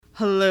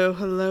Hello,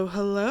 hello,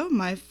 hello,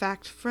 my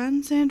fact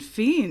friends and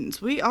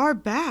fiends. We are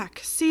back,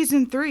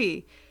 Season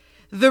 3,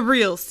 the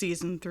real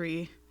Season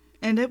 3,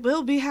 and it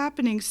will be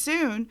happening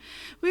soon.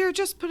 We are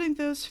just putting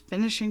those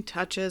finishing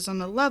touches on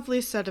a lovely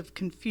set of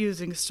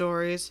confusing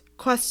stories,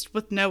 quests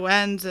with no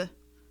ends,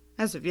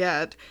 as of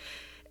yet,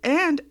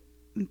 and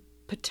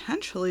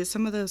potentially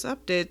some of those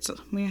updates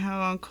we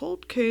have on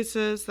cold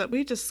cases that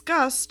we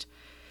discussed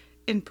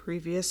in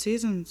previous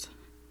seasons.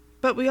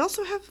 But we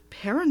also have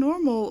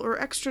paranormal or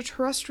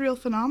extraterrestrial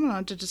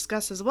phenomena to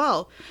discuss as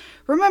well.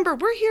 Remember,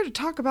 we're here to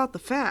talk about the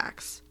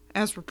facts,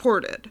 as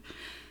reported.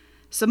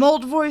 Some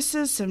old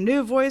voices, some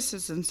new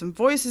voices, and some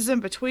voices in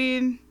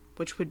between,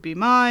 which would be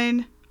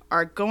mine,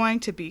 are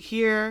going to be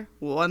here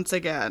once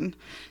again.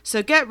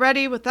 So get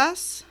ready with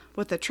us,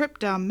 with a trip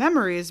down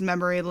memory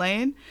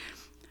lane,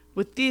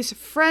 with these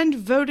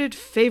friend-voted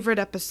favorite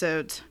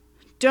episodes.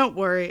 Don't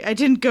worry, I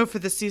didn't go for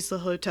the Cecil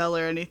Hotel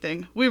or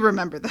anything. We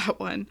remember that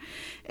one.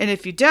 And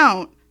if you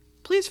don't,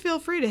 please feel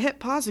free to hit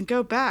pause and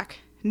go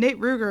back. Nate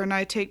Ruger and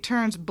I take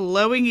turns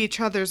blowing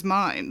each other's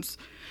minds.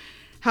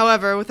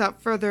 However,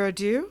 without further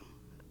ado,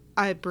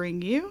 I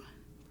bring you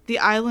The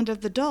Island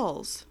of the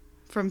Dolls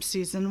from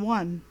Season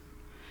 1.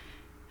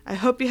 I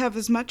hope you have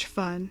as much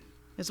fun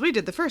as we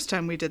did the first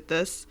time we did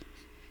this.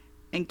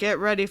 And get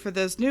ready for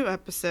those new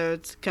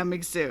episodes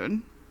coming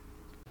soon.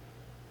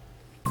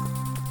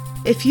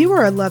 If you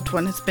or a loved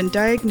one has been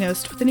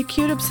diagnosed with an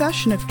acute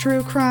obsession of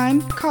true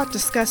crime, caught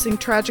discussing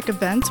tragic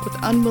events with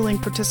unwilling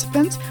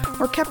participants,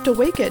 or kept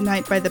awake at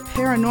night by the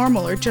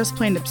paranormal or just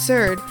plain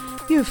absurd,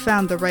 you've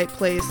found the right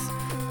place.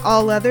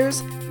 All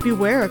others,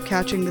 beware of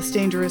catching this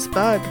dangerous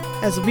bug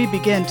as we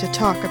begin to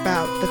talk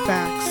about the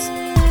facts.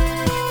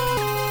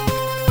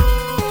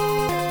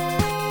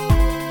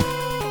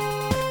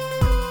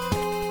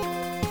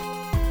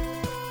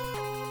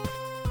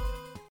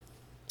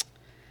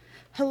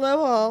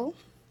 Hello all.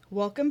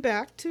 Welcome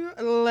back to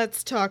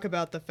Let's Talk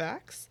About the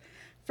Facts.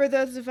 For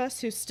those of us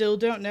who still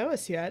don't know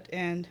us yet,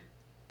 and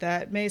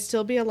that may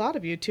still be a lot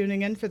of you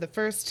tuning in for the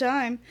first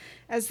time,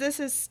 as this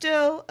is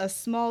still a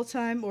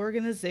small-time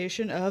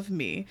organization of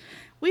me.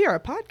 We are a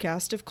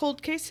podcast of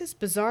cold cases,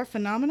 bizarre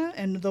phenomena,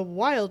 and the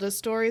wildest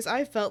stories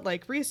I felt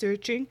like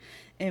researching,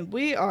 and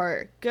we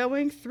are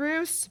going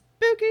through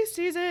spooky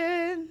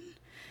season.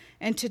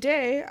 And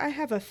today, I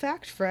have a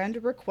fact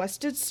friend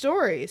requested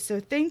story.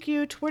 So thank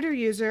you, Twitter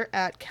user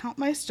at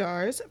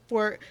CountMyStars,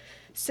 for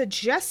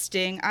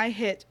suggesting I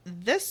hit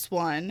this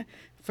one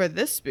for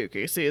this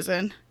spooky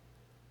season.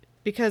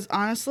 Because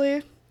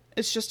honestly,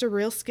 it's just a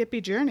real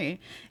skippy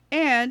journey.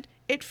 And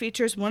it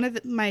features one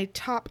of my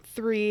top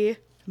 3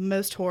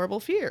 most horrible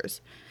fears.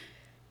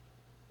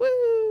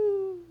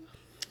 Woo!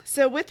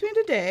 So with me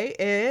today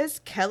is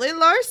Kelly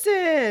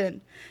Larson.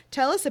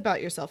 Tell us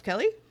about yourself,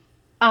 Kelly.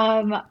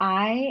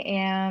 I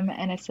am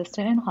an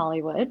assistant in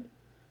Hollywood.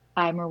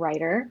 I'm a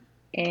writer,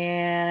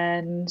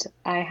 and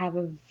I have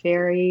a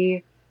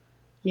very,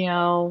 you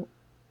know,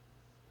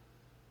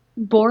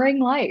 boring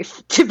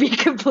life, to be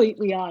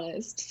completely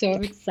honest. So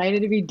I'm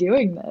excited to be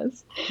doing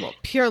this. Well,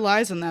 pure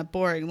lies on that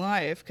boring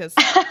life, because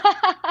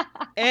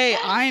A,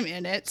 I'm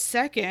in it.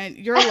 Second,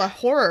 you're a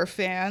horror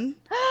fan.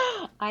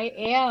 I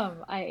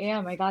am.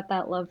 I got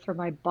that love from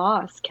my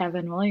boss,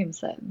 Kevin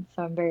Williamson,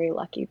 so I'm very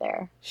lucky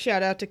there.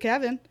 Shout out to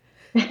Kevin.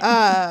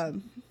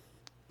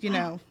 You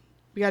know,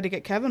 we got to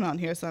get Kevin on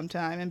here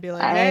sometime and be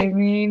like, I hey,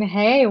 mean,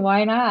 hey,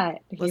 why not?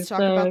 let's talk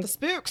about the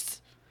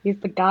spooks. He's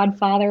the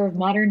godfather of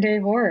modern day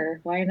horror.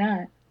 Why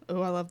not?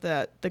 Oh, I love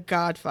that. The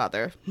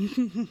Godfather.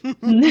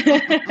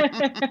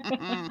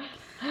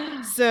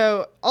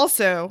 So,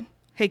 also,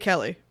 hey,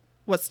 Kelly,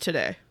 what's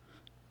today?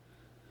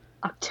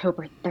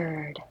 October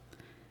 3rd.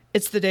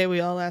 It's the day we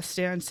all asked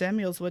Darren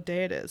Samuels what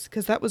day it is,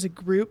 because that was a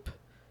group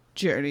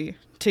journey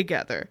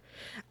together.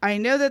 I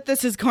know that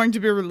this is going to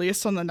be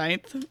released on the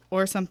 9th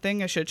or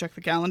something. I should check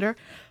the calendar.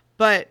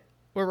 But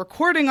we're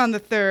recording on the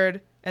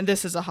 3rd, and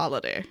this is a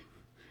holiday.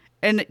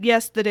 And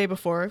yes, the day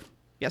before,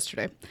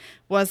 yesterday,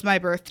 was my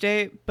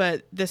birthday,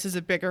 but this is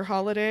a bigger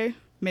holiday,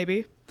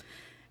 maybe.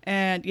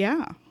 And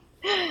yeah.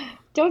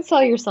 Don't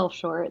sell yourself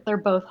short. They're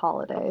both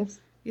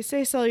holidays. You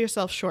say sell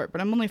yourself short,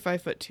 but I'm only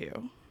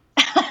 5'2".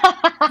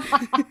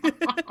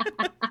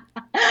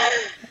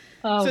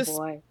 Oh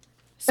boy.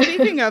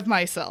 Speaking of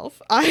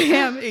myself, I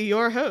am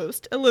your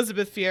host,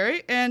 Elizabeth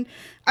Fury, and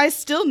I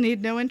still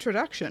need no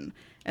introduction.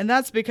 And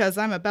that's because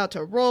I'm about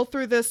to roll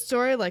through this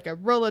story like a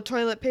roll of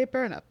toilet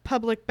paper in a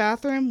public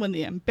bathroom when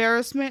the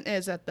embarrassment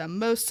is at the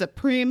most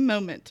supreme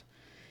moment.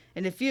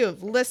 And if you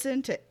have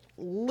listened to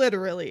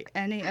literally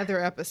any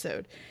other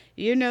episode,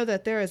 you know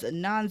that there is a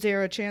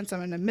non-zero chance I'm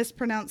going to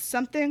mispronounce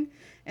something,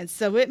 and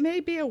so it may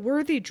be a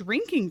worthy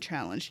drinking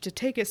challenge to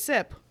take a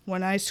sip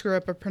when I screw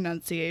up a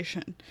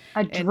pronunciation.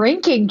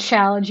 Drinking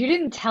challenge? You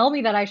didn't tell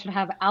me that I should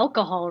have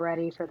alcohol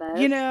ready for this.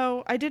 You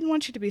know, I didn't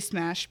want you to be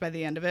smashed by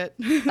the end of it.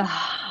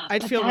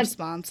 I'd feel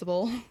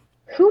responsible.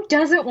 Who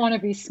doesn't want to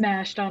be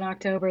smashed on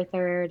October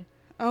 3rd?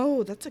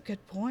 Oh, that's a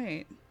good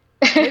point.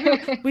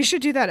 Maybe we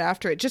should do that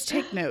after it. Just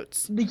take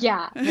notes.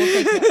 Yeah, we'll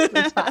take notes.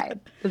 It's fine.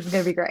 This is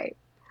going to be great.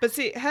 But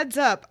see, heads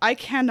up, I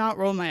cannot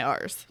roll my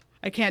R's.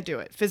 I can't do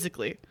it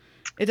physically.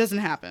 It doesn't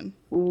happen.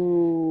 I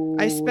Ooh.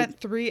 spent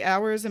 3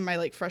 hours in my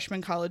like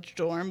freshman college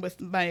dorm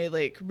with my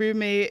like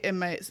roommate and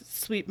my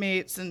suite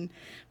mates, and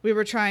we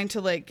were trying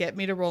to like get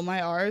me to roll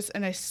my R's.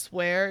 And I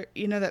swear,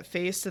 you know that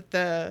face that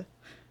the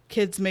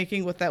kid's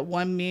making with that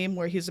one meme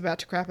where he's about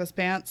to crap his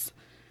pants?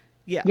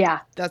 Yeah, Yeah.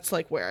 that's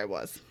like where I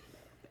was.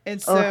 And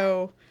Ugh.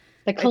 so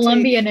The I take,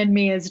 Colombian in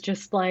me is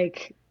just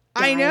like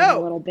I dying a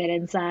know. little bit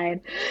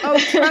inside. Oh,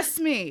 trust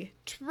me,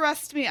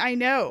 I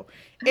know.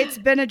 It's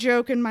been a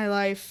joke in my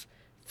life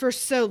for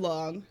so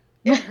long.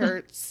 It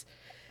hurts.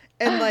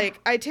 And like,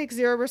 I take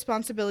zero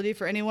responsibility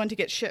for anyone to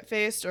get shit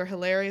faced or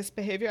hilarious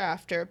behavior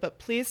after, but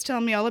please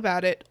tell me all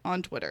about it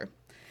on Twitter.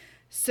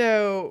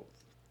 So,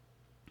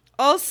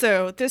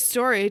 also, this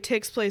story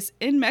takes place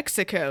in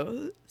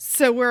Mexico,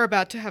 so we're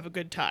about to have a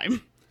good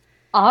time.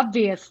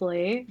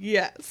 Obviously.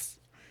 Yes.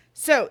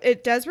 So,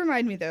 it does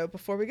remind me, though,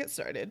 before we get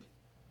started,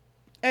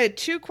 I had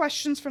 2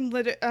 questions from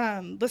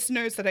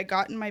listeners that I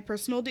got in my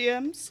personal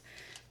DMs.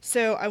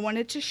 So I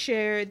wanted to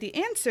share the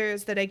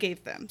answers that I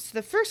gave them. So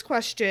the first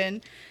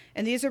question,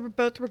 and these are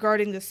both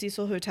regarding the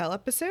Cecil Hotel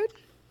episode,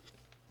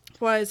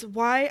 was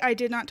why I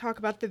did not talk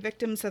about the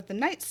victims of the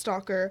Night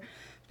Stalker,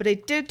 but I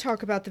did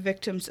talk about the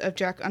victims of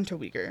Jack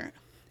Unterweger.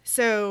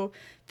 So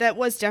that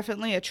was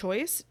definitely a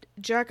choice.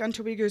 Jack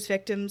Unterweger's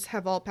victims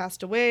have all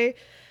passed away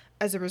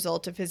as a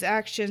result of his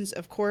actions,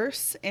 of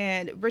course,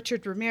 and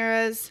Richard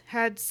Ramirez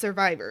had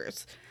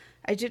survivors.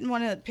 I didn't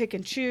want to pick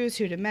and choose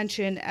who to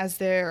mention as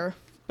they're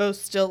both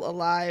still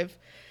alive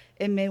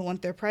and may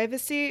want their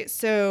privacy.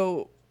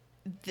 So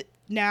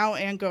now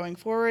and going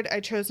forward,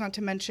 I chose not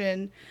to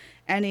mention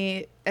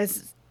any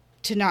as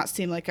to not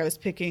seem like I was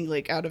picking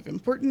like out of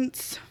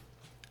importance.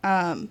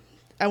 I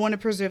want to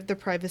preserve the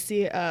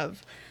privacy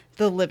of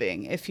the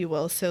living, if you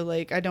will. So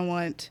like I don't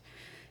want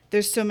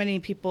there's so many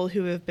people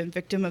who have been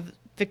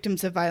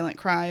victims of violent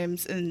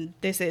crimes, and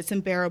they say it's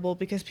unbearable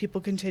because people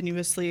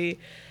continuously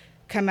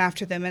come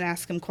after them and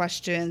ask them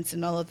questions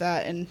and all of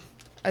that, and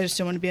I just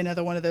don't want to be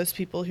another one of those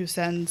people who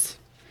sends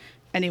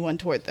anyone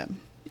toward them,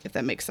 if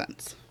that makes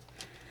sense.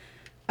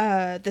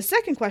 The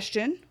second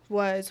question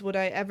was, would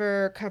I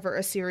ever cover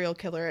a serial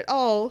killer at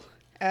all?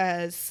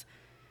 As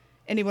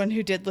anyone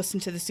who did listen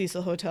to the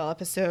Cecil Hotel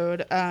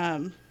episode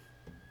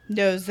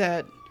knows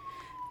that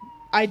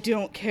I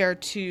don't care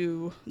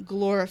to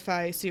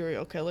glorify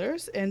serial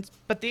killers,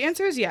 but the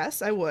answer is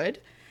yes, I would.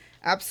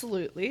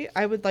 Absolutely.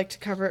 I would like to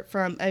cover it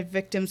from a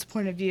victim's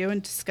point of view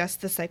and discuss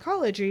the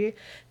psychology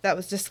that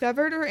was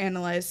discovered or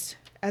analyzed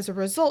as a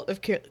result of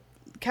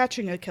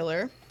catching a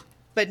killer,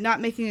 but not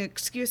making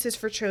excuses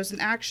for chosen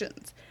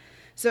actions.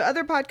 So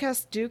other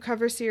podcasts do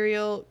cover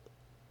serial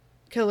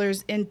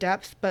killers in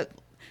depth, but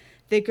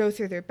they go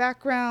through their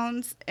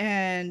backgrounds,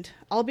 and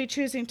I'll be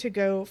choosing to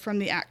go from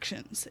the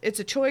actions. It's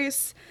a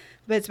choice,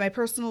 but it's my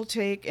personal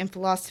take and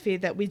philosophy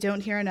that we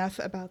don't hear enough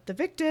about the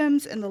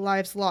victims and the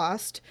lives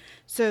lost.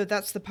 So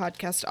that's the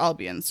podcast I'll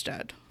be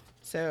instead.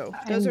 So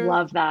I those are.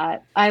 love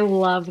that. I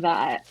love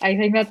that. I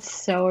think that's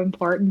so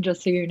important,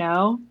 just so you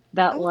know,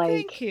 that Oh,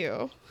 thank like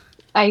you.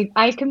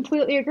 I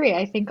completely agree.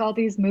 I think all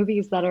these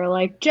movies that are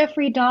like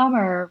Jeffrey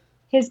Dahmer,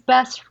 his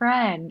best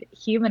friend,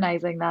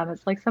 humanizing them,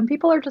 it's like some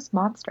people are just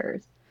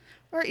monsters.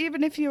 Or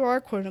even if you are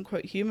quote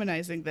unquote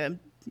humanizing them,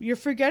 you're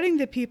forgetting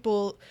the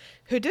people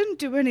who didn't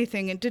do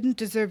anything and didn't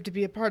deserve to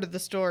be a part of the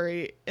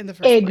story in the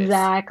first place.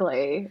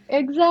 Exactly.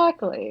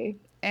 Exactly.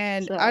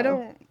 And I So,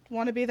 don't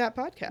want to be that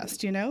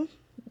podcast, you know?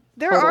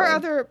 There are totally.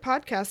 other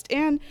podcasts,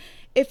 and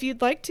if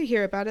you'd like to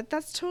hear about it,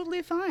 that's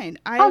totally fine.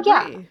 I Oh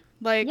yeah. agree.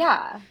 Like,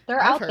 Yeah, they're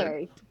I've out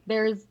heard.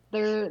 there.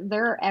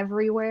 They're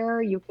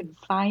everywhere. You can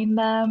find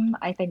them.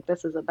 I think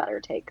this is a better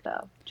take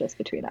though, just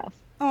between us.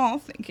 Oh,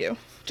 thank you.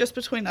 Just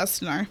between us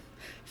and our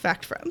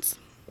fact friends.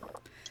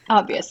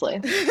 Obviously.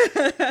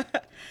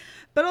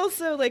 But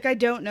also, like, I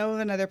don't know of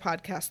another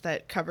podcast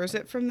that covers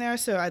it from there,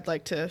 so I'd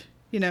like to,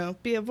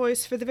 be a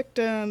voice for the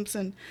victims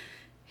and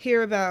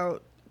hear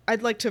about.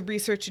 I'd like to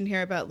research and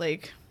hear about,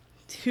 like,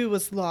 who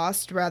was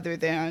lost rather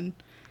than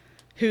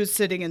who's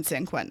sitting in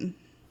San Quentin.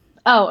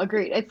 Oh,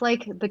 agreed. It's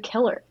like The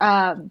Killer.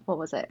 What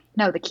was it?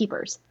 No, The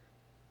Keepers.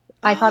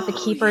 I thought The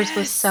Oh, Keepers was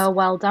yes. so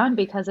well done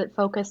because it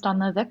focused on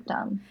the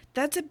victim.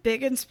 That's a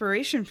big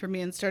inspiration for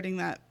me in starting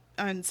that,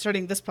 and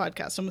starting this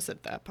podcast. I almost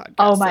said that Oh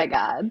podcast. my Said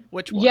God.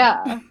 which one?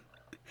 Yeah.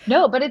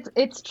 No, but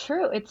it's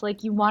true. It's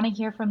like you want to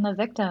hear from the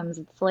victims.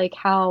 It's like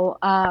how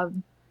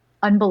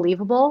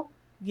unbelievable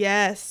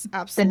Yes, the Netflix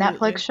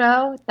absolutely.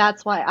 show.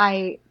 That's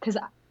why because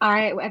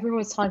I everyone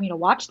was telling me to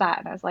watch that,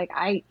 and I was like,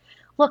 I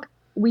look,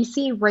 we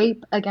see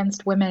rape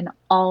against women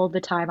all the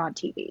time on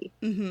TV.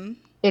 Mm-hmm.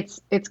 It's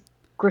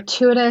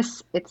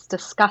gratuitous, it's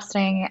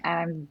disgusting, and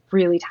I'm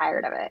really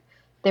tired of it.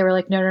 They were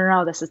like, no, no,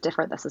 no, this is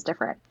different. This is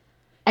different,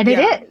 and it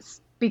Yeah. is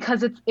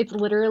because it's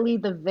literally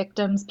the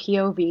victim's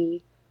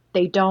POV.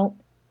 They don't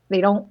they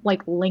don't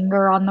like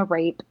linger on the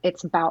rape.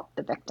 It's about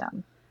the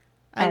victim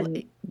and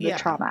the Yeah.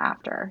 trauma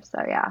after.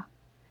 So yeah.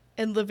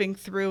 And living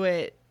through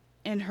it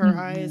in her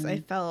eyes, I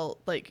Hmm. felt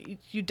like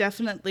you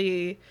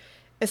definitely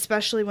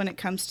especially when it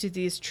comes to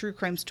these true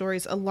crime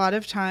stories, a lot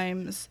of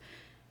times,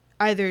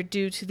 either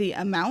due to the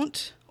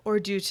amount or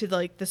due to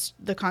like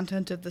the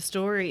content of the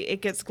story,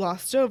 it gets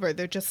glossed over.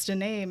 They're just a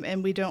name,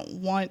 and we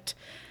don't want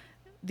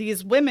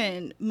these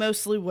women,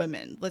 mostly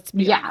women, let's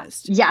be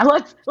honest. Yeah,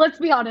 let's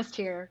be honest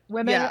here.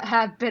 Women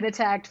have been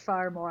attacked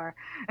far more.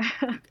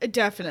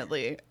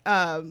 Definitely.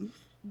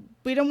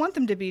 We don't want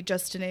them to be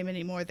just a name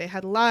anymore. They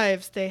had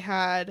lives, they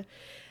had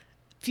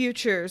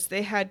futures,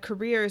 they had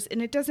careers,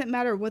 and it doesn't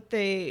matter what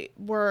they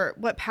were,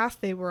 what path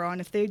they were on.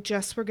 If they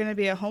just were going to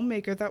be a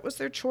homemaker, that was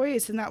their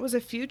choice, and that was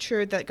a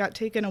future that got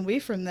taken away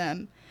from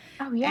them.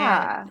 Oh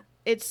yeah. And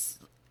it's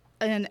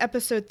in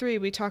episode 3,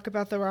 we talk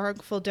about the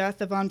wrongful death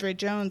of Andre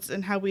Jones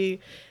and how we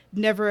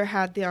never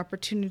had the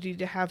opportunity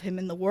to have him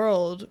in the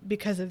world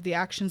because of the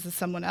actions of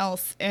someone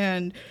else.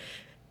 And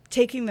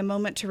taking the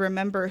moment to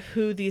remember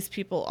who these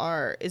people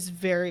are is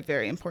very,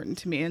 very important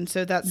to me. And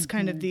so that's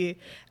kind of the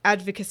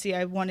advocacy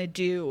I want to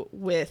do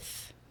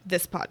with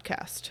this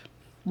podcast.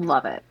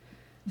 Love it.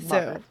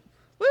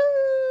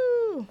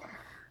 Woo!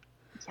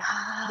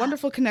 Yeah.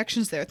 Wonderful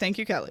connections there. Thank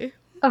you, Kelly.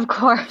 Of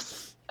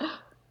course.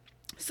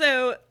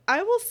 So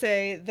I will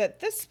say that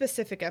this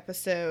specific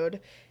episode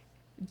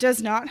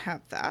does not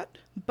have that,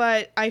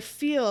 but I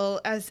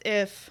feel as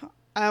if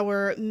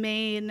our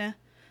main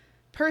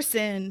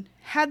person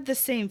had the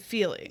same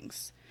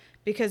feelings,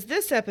 because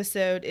this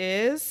episode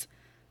is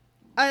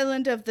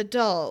Island of the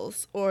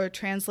Dolls, or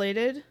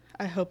translated,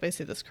 I hope I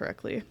say this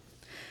correctly,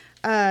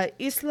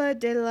 Isla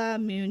de las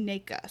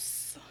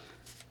Muñecas.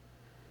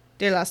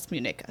 De las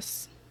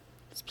Muñecas.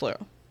 It's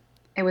plural.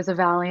 It was a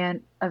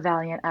valiant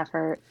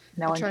effort.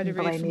 No one can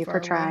blame you for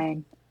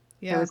trying.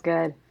 Yeah. It was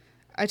good.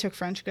 I took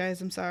French,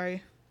 guys. I'm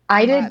sorry.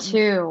 I did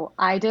too.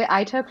 I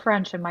took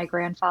French, and my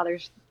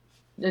grandfather's,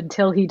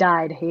 until he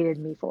died, hated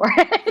me for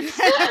it.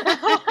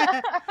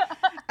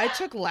 I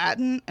took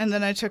Latin, and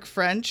then I took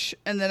French,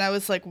 and then I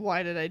was like,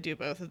 why did I do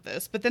both of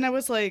this? But then I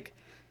was like,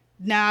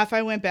 nah, if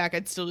I went back,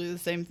 I'd still do the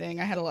same thing.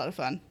 I had a lot of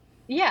fun.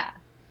 Yeah.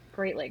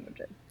 Great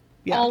languages.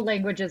 Yeah. All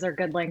languages are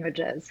good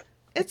languages.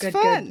 It's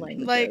fun.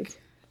 Like,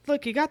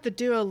 look, you got the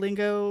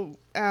Duolingo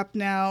app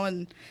now,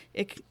 and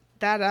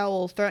that owl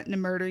will threaten to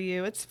murder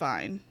you. It's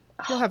fine.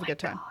 You'll have a good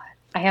time. God.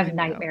 I have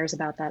nightmares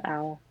about that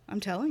owl. I'm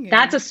telling you.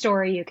 That's a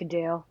story you could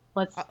do.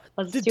 Let's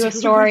do a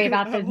story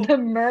about the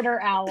murder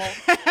owl.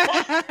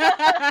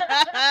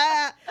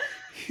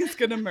 He's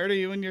gonna murder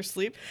you in your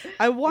sleep.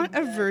 I want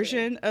a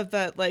version of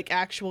that, like,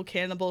 actual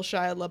Cannibal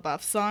Shia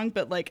LaBeouf song,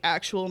 but like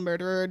actual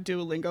murderer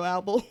Duolingo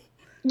owl.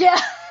 Yeah.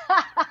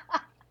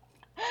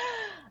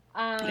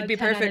 It'd be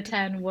 10 perfect.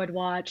 Out of 10 would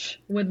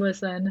watch, would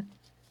listen.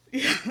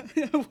 Yeah,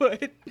 it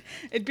would.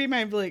 It'd be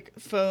my like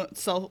phone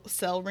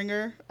cell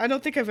ringer. I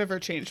don't think I've ever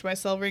changed my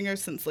cell ringer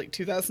since like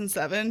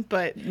 2007,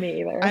 but me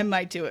either. I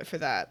might do it for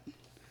that.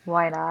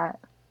 Why not?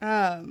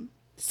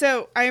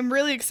 So I am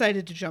really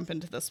excited to jump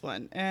into this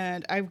one,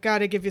 and I've got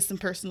to give you some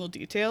personal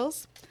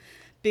details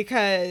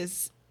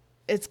because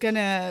it's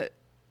gonna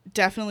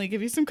definitely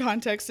give you some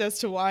context as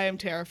to why I'm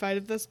terrified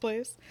of this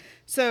place.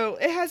 So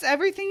it has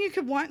everything you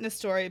could want in a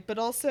story, but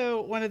also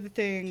one of the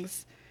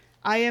things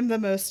I am the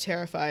most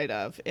terrified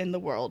of in the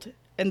world,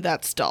 and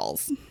that's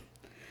dolls.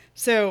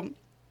 So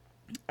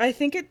I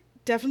think it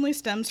definitely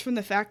stems from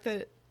the fact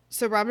that,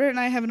 so Robert and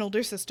I have an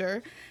older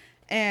sister,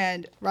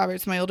 and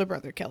Robert's my older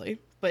brother, Kelly.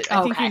 But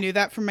I think you knew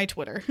that from my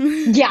Twitter.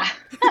 Yeah.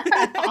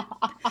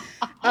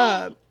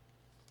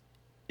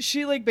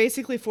 She like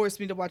basically forced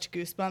me to watch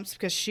Goosebumps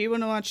because she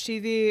wanted to watch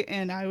TV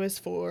and I was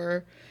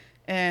 4.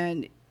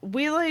 And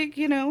we like,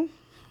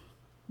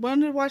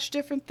 wanted to watch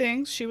different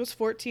things. She was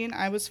 14,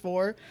 I was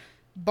 4.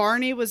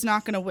 Barney was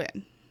not going to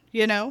win,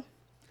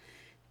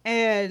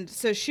 And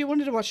so she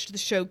wanted to watch the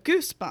show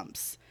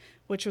Goosebumps,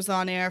 which was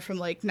on air from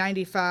like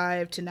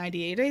 95 to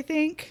 98, I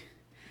think.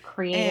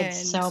 Created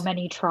so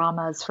many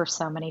traumas for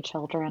so many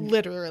children.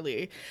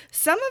 Literally.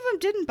 Some of them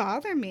didn't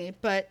bother me,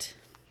 but...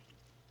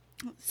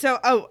 So,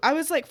 I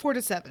was like 4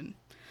 to 7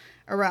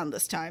 around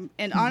this time.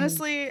 And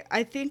honestly,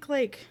 I think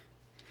like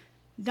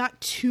not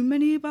too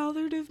many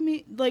bothered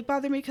me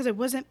because I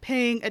wasn't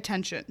paying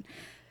attention.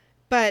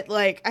 But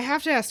like, I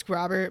have to ask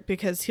Robert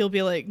because he'll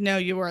be like, no,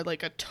 you are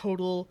like a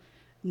total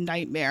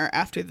nightmare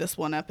after this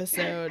one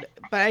episode.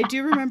 But I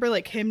do remember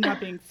like him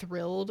not being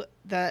thrilled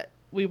that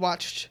we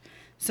watched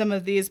some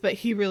of these, but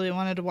he really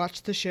wanted to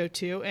watch the show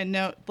too. And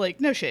no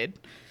shade.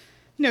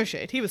 No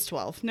shade. He was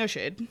 12. No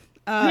shade.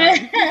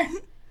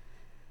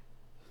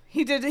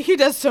 He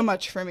does so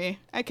much for me.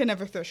 I can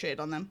never throw shade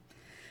on them.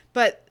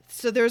 But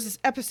so there's this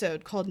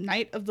episode called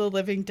Night of the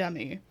Living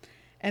Dummy.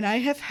 And I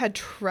have had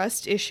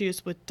trust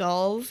issues with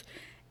dolls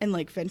and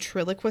like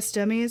ventriloquist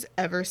dummies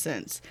ever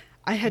since.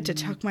 I had to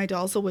tuck my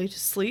dolls away to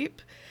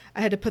sleep.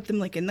 I had to put them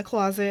like in the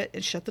closet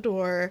and shut the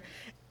door.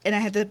 And I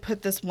had to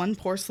put this one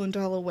porcelain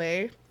doll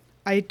away.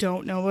 I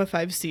don't know if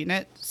I've seen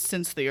it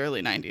since the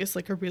early 90s.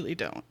 Like, I really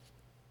don't.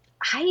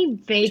 I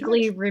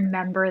vaguely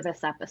remember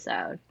this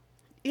episode.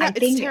 Yeah,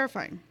 it's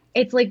terrifying.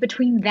 It's like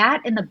between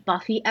that and the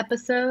Buffy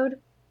episode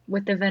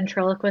with the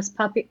ventriloquist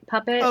puppet.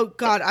 Oh,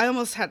 God. I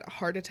almost had a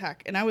heart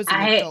attack, and I was an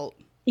adult.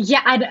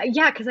 Yeah,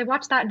 yeah, because I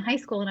watched that in high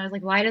school and I was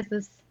like, why does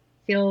this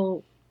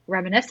feel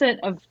reminiscent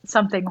of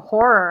something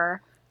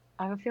horror?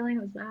 I have a feeling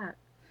it was that.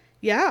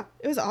 Yeah,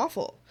 it was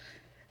awful.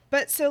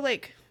 But so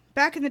like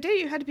back in the day,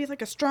 you had to be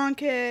like a strong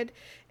kid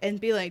and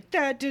be like,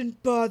 that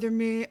didn't bother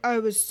me. I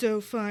was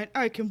so fine.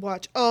 I can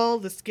watch all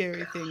the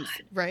scary things,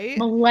 right?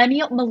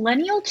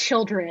 Millennial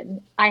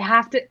children, I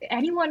have to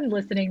anyone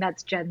listening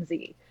that's Gen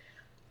Z.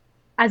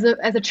 As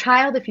a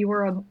child, if you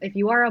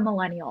are a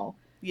millennial,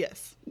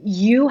 Yes.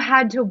 you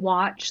had to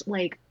watch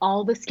like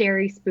all the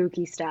scary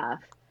spooky stuff.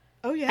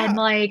 Oh And yeah.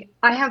 like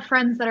I have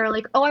friends that are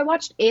like, "Oh, I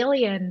watched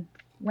Alien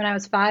when I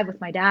was 5 with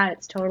my dad.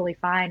 It's totally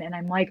fine." And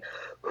I'm like,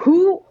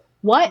 "Who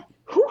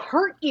who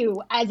hurt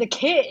you as a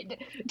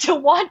kid to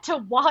want to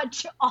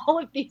watch all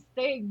of these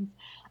things?"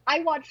 I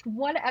watched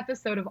one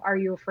episode of Are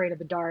You Afraid of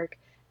the Dark,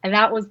 and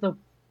that was the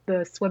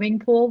swimming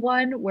pool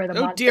one where the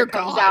Oh monster dear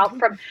comes out God.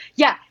 from.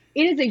 Yeah,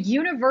 it is a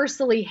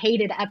universally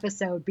hated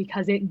episode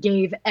because it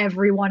gave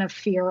everyone a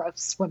fear of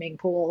swimming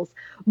pools.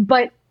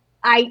 But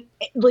I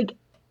like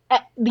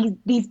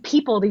these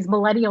people, these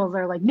millennials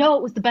are like, no,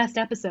 it was the best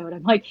episode.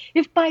 I'm like,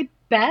 if by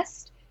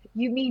best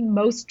you mean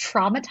most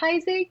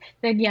traumatizing,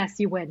 then yes,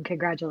 you win.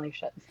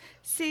 Congratulations.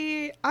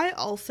 See, I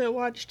also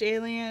watched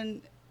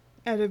Alien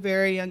at a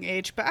very young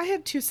age, but I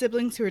have two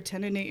siblings who are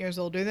 10 and 8 years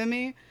older than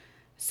me.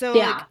 So, like,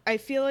 Yeah. I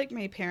feel like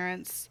my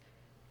parents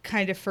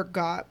kind of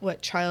forgot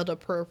what child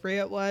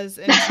appropriate was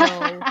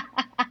until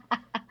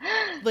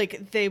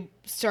like they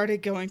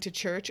started going to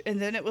church,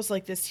 and then it was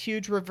like this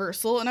huge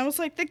reversal, and I was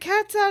like, the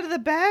cat's out of the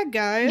bag,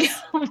 guys.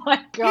 Oh my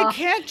You God.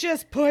 can't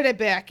just put it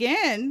back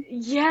in.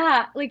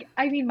 Yeah, like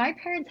I mean, my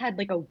parents had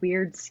like a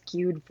weird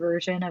skewed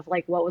version of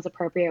like what was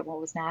appropriate and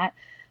what was not.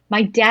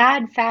 My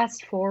dad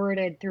fast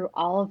forwarded through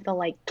all of the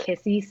like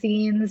kissy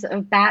scenes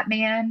of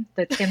Batman,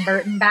 the Tim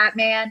Burton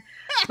Batman,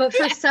 but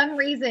for some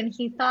reason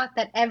he thought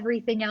that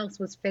everything else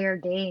was fair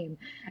game.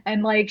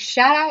 And like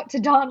shout out to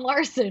Don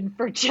Larson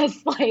for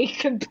just like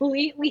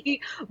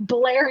completely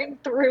blaring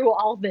through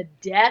all the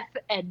death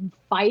and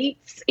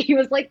fights. He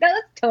was like, "No,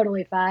 that's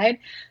totally fine."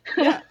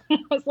 Yeah, I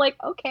was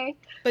like, "Okay."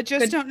 but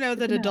just Good, don't know good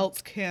that to know.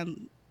 adults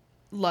can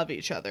love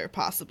each other,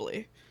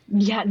 possibly.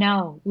 Yeah,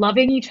 no,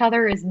 loving each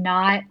other is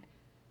not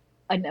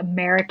an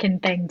American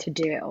thing to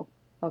do.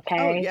 Oh,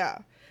 Okay? yeah.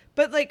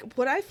 But like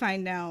what I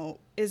find now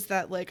is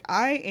that like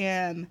I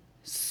am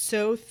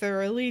so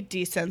thoroughly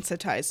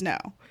desensitized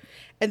now.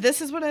 And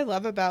this is what I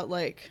love about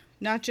like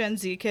not Gen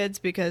Z kids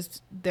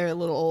because they're a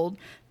little old,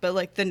 but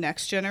like the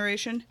next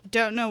generation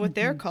don't know what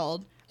they're Mhm.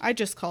 called. I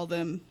just call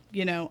them,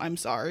 I'm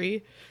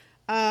sorry.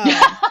 Um,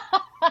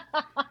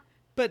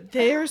 but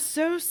they're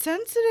so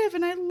sensitive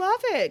and I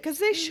love it because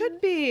they should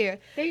be.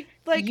 They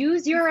Like,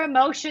 use your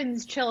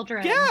emotions,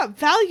 children. yeah,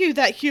 value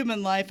that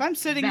human life. I'm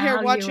sitting here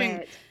Value watching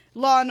it.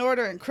 Law and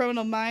Order and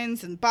Criminal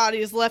Minds and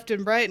Bodies Left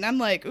and Right, and I'm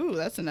like, ooh,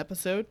 that's an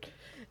episode.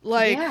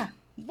 Like, Yeah.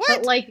 But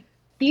what? like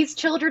these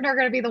children are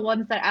going to be the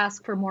ones that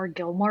ask for more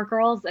Gilmore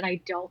Girls, and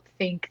I don't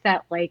think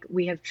that like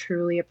we have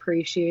truly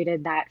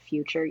appreciated that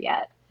future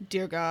yet.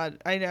 Dear God,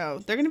 I know.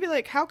 They're going to be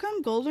like, how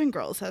come Golden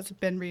Girls has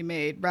been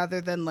remade rather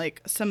than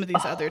like some of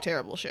these other Oh,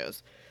 terrible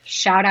shows?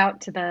 shout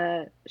out to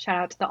the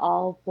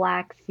all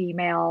black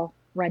female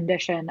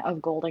rendition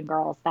of Golden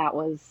Girls. That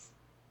was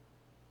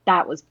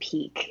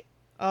peak.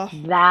 Oh,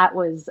 That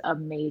was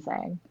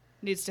amazing.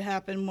 needs to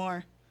happen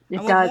more. I It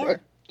want does.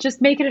 more.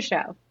 Just make it a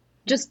show.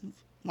 Just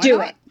Why do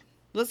it. not?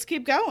 Let's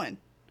keep going.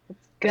 It's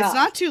Go.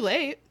 not too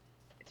late.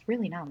 It's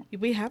really not.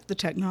 We have the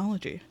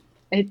technology.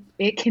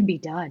 It can be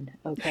done,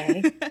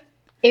 okay?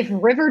 If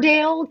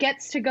Riverdale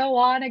gets to go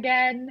on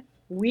again,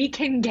 we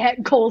can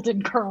get Golden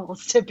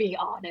Girls to be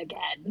on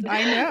again.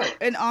 I know.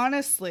 And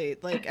honestly,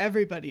 like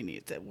everybody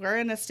needs it. We're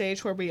in a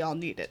stage where we all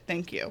need it.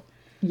 Thank you.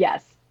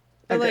 Yes,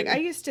 But like I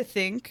agreed. used to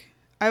think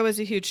I was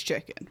a huge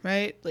chicken,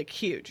 right? Like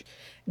huge.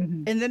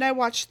 Hmm. And then I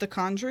watched The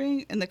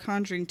Conjuring and The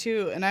Conjuring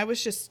 2, and I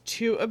was just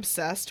too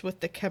obsessed with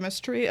the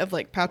chemistry of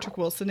like Patrick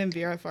Wilson and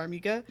Vera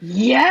Farmiga to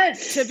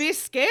Yes. be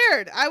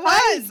scared. I I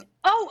was.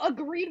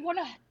 agreed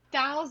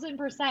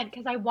 1000%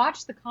 because I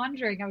watched The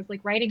Conjuring. I was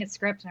like writing a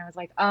script and I was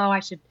like, oh, I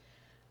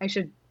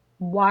should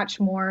watch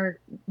more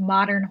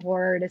modern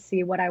horror to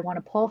see what I want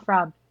to pull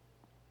from.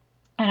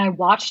 And I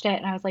watched it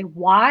and I was like,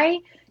 why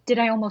did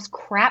I almost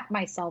crap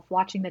myself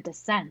watching The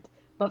Descent?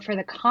 But for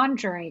The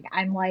Conjuring,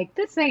 I'm like,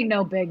 this ain't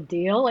no big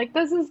deal. Like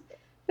this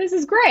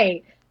is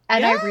great.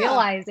 And I Yeah.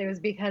 realized it was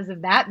because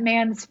of that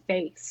man's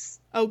face.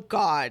 Oh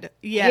God.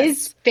 His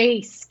Yes.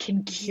 face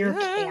can cure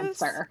Yes.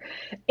 cancer.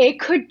 It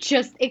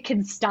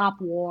can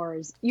stop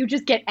wars. You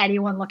just get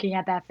anyone looking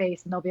at that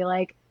face and they'll be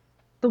like,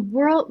 the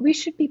world, we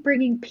should be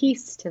bringing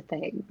peace to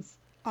things.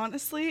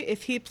 Honestly,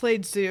 if he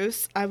played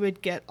Zeus, I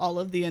would get all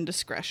of the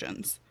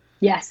indiscretions.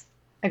 Yes,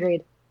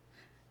 agreed.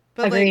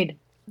 But like Agreed.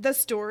 the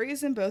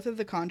stories in both of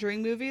the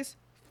Conjuring movies,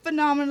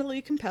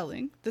 phenomenally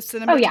compelling.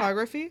 The Oh yeah.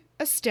 cinematography,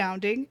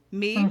 astounding.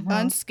 Me, Hmm.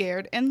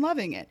 unscared and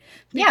loving it.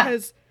 Yeah.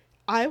 Because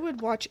I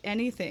would watch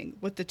anything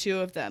with the two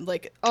of them.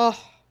 Like, oh,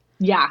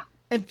 Yeah.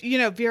 and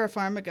Vera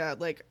Farmiga,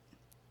 like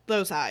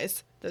those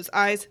eyes. Those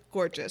eyes,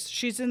 gorgeous.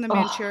 She's in the Oh,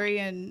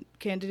 Manchurian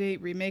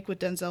Candidate remake with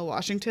Denzel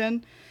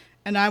Washington,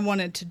 and I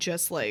wanted to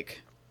just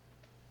like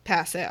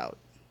pass out.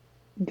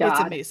 It's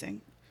God.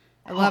 amazing.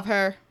 I Oh, love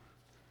her.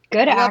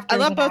 good I actors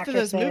love and both of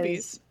those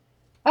movies. actresses.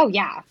 Oh,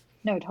 yeah.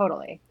 No,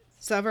 totally.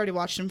 So I've already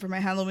watched them for my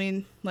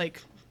Halloween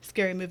like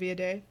scary movie a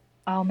day.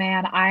 Oh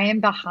man, I am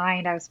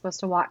behind. I was supposed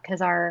to watch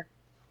because our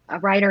a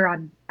writer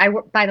on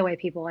by the way,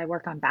 people, I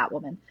work on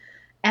Batwoman,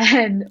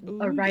 and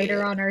a Ooh writer yeah.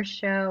 on our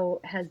show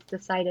has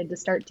decided to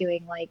start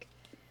doing like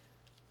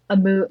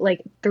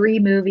like 3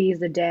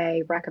 movies a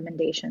day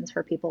recommendations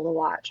for people to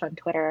watch on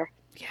Twitter.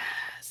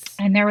 Yes.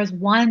 And there was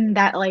one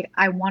that like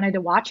I wanted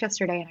to watch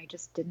yesterday and I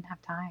just didn't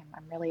have time.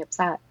 I'm really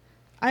upset.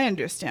 I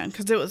understand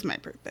because it was my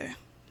birthday.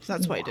 So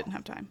that's why I Yeah. didn't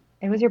have time.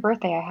 It was your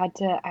birthday. I had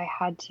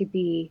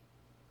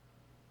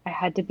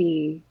to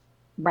be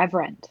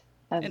reverent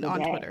of And the on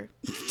day Twitter.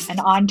 and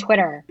on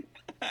Twitter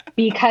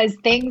because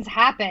things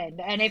happened.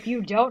 And if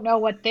you don't know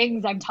what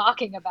things I'm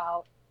talking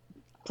about,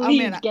 Oh please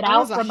man, get I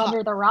was out a from hot.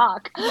 under the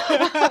rock.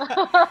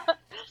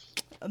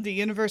 The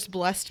universe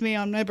blessed me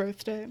on my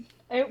birthday.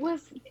 It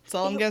was That's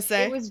all I'm it, gonna it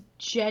say. was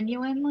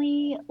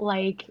genuinely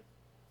like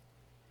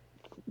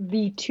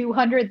the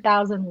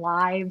 200,000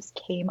 lives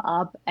came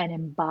up and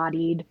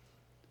embodied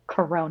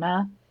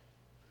Corona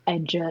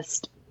and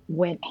just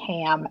went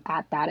ham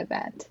at that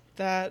event.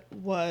 That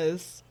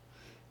was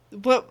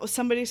what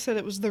somebody said.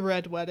 It was the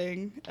red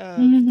wedding of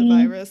the Hmm.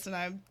 virus, and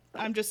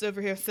I'm just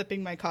over here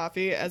sipping my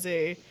coffee as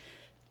a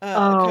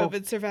Oh,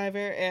 COVID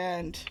survivor,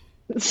 and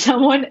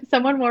someone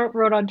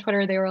wrote on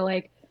Twitter, they were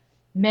like,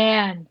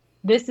 "Man,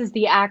 this is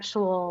the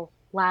actual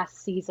last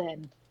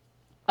season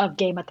of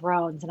Game of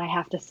Thrones, and I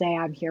have to say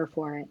I'm here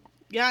for it."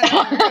 yeah, I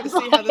know we're gonna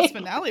see how this Like,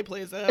 finale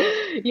plays out.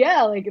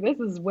 yeah, like this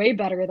is way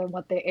better than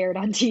what they aired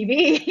on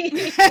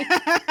TV.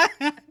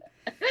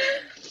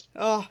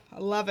 Oh, I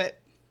love it.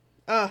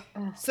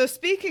 So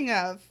speaking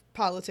of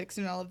politics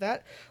and all of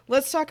that,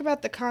 let's talk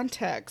about the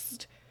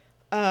context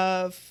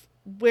of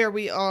where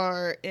we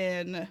are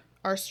in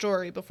our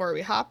story before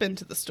we hop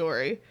into the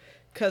story,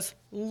 because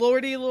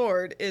lordy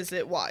lord is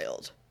it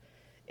wild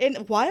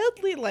and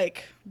wildly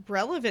like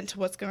relevant to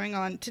what's going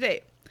on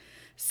today.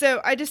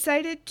 So I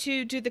decided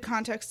to do the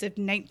context of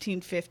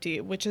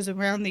 1950, which is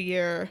around the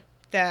year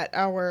that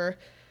our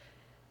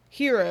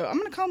hero, I'm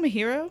going to call him a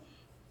hero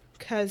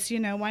because, you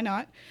know, why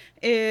not,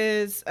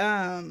 is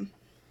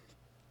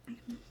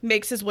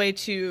makes his way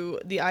to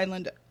the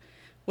island,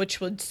 which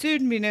would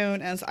soon be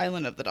known as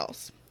Island of the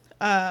Dolls.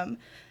 Um,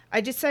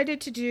 I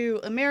decided to do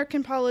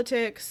American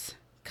politics,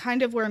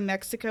 kind of where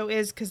Mexico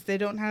is, because they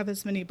don't have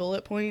as many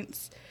bullet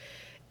points,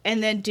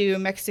 and then do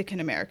Mexican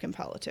American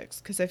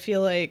politics, because I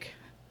feel like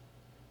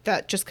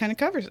that just kind of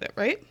covers it,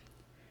 right?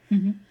 Hmm.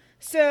 Hmm.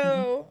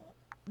 So,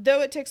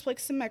 though it takes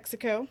place in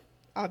Mexico,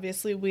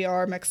 obviously we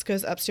are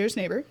Mexico's upstairs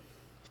neighbor.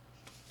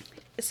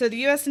 So the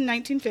U.S. in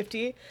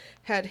 1950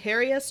 had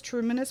Harry S.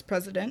 Truman as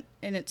president,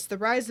 and it's the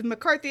rise of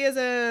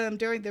McCarthyism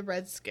during the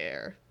Red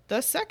Scare. The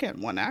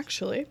second one,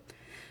 actually.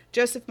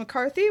 Joseph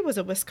McCarthy was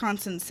a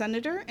Wisconsin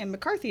senator, and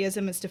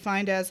McCarthyism is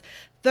defined as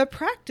the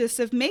practice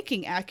of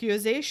making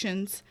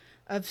accusations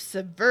of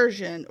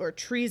subversion or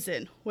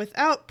treason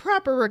without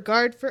proper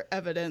regard for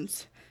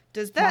evidence.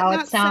 Does that Wow, it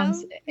not sounds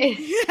sound?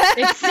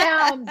 it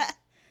sounds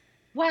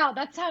wow,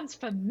 that sounds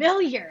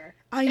familiar.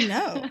 I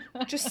know.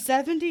 Just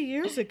 70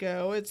 years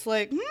ago, it's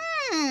like,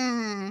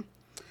 I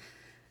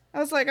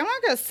was like, I'm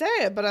not going to say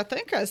it, but I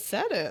think I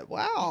said it.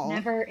 Wow.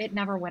 It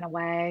never went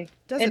away.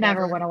 Does It it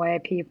never ever? went away,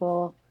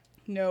 people.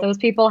 Nope. Those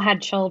people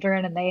had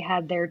children and they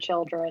had their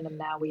children and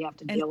now we have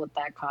to And, deal with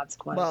that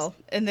consequence. well,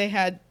 and they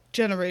had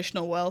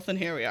generational wealth, and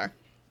here we are.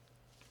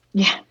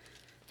 Yeah.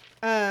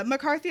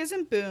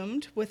 McCarthyism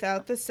boomed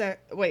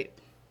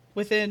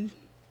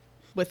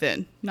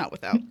not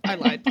without. I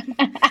lied.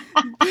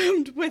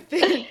 Boomed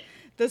within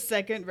the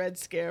second Red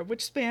Scare,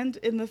 which spanned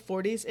in the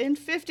 40s and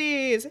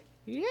 50s.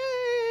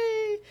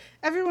 Yay!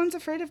 Everyone's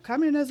afraid of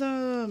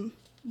communism,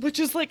 which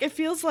is like, it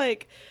feels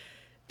like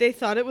they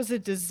thought it was a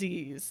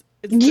disease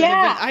instead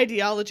of an Yeah.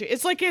 ideology.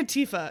 It's like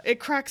Antifa. It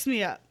cracks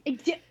me up.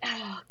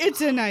 Oh,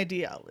 It's an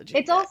ideology,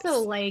 it's also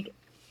guys. like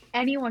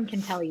anyone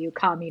can tell you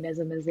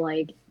communism is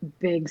like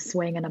big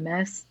swing and a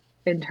miss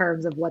in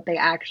terms of what they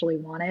actually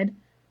wanted.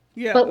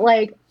 But Yeah.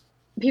 like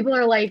people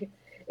are like,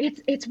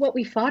 it's what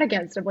we fought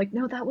against. I'm like,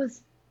 no,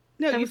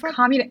 No, that you was fought.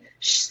 communism.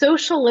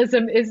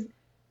 Socialism is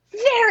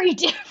very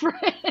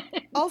different.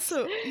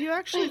 Also, you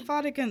actually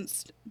fought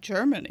against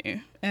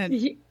Germany. And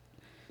Y-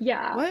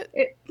 Yeah, what?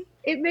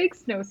 it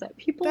makes no sense.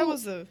 That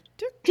was a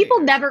People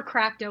dictatorship. never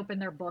cracked open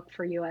their book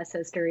for US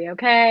history,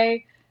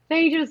 okay?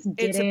 They just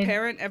It's didn't.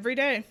 apparent every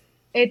day.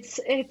 It's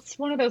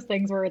one of those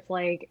things where it's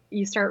like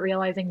you start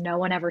realizing no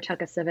one ever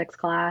took a civics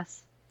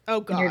class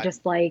Oh, and you're God.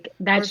 just like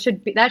Or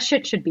that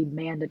shit should be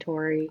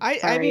mandatory. I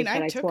Sorry mean,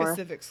 that I I took a swore.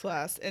 civics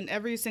class, and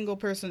every single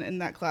person in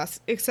that class,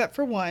 except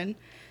for one,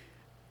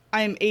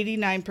 I am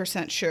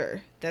 89%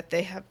 sure that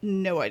they have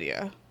no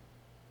idea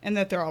and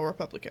that they're all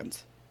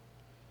Republicans.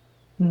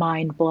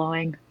 Mind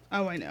blowing.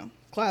 Oh, I know.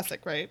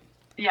 Classic, right?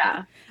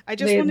 Yeah. I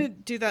just want They to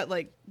do that,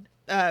 like,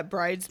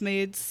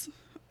 Bridesmaids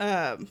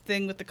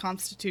thing with the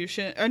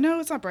Constitution. Or no,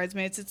 it's not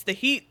Bridesmaids. It's The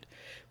Heat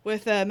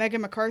with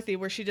Megan McCarthy,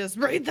 where she does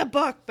read the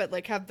book, but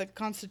like have the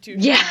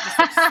Constitution and just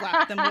like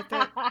slap them with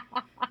it. I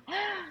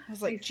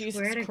was like,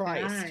 Jesus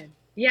Christ. God.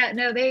 Yeah,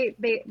 no, they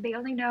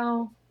only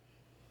know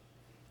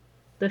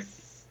the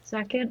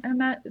Second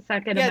Amendment.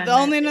 Yeah, they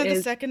only know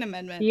the Second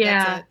Amendment.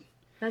 Yeah,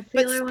 that's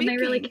the only one they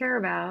really care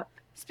about.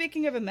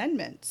 Speaking of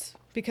amendments,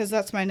 because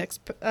that's my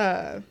next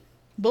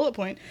bullet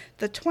point,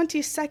 the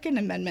 22nd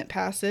Amendment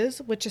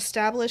passes, which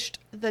established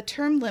the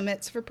term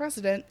limits for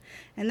president,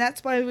 and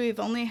that's why we've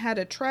only had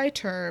a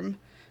tri-term,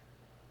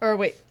 or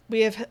wait,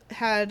 we have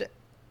had,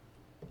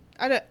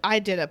 I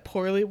did a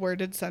poorly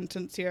worded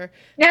sentence here,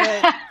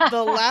 but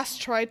the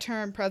last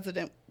tri-term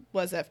president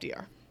was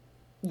FDR.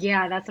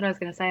 Yeah, that's what I was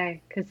going to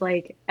say, because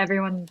like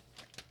everyone,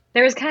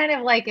 there was kind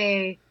of like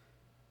a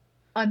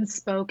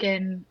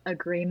unspoken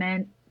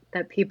agreement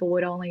that people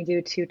would only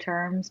do 2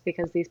 terms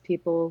because these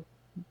people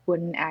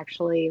wouldn't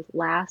actually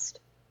last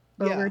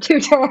over 2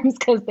 terms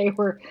because they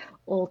were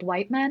old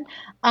white men.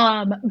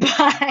 But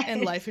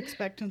and life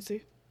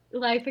expectancy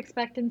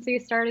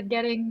started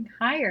getting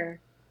higher.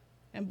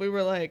 And we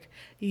were like,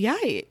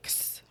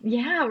 yikes.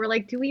 Yeah, we're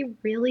like, do we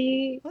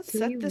really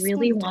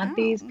want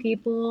these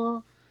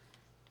people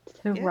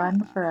to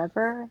run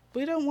forever?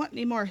 We don't want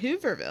any more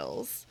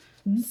Hoovervilles.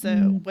 Mm-hmm. So,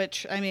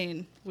 which, I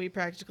mean, we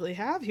practically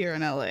have here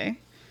in LA.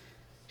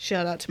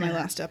 Shout out to my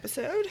last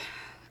episode.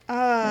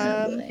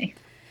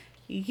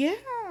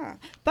 Yeah.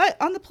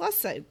 But on the plus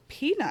side,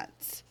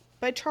 Peanuts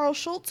by Charles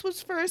Schulz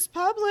was first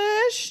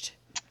published.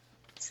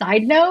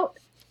 Side note,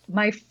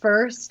 my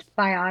first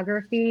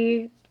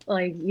biography,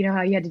 like, you know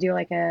how you had to do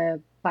like a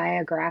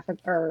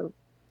biographical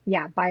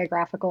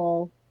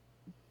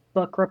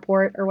book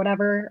report or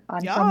whatever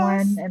on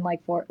someone in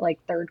like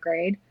 3rd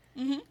grade.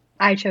 Mm-hmm.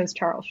 I chose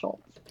Charles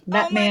Schulz.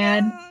 That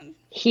man,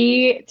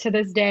 he to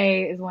this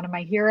day is one of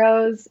my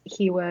heroes.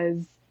 He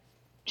was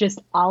just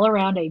all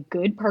around a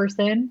good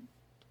person.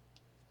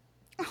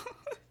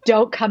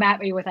 Don't come at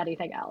me with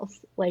anything else.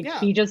 Like,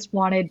 he just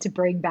wanted to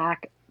bring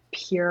back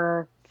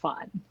pure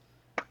fun.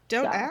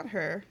 Don't at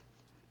her.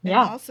 And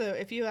also,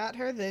 if you at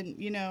her, then,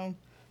 you know,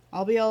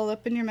 I'll be all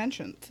up in your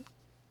mentions.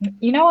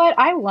 You know what?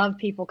 I love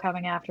people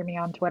coming after me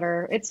on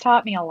Twitter. It's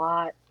taught me a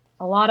lot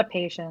of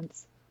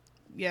patience.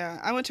 Yeah,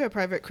 I went to a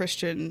private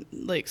Christian,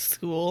 like,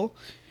 school,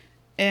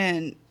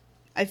 and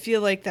I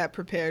feel like that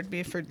prepared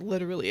me for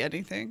literally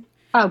anything.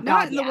 Oh, God,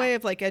 Not in the way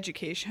of, like,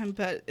 education,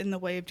 but in the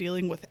way of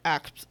dealing with,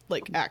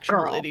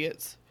 actual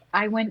idiots.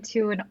 I went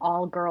to an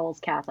all-girls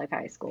Catholic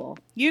high school.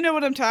 You know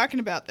what I'm talking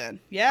about, then.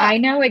 Yeah. I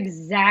know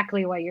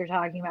exactly what you're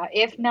talking about.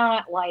 If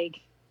not, like,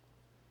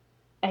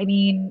 I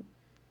mean,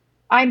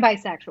 I'm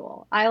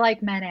bisexual. I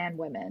like men and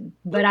women.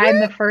 But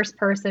I'm the first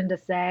person to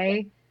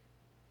say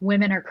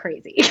women are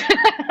crazy.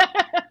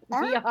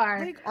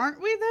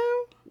 Aren't we,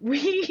 though?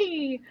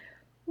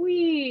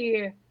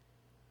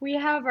 We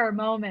have our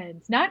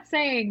moments. Not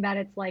saying that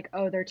it's like,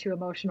 oh, they're too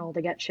emotional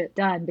to get shit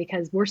done,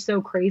 because we're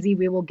so crazy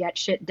we will get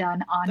shit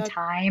done on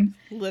time.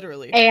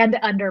 Literally. And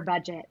under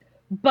budget.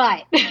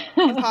 But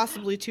and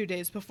possibly 2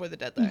 days before the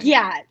deadline.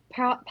 Yeah,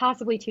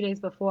 possibly 2 days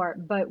before.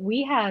 But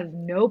we have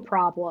no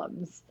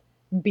problems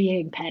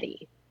being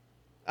petty.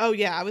 Oh,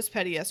 yeah, I was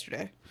petty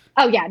yesterday.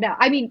 Oh, yeah, no.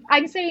 I mean,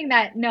 I'm saying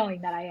that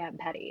knowing that I am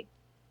petty.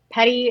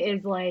 Petty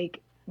is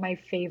like my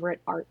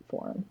favorite art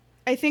form.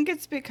 I think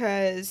it's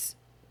because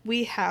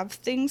we have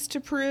things to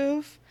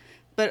prove,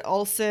 but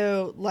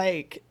also,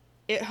 like,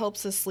 it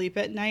helps us sleep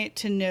at night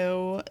to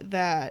know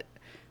that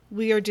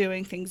we are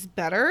doing things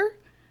better.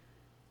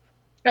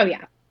 Oh,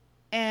 yeah.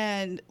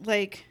 And,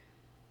 like,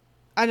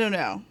 I don't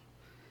know.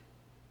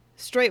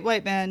 Straight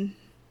white men,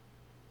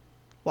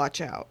 watch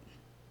out.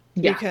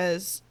 Yeah.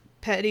 Because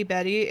Petty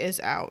Betty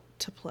is out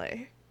to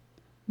play.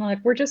 Like,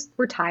 we're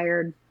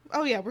tired.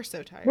 Oh, yeah, we're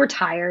so tired. We're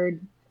tired.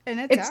 And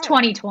it's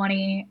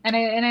 2020, and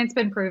it's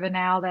been proven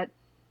now that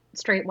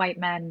straight white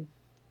men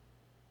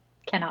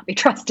cannot be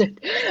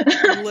trusted.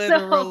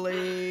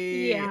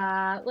 Literally. So,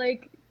 yeah,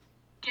 like,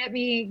 get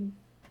me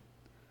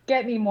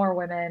more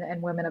women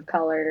and women of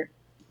color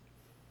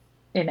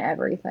in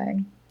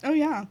everything. Oh,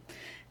 yeah.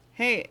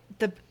 Hey,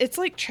 it's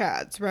like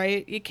Chads,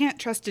 right? You can't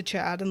trust a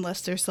Chad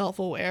unless they're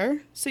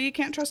self-aware. So you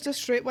can't trust a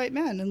straight white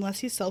man unless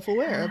he's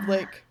self-aware of,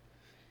 like...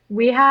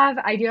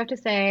 I do have to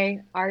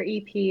say, our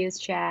EP is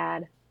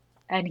Chad,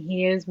 and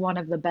he is one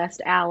of the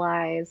best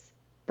allies,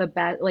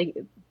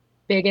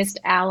 biggest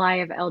ally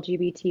of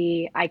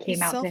LGBT. I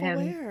came out to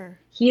him.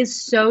 He is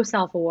so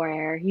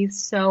self-aware. He's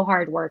so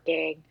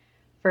hardworking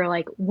for,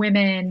 like,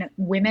 women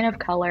of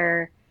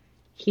color.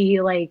 He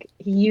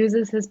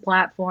uses his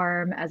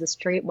platform as a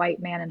straight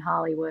white man in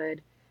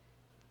Hollywood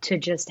to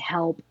just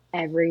help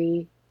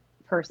every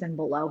person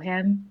below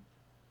him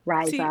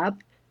rise up.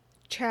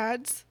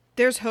 Chads,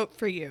 there's hope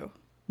for you.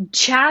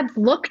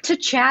 Look to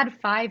Chad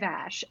Five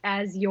Ash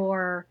as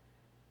your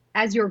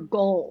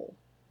goal.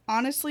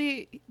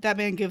 Honestly, that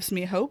man gives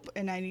me hope,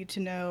 and I need to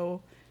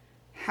know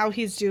how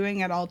he's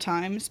doing at all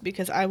times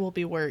because I will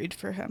be worried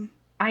for him.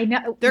 I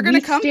know. They're going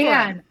to come for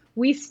him.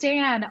 we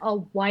stan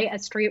a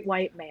straight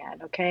white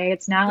man, okay?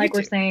 It's not We like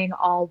we're do. saying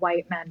all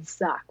white men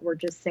suck. We're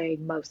just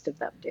saying most of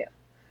them do.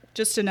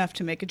 Just enough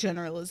to make a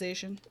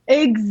generalization.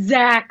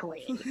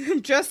 Exactly.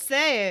 Just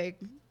saying.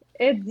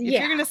 It's If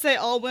you're yeah. going to say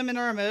all women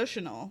are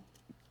emotional,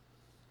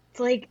 It's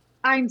like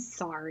I'm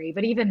sorry,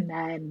 but even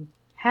then,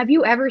 have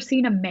you ever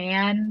seen a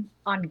man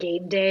on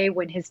game day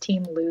when his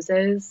team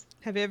loses?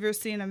 have you ever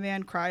seen a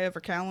man cry over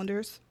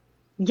calendars?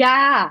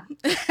 Yeah,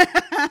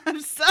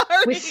 I'm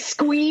with sorry.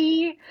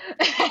 squee.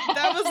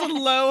 That was a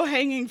low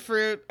hanging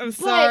fruit. I'm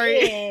But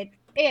sorry.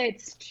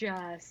 it's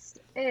just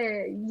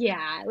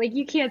yeah, like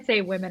you can't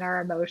say women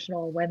are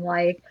emotional when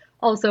like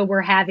also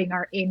we're having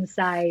our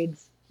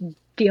insides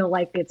feel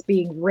like it's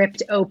being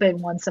ripped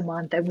open once a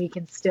month and we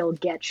can still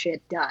get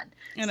shit done.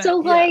 And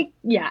So yeah, like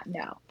yeah,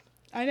 no.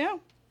 I know.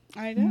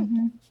 I know.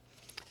 Hmm.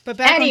 But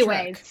back on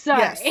Anyways, track.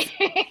 sorry. Yes.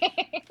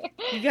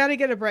 You got to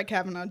get a Brett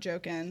Kavanaugh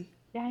joke in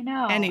Yeah, I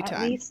know.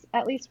 anytime.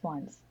 At least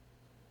once.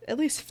 At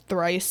least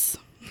thrice.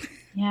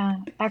 Yeah,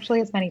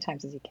 actually as many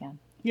times as you can.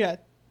 Yeah,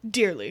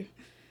 dearly.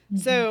 Hmm.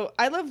 So,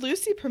 I Love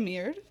Lucy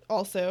premiered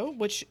also,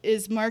 which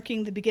is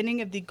marking the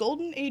beginning of the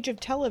golden age of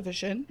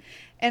television.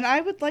 And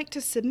I would like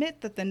to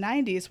submit that the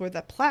 90s were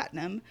the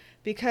platinum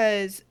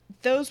because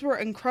those were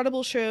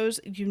incredible shows,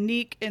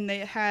 unique, and they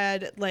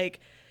had, like,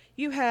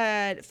 you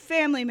had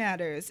Family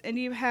Matters and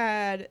you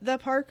had The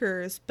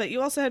Parkers, but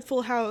you also had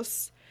Full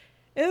House.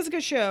 It was a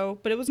good show,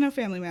 but it was no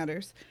Family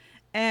Matters.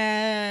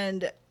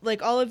 And,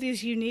 like, all of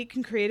these unique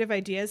and creative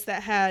ideas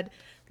that had,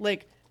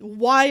 like,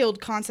 wild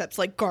concepts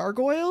like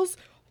gargoyles.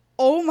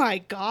 Oh my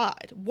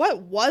god,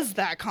 what was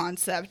that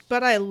concept?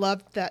 But I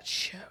loved that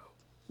show.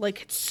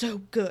 Like, it's so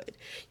good.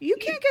 You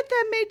can't get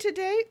that made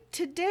today.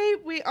 Today,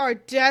 we are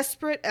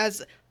desperate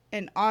as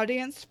an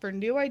audience for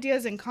new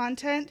ideas and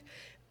content,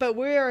 but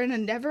we are in a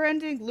never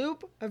ending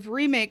loop of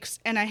remakes,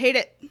 and I hate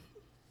it.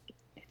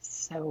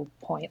 It's so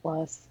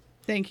pointless.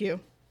 Thank you.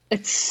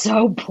 It's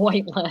so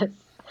pointless.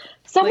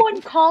 Like,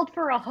 Someone called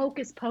for a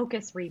Hocus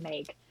Pocus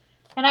remake,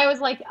 and I was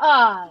like,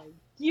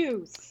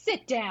 you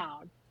sit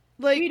down.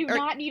 We like, do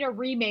not need a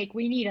remake.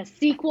 We need a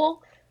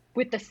sequel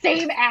with the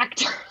same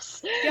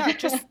actors. yeah,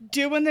 just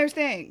doing their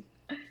thing.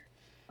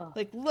 Ugh.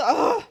 Like,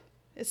 ugh,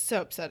 it's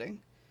so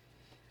upsetting.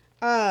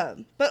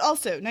 But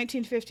also,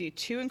 1950,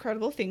 two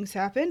incredible things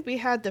happened. We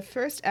had the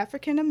first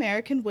African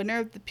American winner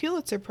of the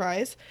Pulitzer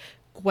Prize,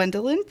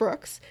 Gwendolyn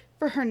Brooks,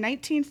 for her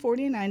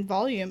 1949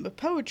 volume of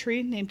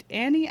poetry named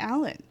Annie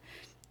Allen.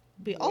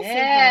 We also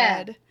Yeah.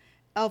 had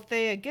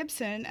Althea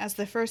Gibson as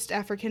the first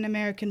African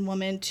American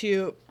woman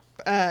to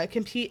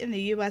compete in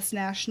the U.S.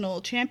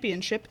 National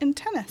Championship in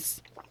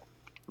tennis.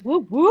 Woo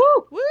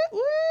woo. Woo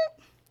woo!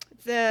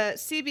 The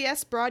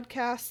CBS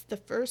broadcast the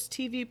first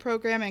TV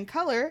program in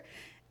color,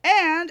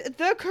 and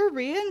the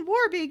Korean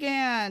War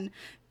began.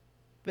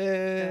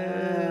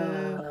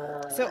 Boo.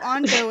 So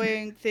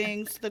ongoing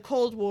things, the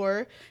Cold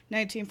War,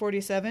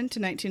 1947 to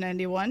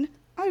 1991.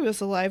 I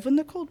was alive when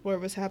the Cold War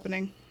was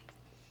happening.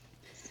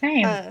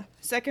 Same.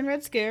 Second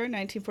Red Scare,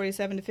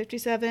 1947 to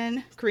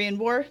 57. Korean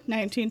War,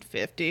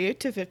 1950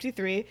 to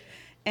 53.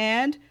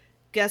 And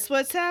guess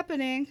what's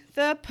happening?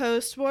 The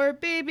post-war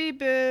baby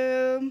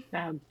boom.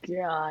 Oh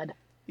God.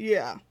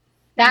 Yeah.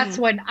 That's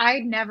when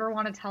I'd never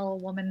want to tell a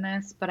woman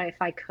this, but if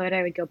I could,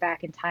 I would go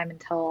back in time and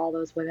tell all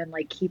those women,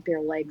 like, keep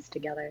your legs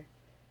together.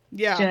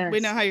 Yeah, we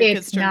know Just, how your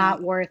kids it's turn not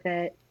out. worth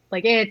it.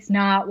 Like, it's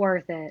not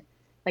worth it.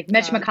 Like,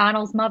 Mitch God.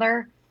 McConnell's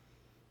mother,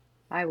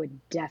 I would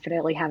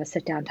definitely have a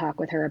sit down talk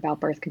with her about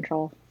birth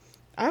control.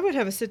 I would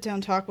have a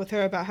sit-down talk with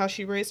her about how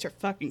she raised her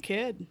fucking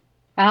kid.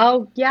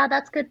 Oh, yeah,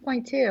 that's a good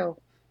point too.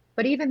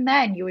 But even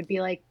then, you would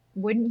be like,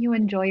 wouldn't you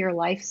enjoy your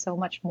life so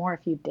much more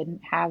if you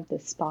didn't have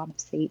this spawn of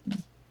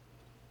Satan?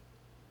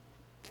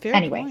 Fair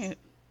Anyways, point.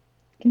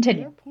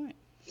 Fair continue. point.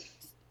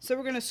 So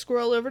we're going to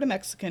scroll over to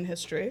Mexican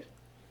history.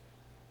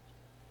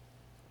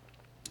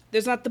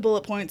 There's not the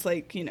bullet points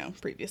like,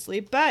 previously.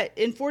 But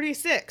in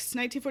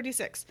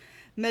 1946,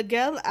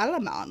 Miguel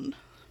Alemán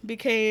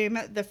became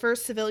the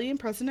first civilian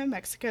president of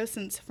Mexico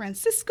since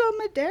Francisco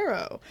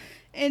Madero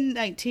in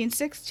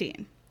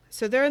 1916.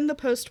 So they're in the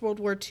post-World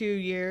War II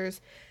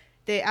years.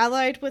 They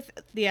allied with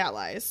the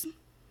Allies.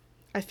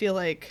 I feel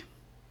like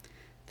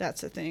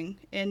that's a thing.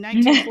 In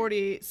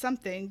 1940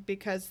 something,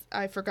 because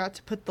I forgot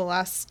to put the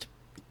last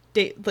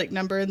date, like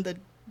number in the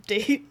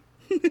date.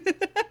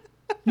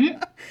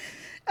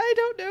 I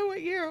don't know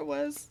what year it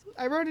was.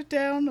 I wrote it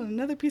down on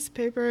another piece of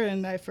paper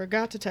and I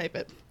forgot to type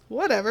it.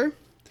 Whatever.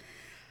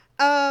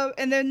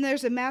 And then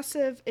there's a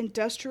massive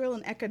industrial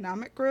and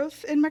economic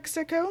growth in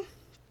Mexico,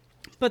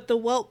 but the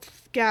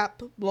wealth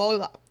gap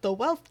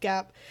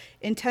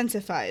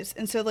intensifies,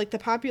 and so like the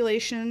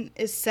population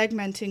is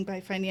segmenting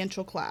by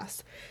financial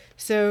class.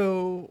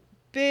 So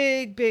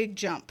big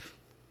jump.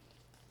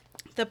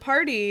 The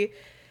party,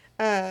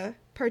 Partido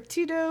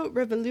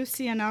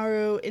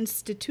Revolucionario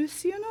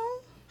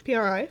Institucional,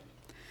 PRI,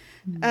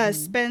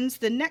 spends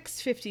the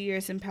next 50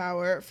 years in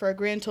power for a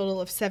grand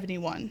total of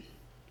 71.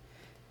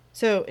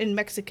 So in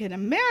Mexican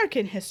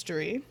American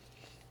history,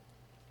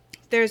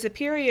 there's a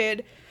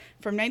period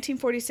from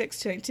 1946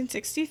 to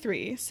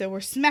 1963, so we're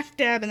smack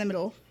dab in the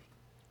middle,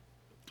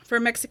 for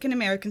Mexican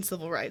American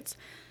civil rights.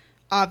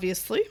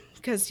 Obviously,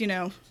 because,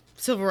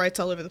 civil rights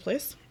all over the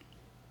place.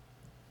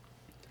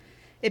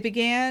 It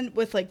began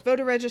with,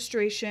 voter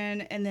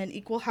registration, and then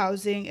equal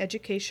housing,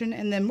 education,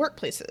 and then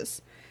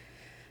workplaces.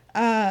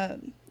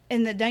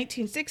 In the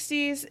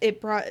 1960s, it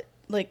brought,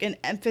 an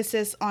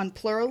emphasis on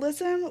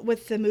pluralism,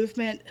 with the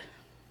movement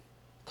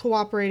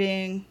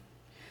cooperating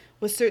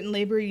with certain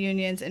labor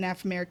unions and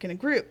Afro-American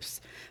groups.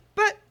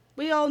 But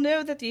we all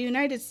know that the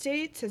United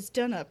States has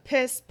done a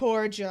piss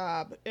poor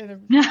job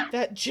in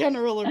that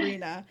general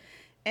arena.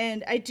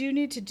 And I do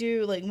need to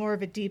do, more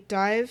of a deep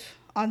dive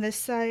on this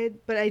side.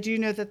 But I do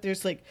know that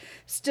there's,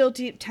 still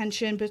deep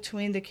tension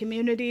between the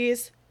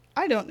communities.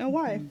 I don't know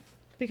why.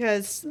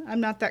 Because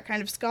I'm not that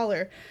kind of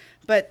scholar.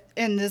 But,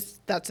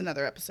 that's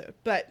another episode.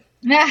 But,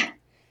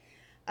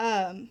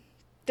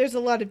 there's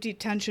a lot of deep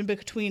tension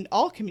between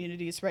all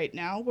communities right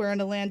now. We're in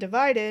a land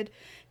divided,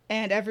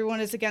 and everyone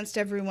is against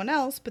everyone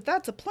else, but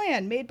that's a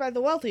plan made by the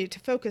wealthy to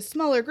focus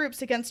smaller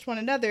groups against one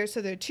another,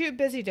 so they're too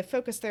busy to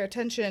focus their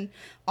attention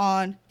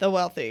on the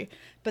wealthy.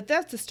 But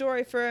that's a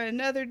story for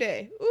another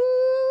day.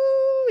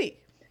 Ooh-wee.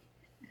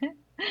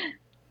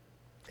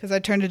 Because I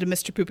turned into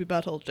Mr. Poopy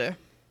Butthole there.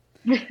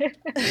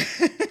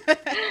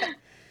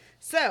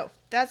 So,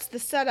 that's the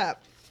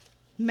setup.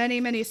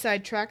 Many, many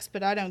sidetracks,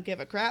 but I don't give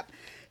a crap.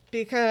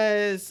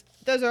 Because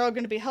those are all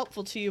going to be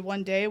helpful to you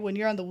one day when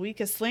you're on the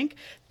weakest link.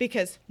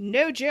 Because,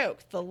 no joke,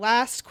 the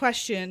last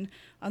question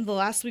on the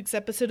last week's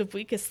episode of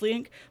Weakest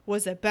Link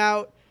was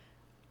about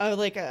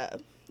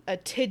a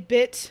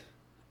tidbit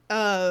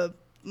of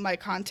my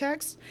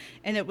context.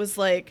 And it was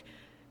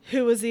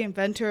who was the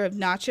inventor of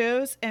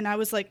nachos? And I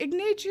was like,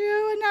 Ignacio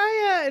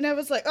Anaya. And I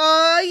was like,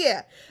 oh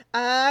yeah,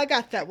 I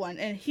got that one.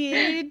 And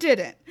he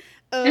didn't.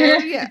 Oh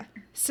yeah.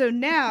 So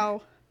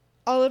now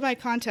all of my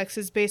context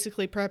is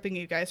basically prepping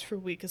you guys for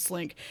Weakest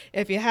Link.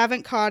 If you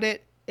haven't caught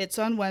it, it's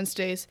on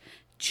Wednesdays.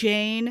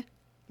 Jane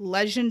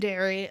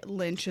Legendary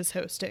Lynch is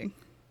hosting.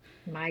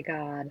 My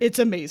God. It's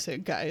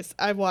amazing, guys.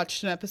 I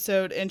watched an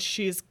episode and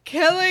she's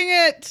killing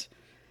it.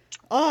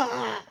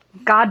 Oh.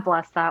 God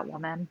bless that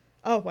woman.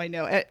 Oh, I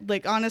know.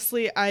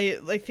 Honestly, I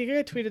think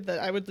I tweeted that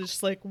I would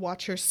just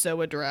watch her sew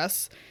a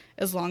dress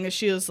as long as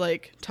she was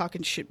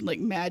talking shit,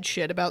 mad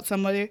shit about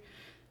somebody.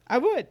 I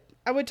would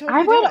totally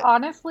I would do it.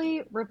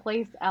 honestly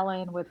replace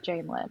Ellen with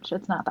Jane Lynch.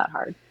 It's not that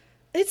hard.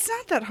 It's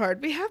not that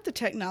hard. We have the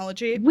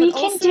technology. We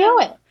can do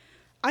it.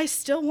 I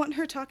still want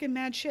her talking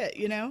mad shit,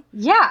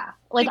 Yeah.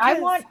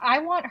 Because I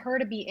want her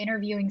to be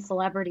interviewing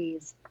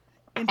celebrities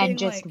and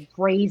just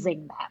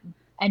raising them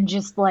and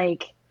just going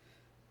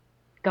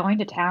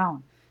to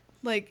town.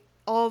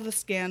 All the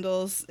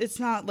scandals. It's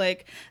not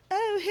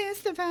oh,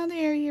 here's the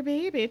father of your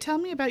baby. Tell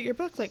me about your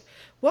book.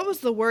 What was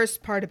the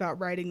worst part about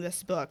writing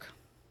this book?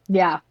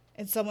 Yeah.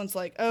 And someone's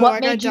like, oh, what I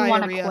got made you diarrhea.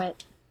 want to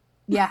quit?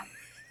 Yeah.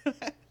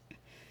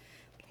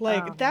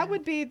 That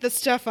would be the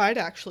stuff I'd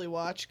actually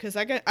watch, because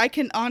I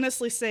can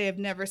honestly say I've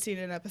never seen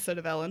an episode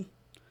of Ellen.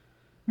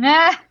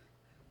 Nah.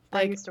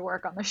 I used to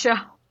work on the show.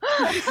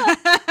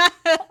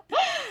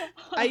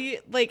 I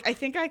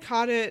think I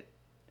caught it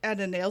at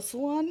a nail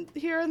salon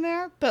here and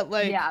there, but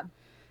yeah.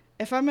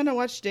 If I'm gonna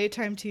watch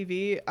daytime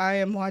TV, I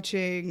am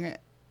watching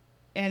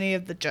any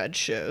of the judge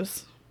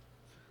shows.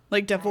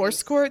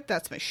 Divorce Court,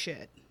 that's my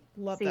shit.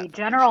 Love that. See,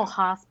 General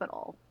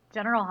Hospital.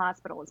 General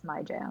Hospital is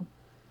my jam.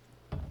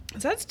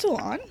 Is that still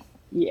on?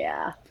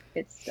 Yeah,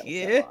 it's still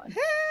on.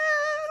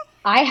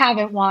 I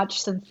haven't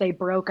watched since they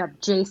broke up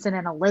Jason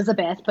and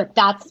Elizabeth, but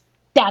that's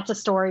a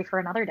story for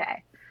another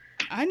day.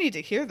 I need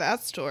to hear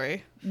that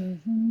story.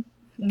 Mm-hmm.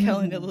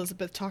 Kelly and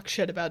Elizabeth talk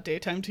shit about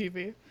daytime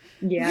TV.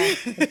 Yeah,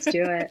 let's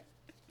do it.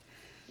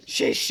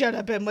 She should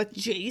have been with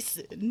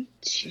Jason.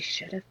 She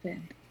should have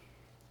been.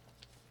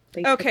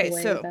 Okay,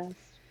 so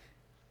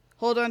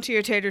hold on to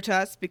your tater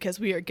tots because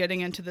we are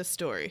getting into this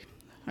story.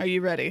 Are you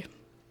ready?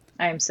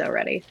 I am so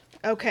ready.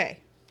 Okay,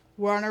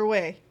 we're on our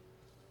way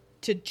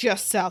to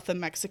just south of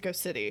Mexico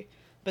City,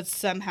 but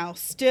somehow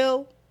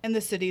still in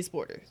the city's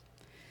borders.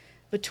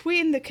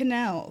 Between the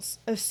canals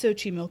of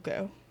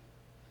Xochimilco,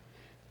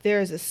 there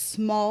is a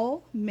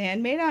small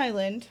man-made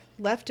island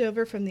left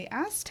over from the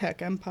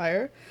Aztec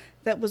Empire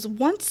that was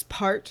once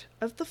part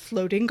of the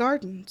Floating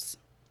Gardens.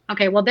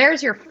 Okay, well,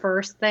 there's your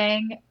first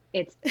thing.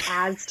 It's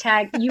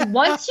Aztec.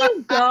 Once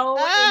you go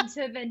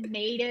into the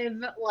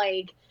native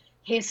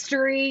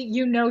history,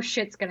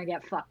 shit's gonna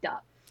get fucked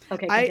up.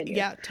 Okay, continue.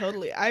 Yeah,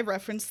 totally. I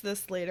referenced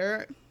this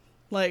later,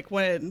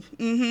 when,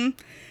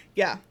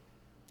 yeah.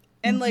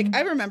 And,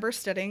 I remember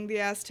studying the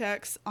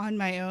Aztecs on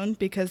my own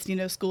because,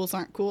 schools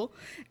aren't cool.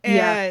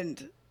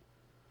 And,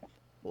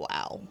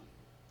 wow.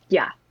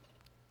 Yeah.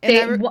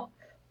 And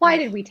why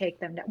did we take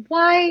them down?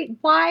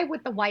 Why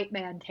would the white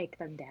man take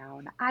them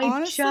down?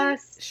 Honestly,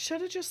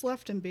 should have just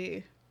left them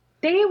be.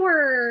 They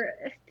were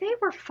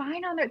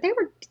fine on they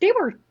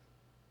were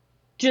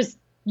just,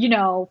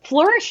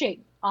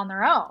 flourishing on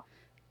their own.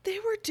 They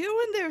were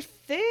doing their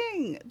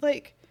thing.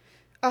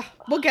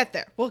 We'll get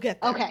there.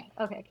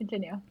 Okay,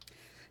 continue.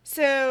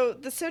 So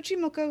the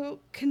Xochimilco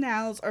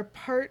canals are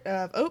part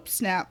of. Oh,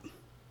 snap.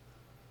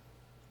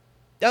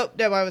 Oh,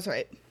 no, I was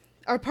right.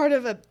 Are part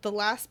of the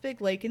last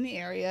big lake in the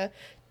area,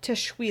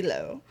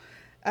 Texuelo.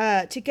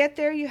 To get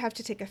there, you have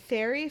to take a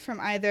ferry from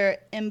either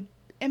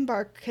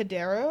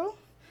Embarcadero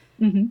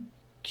Hmm.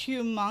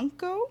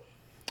 Cumanco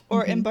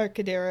or Hmm.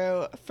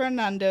 Embarcadero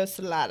Fernando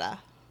Salada.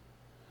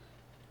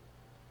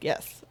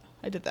 Yes,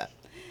 I did that.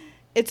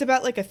 It's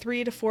about like a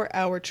 3 to 4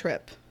 hour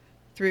trip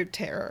through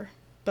terror,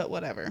 but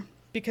whatever.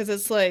 Because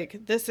it's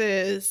like, this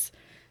is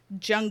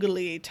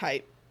jungly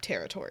type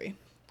territory.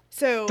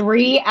 So,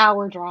 3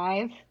 hour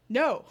drive.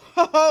 no.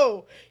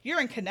 Ho,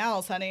 you're in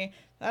canals, honey.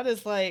 That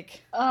is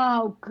like,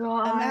 Oh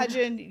God.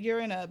 imagine you're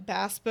in a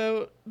bass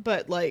boat,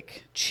 but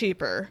like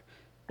cheaper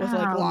with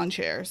like Oh lawn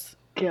chairs.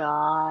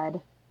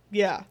 God.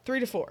 Yeah, 3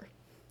 to 4.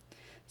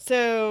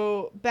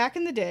 So back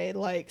in the day,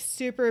 like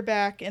super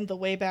back in the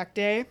way back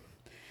day,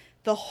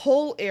 the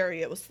whole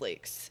area was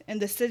lakes,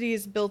 and the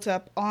cities built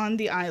up on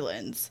the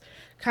islands,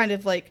 kind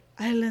of like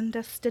island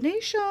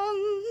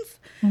destinations.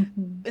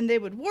 Hmm. And they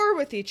would war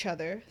with each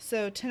other.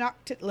 So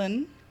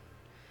Tenochtitlan,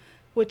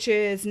 which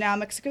is now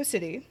Mexico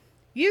City,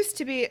 used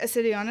to be a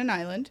city on an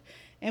island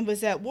and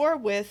was at war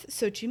with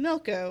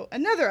Xochimilco,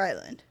 another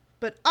island.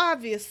 But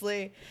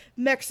obviously,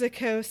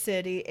 Mexico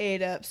City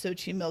ate up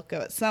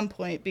Xochimilco at some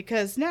point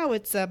because now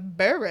it's a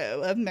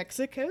borough of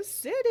Mexico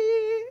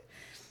City.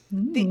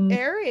 The Mm.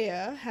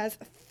 area has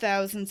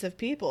thousands of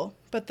people,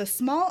 but the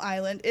small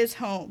island is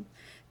home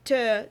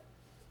to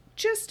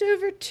just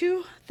over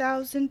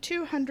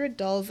 2,200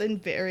 dolls in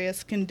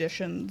various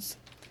conditions.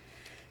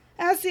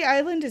 As the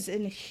island is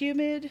in a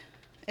humid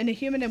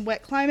and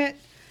wet climate,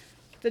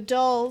 the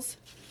dolls.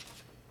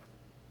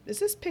 Is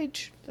this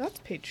page? That's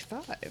page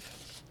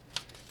 5.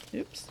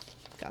 Oops,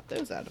 got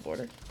those out of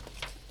order.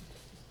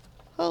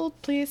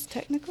 Hold, please.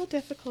 Technical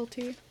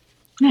difficulty.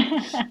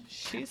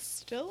 She's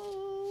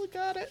still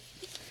got it.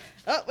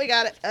 Oh, we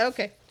got it.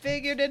 Okay,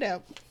 figured it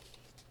out.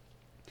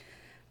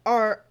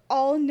 Are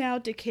all now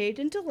decayed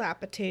and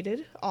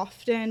dilapidated,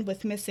 often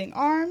with missing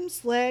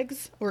arms,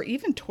 legs, or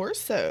even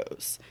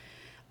torsos.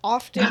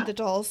 Often the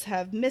dolls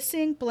have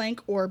missing,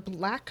 blank, or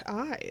black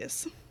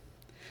eyes.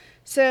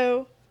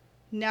 So,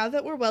 now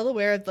that we're well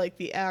aware of like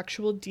the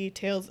actual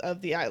details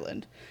of the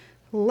island,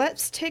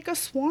 let's take a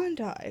swan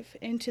dive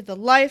into the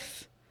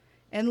life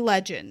and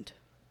legend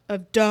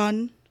of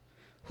Don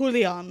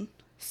Julian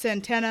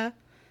Santana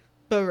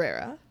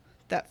Barrera.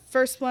 That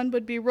first one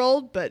would be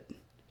rolled, but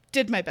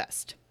did my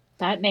best.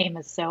 That name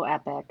is so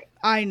epic.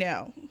 I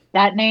know.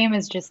 That name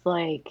is just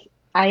like,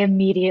 I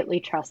immediately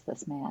trust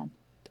this man.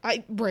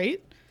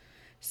 Right.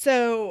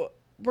 So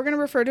we're gonna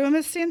refer to him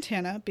as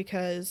Santana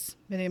because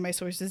many of my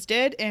sources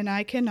did, and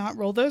I cannot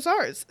roll those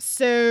R's.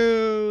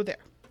 So there.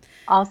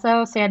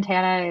 Also,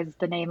 Santana is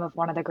the name of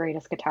one of the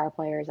greatest guitar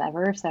players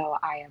ever, so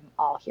I am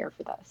all here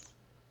for this.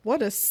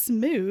 What a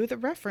smooth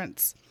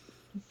reference.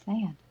 Just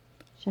saying.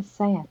 Just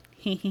saying.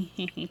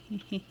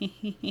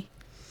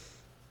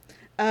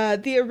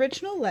 The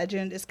original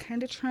legend is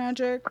kind of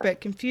tragic,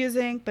 but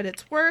confusing, but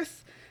it's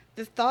worth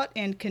the thought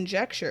and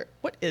conjecture.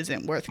 What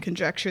isn't worth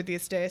conjecture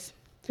these days?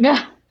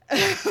 Yeah.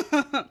 So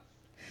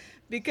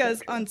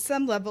Because true. on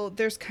some level,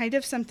 there's kind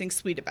of something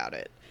sweet about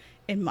it,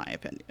 in my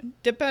opinion,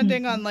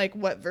 depending Hmm. on like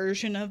what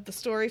version of the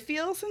story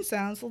feels and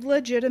sounds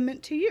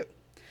legitimate to you.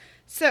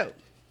 So,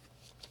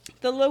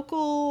 the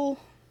local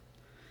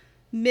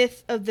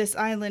myth of this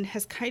island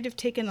has kind of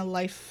taken a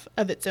life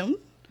of its own,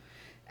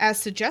 as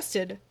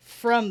suggested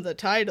from the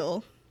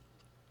title.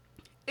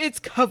 It's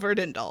covered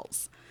in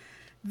dolls.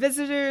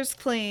 Visitors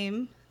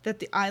claim that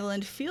the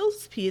island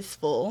feels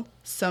peaceful,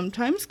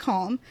 sometimes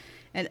calm,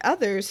 and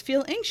others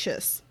feel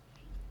anxious.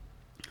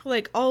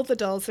 Like all the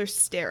dolls are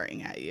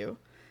staring at you.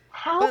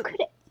 How But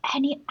could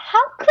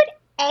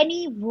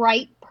any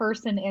right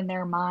person in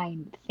their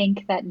mind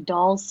think that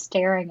dolls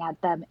staring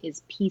at them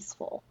is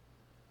peaceful?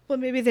 well,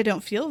 maybe they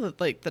don't feel that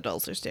like the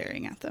dolls are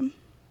staring at them.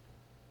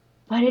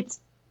 But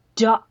it's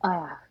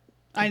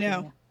I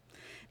know. continue.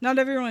 Not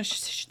everyone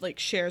like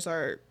shares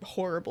our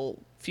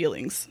horrible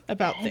feelings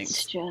about It's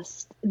things.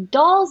 just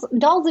dolls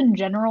in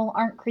general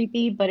aren't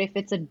creepy, but if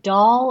it's a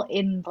doll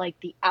in like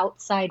the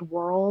outside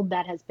world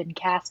that has been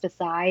cast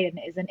aside and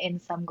isn't in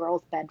some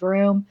girl's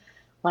bedroom,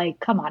 like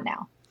come on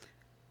now.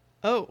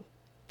 Oh,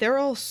 they're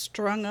all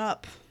strung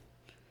up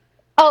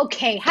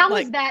Okay, how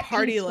is like that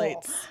party peaceful?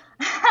 lights,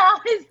 How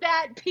is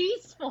that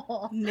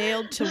peaceful?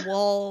 nailed to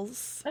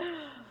walls.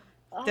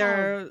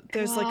 Oh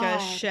There's like a God.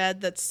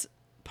 shed that's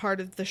part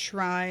of the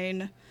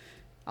shrine.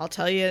 I'll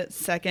tell you in a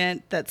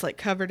second. That's like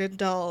covered in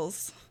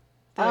dolls.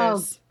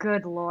 Oh There's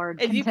good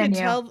Lord. and you can Continue.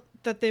 tell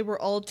that they were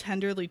all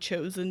tenderly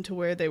chosen to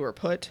where they were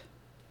put.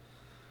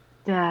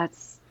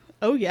 That's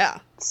Oh yeah,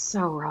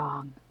 so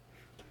wrong.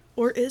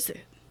 or is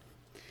it?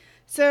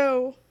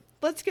 So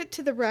let's get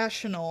to the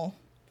rational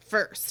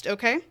first,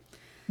 okay?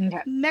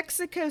 Okay.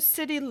 Mexico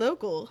City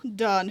local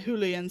Don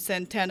Julian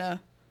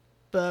Santana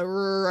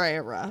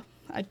Barrera.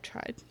 I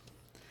tried.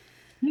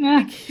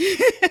 Yeah.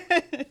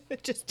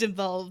 It just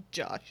involved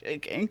jaw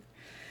shaking.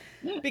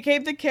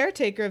 became the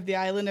caretaker of the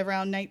island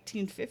around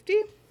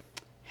 1950.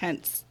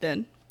 Hence,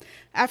 then,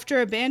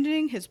 after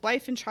abandoning his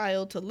wife and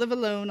child to live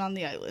alone on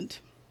the island.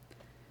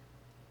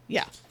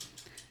 Yeah.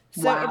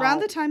 So Wow. around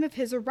the time of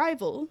his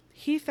arrival,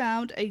 he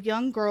found a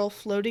young girl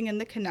floating in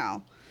the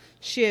canal.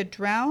 She had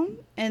drowned,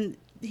 and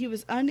he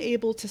was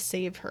unable to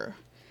save her.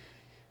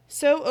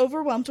 So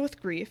overwhelmed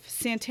with grief,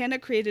 Santana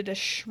created a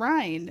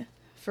shrine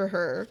for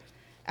her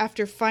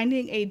after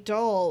finding a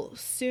doll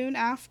soon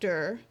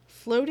after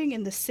floating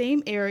in the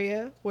same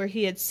area where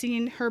he had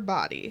seen her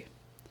body.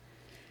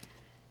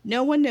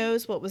 No one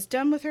knows what was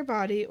done with her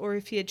body or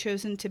if he had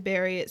chosen to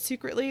bury it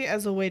secretly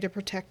as a way to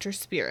protect her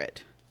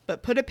spirit.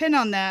 But put a pin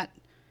on that,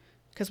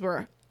 because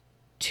we're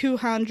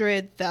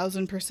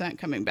 200,000%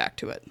 coming back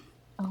to it.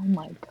 Oh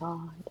my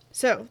God.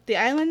 So, the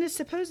island is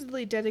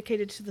supposedly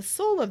dedicated to the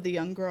soul of the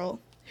young girl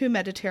who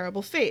met a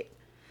terrible fate.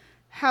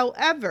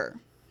 However,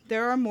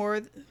 there are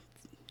more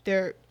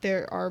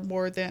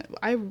than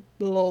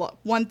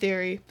one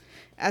theory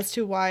as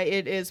to why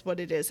it is what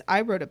it is.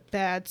 I wrote a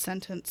bad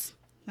sentence.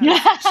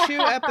 That's 2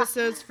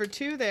 episodes for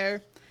 2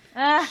 there.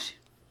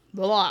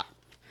 Blah.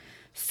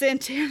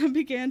 Santana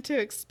began to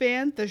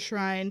expand the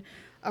shrine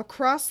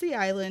across the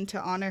island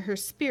to honor her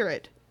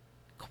spirit.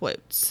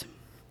 Quotes.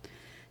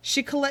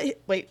 He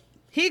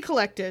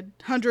collected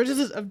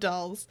hundreds of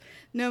dolls,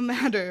 no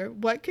matter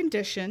what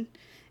condition,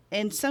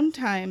 and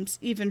sometimes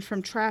even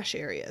from trash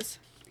areas.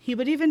 He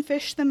would even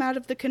fish them out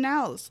of the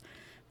canals,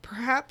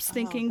 perhaps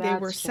thinking they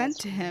were sent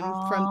to him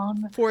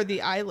for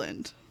the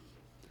island.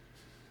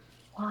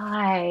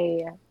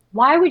 Why?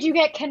 Why would you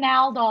get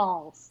canal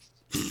dolls?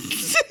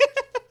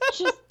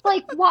 Just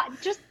like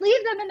what? Just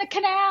leave them in the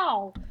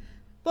canal.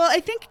 Well, I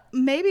think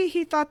maybe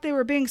he thought they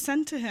were being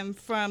sent to him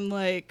from,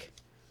 like,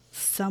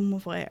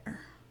 somewhere.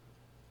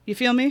 You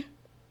feel me?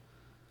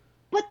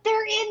 But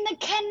they're in the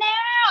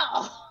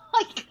canal.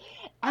 Like,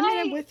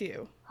 I'm with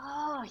you.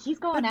 Oh, he's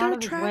going But out they're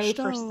of his trash way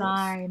for dolls.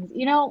 signs.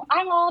 You know,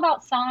 I'm all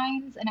about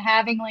signs and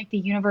having like the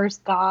universe,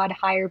 God,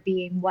 higher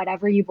being,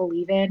 whatever you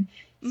believe in,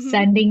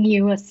 sending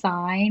you a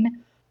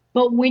sign.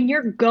 But when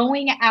you're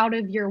going out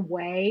of your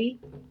way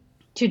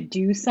to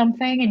do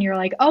something and you're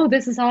like, oh,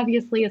 this is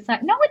obviously a sign.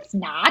 No, it's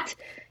not.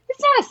 It's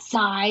not a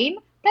sign.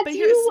 That's But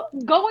you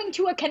going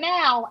to a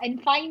canal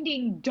and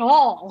finding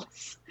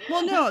dolls.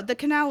 Well, no, the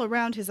canal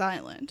around his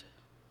island.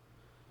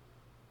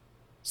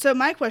 So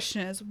my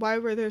question is, why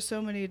were there so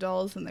many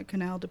dolls in the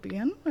canal to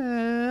begin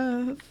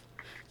with?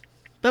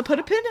 But put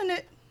a pin in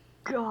it.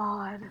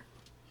 God.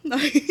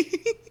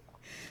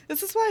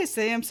 This is why I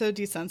say I'm so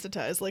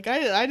desensitized. Like,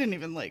 I didn't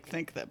even, like,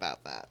 think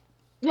about that.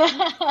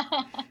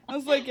 I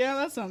was like, yeah,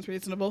 that sounds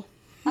reasonable.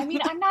 I mean,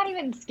 I'm not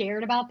even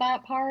scared about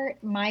that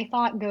part. My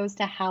thought goes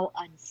to how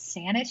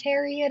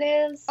unsanitary it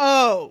is.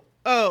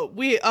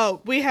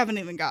 We haven't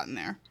even gotten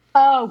there.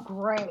 Oh,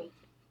 great.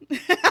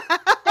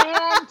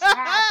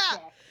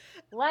 Fantastic.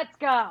 Let's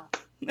go.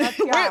 Let's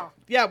go.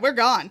 We're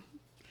gone.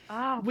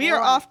 Oh, We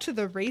are off to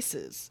the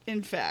races,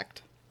 in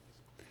fact.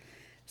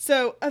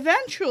 So,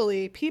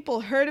 eventually,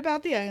 people heard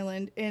about the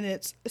island and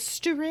its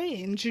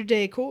strange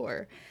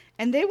decor,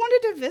 and they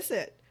wanted to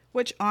visit,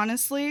 which,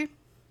 honestly,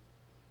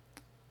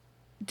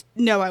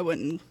 no, I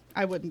wouldn't.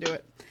 I wouldn't do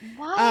it.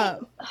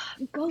 What?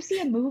 Go see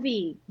a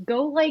movie.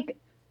 Go, like,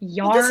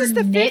 This is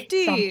the knit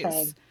 50s.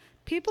 something.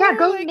 People Yeah, are,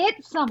 go like,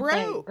 knit something.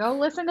 broke. Go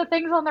listen to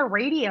things on the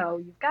radio.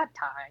 You've got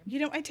time. You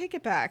know, I take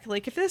it back.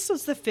 Like, if this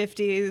was the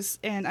 50s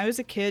and I was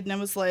a kid and I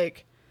was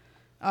like,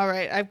 all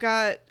right, I've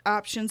got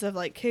options of,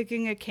 like,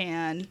 kicking a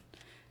can,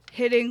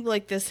 hitting,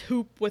 like, this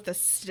hoop with a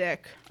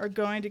stick, or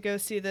going to go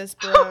see this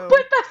bro.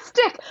 With the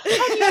stick.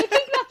 Honey, I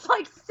think that's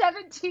like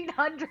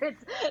 1700s,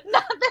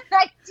 not the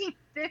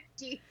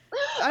 1950s.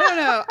 I don't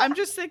know. I'm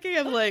just thinking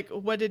of, like,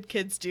 what did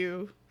kids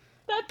do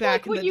That's back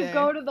like in when the you day.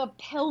 go to the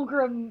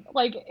Pilgrim,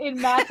 like in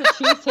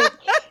Massachusetts,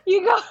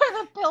 you go to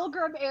the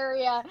Pilgrim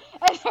area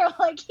and they're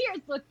like,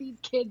 here's what these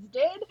kids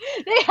did.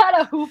 They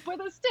had a hoop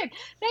with a stick.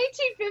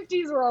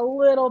 1950s were a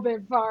little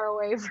bit far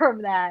away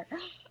from that.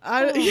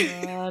 Oh,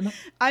 man.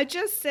 I'm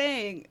just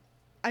saying,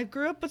 I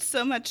grew up with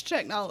so much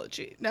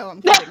technology. No,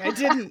 I'm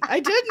kidding. I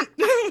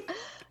didn't.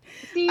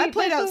 See, I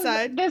played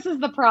outside. This is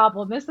the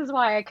problem. This is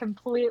why I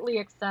completely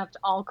accept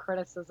all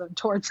criticism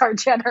towards our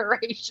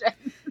generation.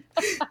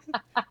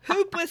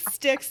 Hoop with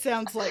sticks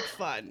sounds like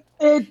fun.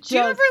 It Do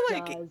you just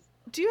ever, does.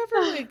 Do you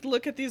ever, like,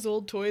 look at these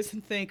old toys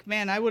and think,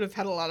 man, I would have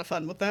had a lot of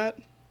fun with that?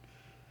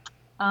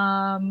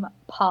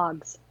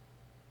 Pogs.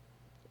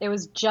 It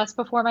was just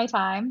before my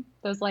time.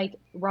 Those, like,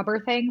 rubber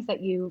things that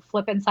you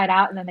flip inside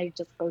out and then they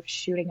just go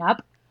shooting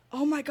up.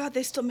 Oh my god,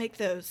 they still make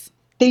those.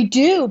 They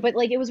do, but,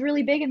 like, it was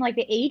really big in, like,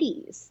 the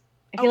 80s.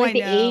 I feel Oh, like I the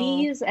know.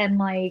 80s and,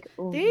 like,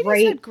 The 80s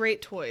right... had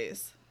great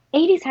toys.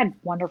 80s had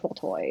wonderful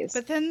toys.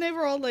 But then they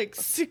were all like,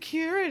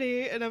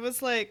 security. And I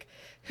was like,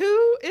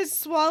 who is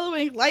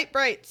swallowing light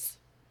brights?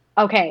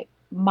 Okay,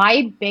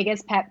 my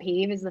biggest pet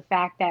peeve is the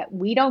fact that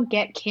we don't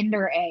get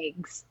Kinder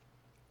eggs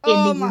in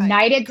Oh the my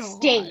United God.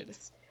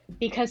 States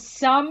because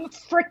some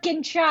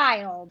frickin'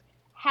 child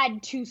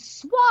had to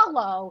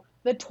swallow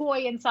the toy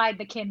inside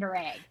the Kinder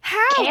egg.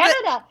 How?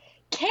 Canada,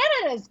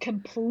 Canada's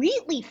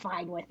completely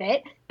fine with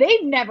it.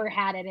 They've never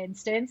had an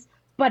instance,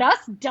 but us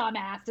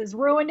dumbasses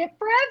ruined it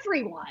for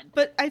everyone.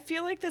 But I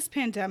feel like this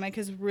pandemic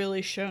has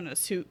really shown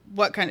us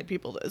what kind of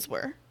people those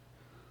were.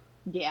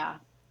 Yeah.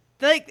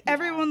 Like, Yeah.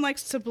 everyone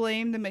likes to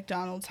blame the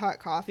McDonald's hot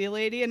coffee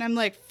lady, and I'm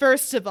like,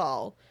 first of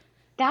all,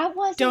 That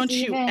wasn't don't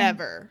you even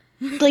ever.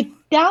 like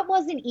that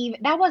wasn't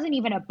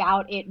even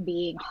about it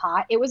being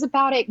hot. It was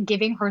about it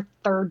giving her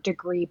third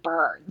degree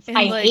burns. And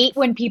I like, hate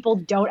when people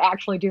don't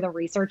actually do the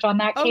research on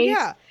that oh case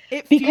yeah,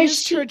 it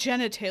because fused her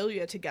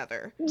genitalia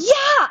together.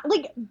 yeah,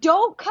 like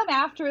don't come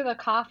after the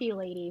coffee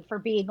lady for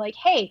being like,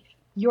 "Hey,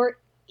 your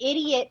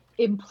idiot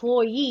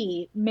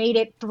employee made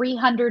it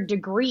 300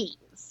 degrees."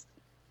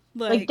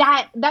 Like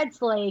Like,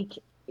 that's like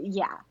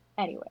yeah.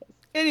 Anyways.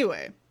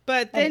 anyway,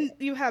 but then Anyway.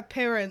 you have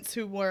parents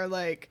who were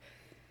like,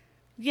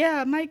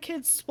 yeah, my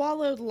kid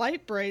swallowed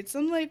light brights.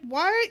 I'm like,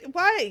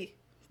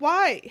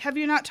 why have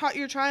you not taught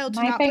your child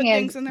to My not thing put is,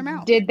 things in their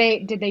mouth? did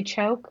they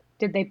choke?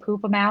 Did they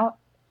poop them out?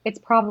 It's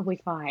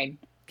probably fine.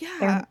 They're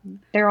Yeah,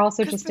 they're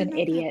also because just they're an not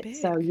that idiot,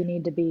 so big. you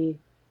need to be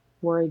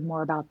worried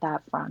more about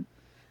that front.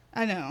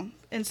 I know,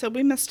 and so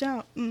we missed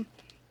out.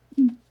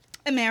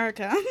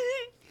 America.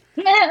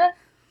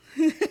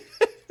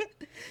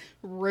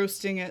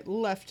 Roasting it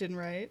left and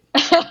right.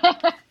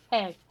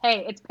 Hey,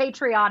 it's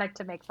patriotic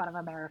to make fun of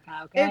America,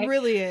 It okay?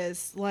 really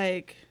is.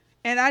 Like,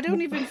 and I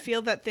don't even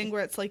feel that thing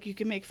where it's like you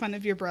can make fun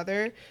of your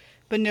brother,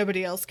 but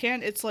nobody else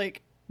can. It's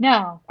like,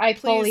 No, I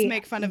please fully,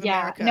 make fun of yeah,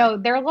 America. no,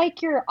 they're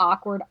like your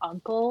awkward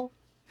uncle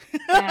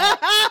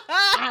that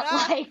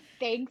at like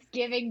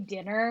Thanksgiving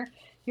dinner,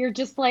 you're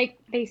just like,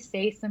 they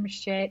say some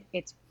shit.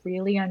 It's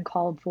really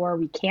uncalled for.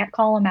 We can't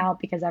call him out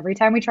because every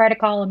time we try to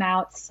call him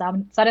out,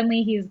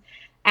 suddenly he's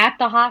at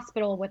the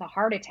hospital with a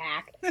heart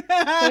attack. So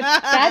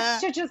it's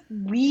best to just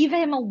leave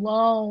him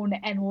alone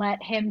and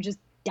let him just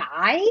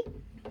die,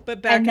 But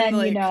and back in then,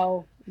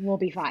 like we'll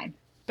be fine.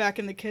 back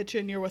in the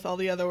kitchen, you're with all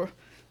the other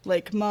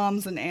like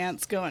moms and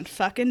aunts going,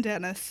 fucking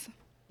Dennis.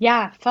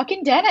 Yeah,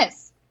 fucking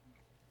Dennis.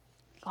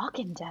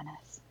 Fucking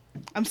Dennis.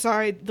 I'm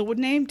sorry, the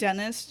name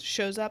Dennis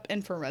shows up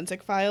in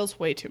forensic files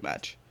way too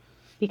much.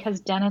 Because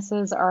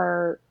Dennises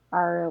are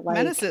like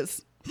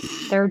Menaces.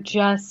 they're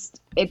just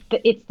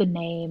it's the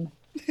name.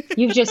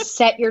 You've just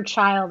set your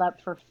child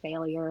up for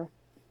failure.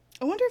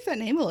 I wonder if that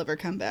name will ever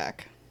come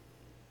back.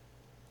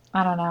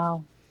 I don't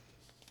know.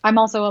 I'm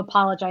also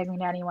apologizing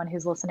to anyone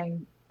who's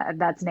listening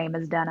that's name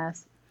is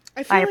Dennis.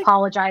 I I feel like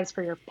apologize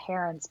for your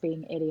parents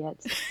being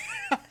idiots.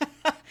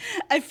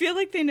 I feel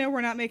like they know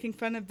we're not making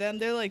fun of them.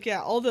 They're like,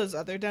 yeah, all those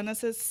other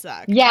Dennises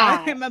suck.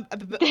 Yeah,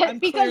 I'm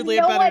because clearly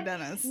a better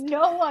Dennis.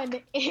 no one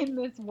in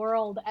this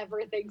world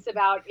ever thinks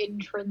about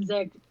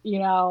intrinsic,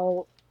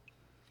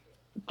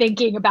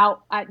 thinking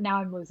about, now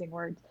I'm losing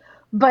words,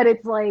 but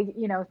it's like,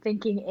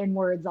 thinking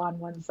inwards on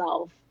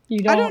oneself. You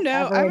I don't don't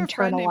know. ever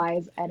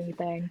internalize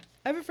anything.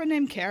 I have a friend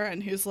named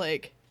Karen who's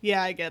like,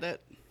 yeah, I get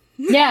it.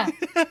 Yeah.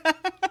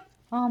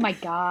 Oh my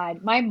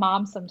God. My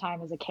mom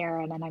sometimes is a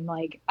Karen and I'm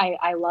like,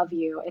 I love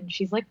you. And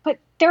she's like, but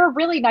they're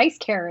really nice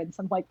Karens.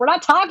 I'm like, we're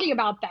not talking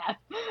about that.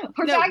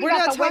 We're No, talking we're about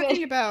not the talking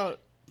women. about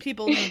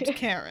people named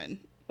Karen.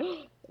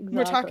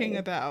 We're talking Exactly.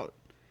 about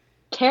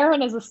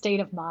Karen is a state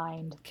of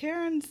mind.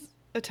 Karen's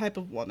a type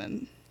of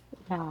woman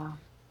Yeah.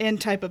 and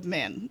type of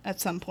man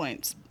at some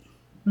points.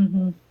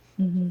 Mm-hmm.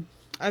 Mm-hmm.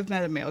 I've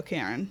met a male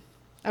Karen.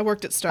 I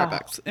worked at Oh,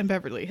 Starbucks in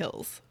Beverly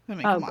Hills. I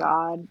mean, oh come on.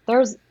 God.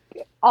 There's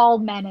all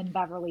men in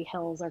Beverly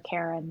Hills are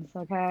Karens,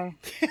 okay?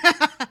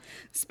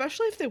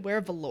 Especially if they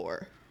wear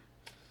velour.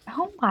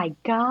 Oh my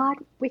God.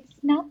 It's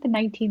not the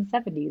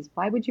 1970s.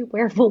 Why would you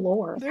wear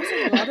velour? There's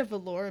a lot of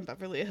velour in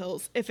Beverly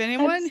Hills. If That's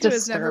anyone who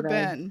has never disturbing.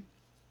 been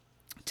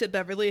to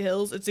Beverly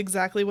Hills, it's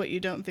exactly what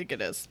you don't think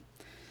it is.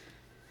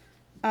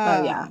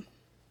 Oh yeah. Um,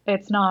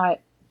 It's not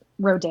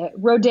Rodeo.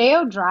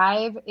 Rodeo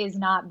Drive is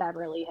not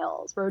Beverly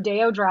Hills.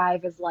 Rodeo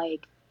Drive is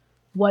like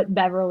what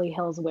Beverly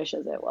Hills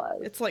wishes it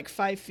was. it's like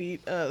 5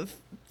 feet of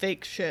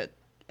fake shit,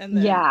 and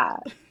then Yeah.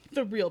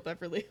 the real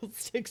Beverly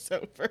Hills takes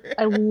over.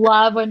 I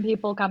love when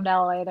people come to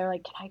LA. They're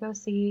like, "Can I go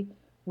see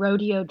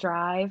Rodeo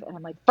Drive?" And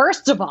I'm like,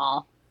 first of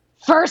all,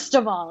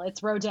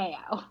 it's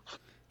Rodeo.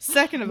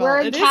 Second of all, We're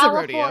in it is a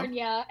rodeo.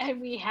 California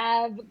and we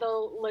have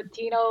the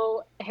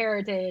Latino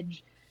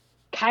heritage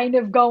kind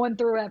of going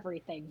through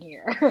everything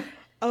here.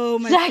 Oh,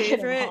 my Second of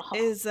favorite all,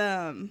 is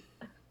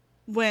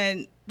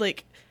when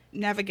like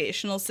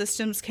navigational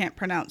systems can't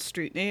pronounce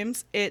street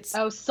names. It's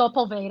oh,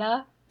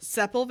 Sepulveda,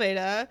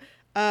 Sepulveda,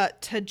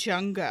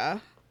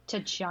 Tajunga,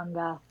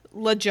 Tachunga,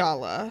 La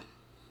Jolla.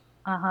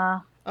 uh-huh,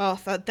 Oh,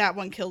 that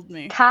one killed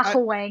me.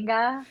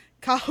 Cahuenga.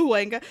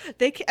 Cahuenga.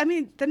 I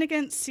mean, then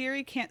again,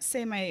 Siri can't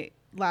say my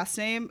last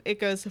name. It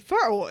goes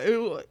far.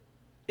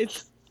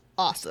 It's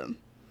awesome.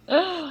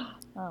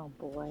 Oh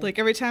boy. Like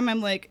every time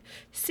I'm like,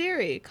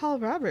 Siri, call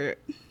Robert,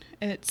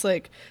 and it's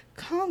like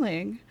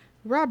calling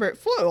Robert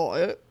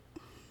Floyd.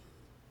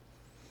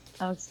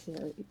 Oh,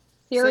 Siri. So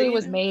Siri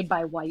was made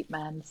by white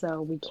men,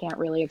 so we can't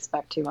really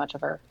expect too much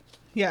of her.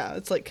 yeah,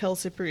 it's like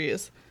Kelsey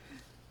Priest.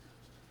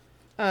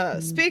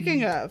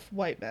 Speaking Hmm. of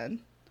white men,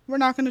 we're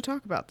not going to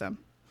talk about them.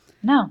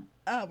 No,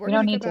 We're we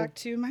going don't to go need to. back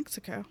to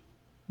Mexico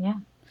Yeah.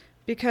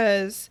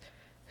 because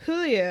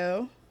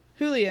Julian.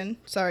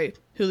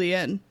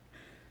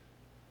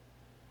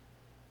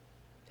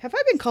 Have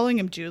I been calling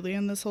him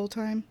Julian this whole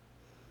time?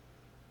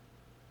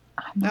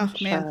 I'm Oh,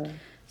 not man. sure.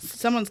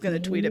 Someone's going to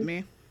tweet at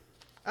me.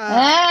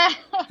 Ah!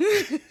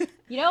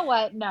 You know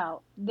what?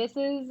 No,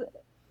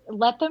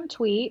 let them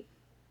tweet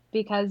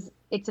because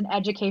it's an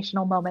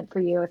educational moment for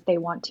you if they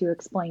want to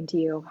explain to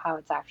you how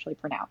it's actually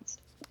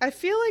pronounced. I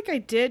feel like I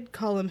did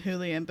call him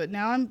Julian, but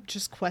now I'm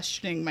just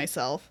questioning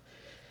myself.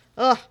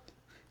 Ugh.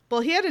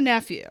 Well, he had a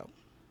nephew,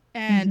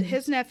 and Hmm.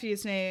 his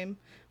nephew's name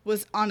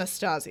was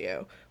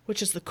Anastasio,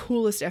 which is the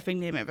coolest effing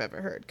name I've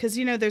ever heard. Because,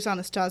 there's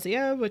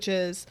Anastasia,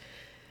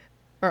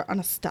 or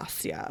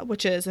Anastasia,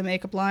 which is a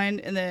makeup line,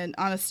 and then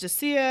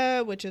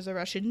Anastasia, which is a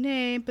Russian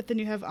name, but then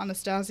you have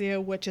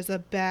Anastasia, which is a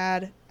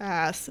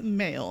badass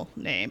male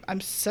name.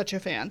 I'm such a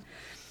fan.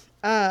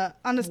 Love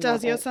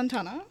Anastasio it.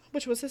 Santana,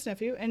 which was his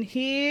nephew, and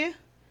he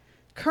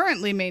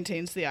currently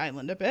maintains the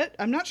island a bit.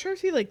 I'm not sure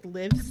if he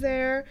lives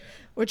there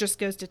or just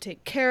goes to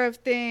take care of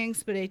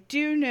things, but I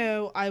do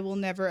know I will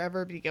never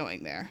ever be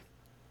going there.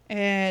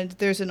 And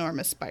there's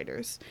enormous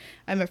spiders.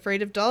 I'm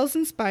afraid of dolls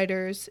and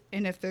spiders,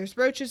 and if there's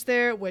roaches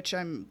there, which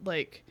I'm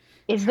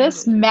Is kind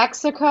this of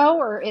Mexico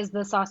or is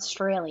this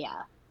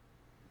Australia?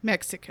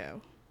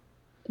 Mexico.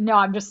 No,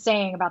 I'm just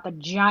saying about the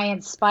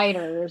giant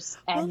spiders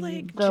Well, and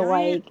the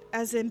giant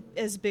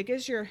as big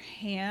as your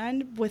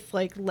hand with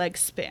leg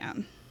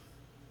span.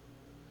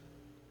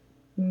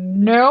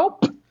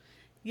 nope,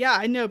 Yeah,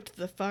 I noped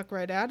the fuck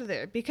right out of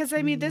there. Because,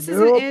 this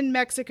isn't nope. in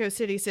Mexico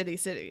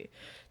City.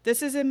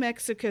 This is in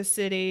Mexico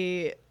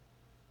City,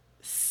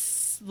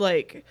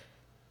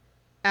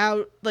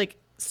 out,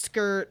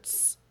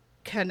 skirts,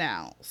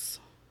 canals.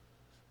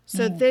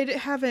 So Mm, they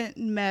haven't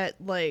met,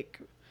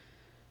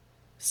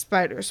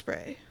 spider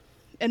spray.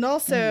 And mm.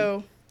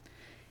 also,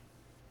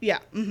 yeah,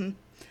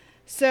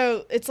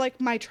 So it's like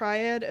my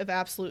triad of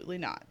absolutely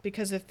not.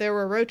 Because if there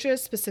were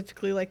roaches,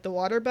 specifically like the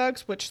water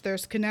bugs, which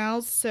there's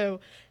canals, so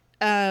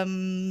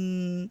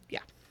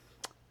yeah.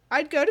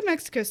 I'd go to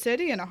Mexico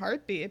City in a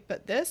heartbeat,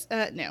 but this,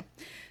 no.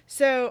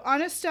 So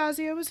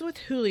Anastasia was with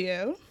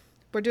Julio.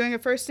 We're doing a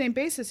first name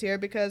basis here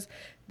because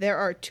there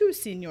are two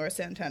Senor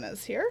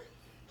Santanas here.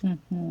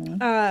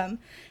 Mhm.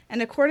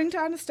 And according to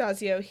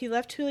Anastasio, he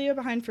left Julio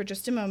behind for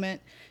just a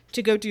moment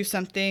to go do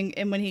something,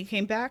 and when he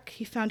came back,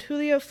 he found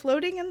Julio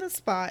floating in the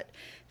spot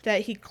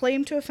that he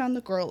claimed to have found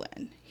the girl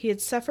in. He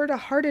had suffered a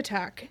heart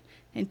attack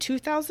in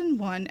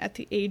 2001 at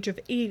the age of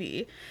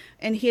 80,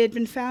 and he had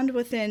been found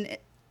within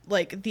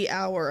the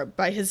hour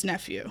by his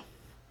nephew.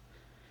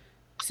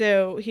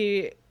 So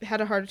he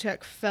had a heart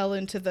attack, fell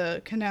into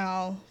the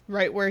canal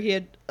right where he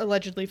had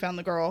allegedly found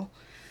the girl,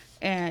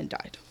 and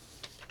died.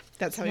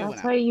 That's how So he went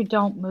that's out. why you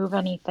don't move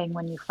anything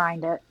when you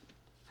find it.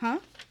 Huh?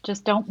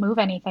 Just don't move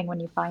anything when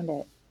you find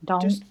it.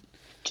 Don't Just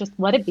just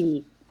let it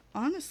be.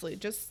 honestly,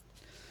 just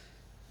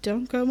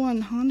don't go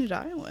on haunted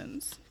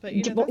islands. But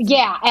Well, that's me.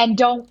 yeah, and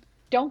don't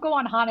go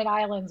on haunted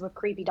islands with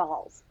creepy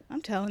dolls.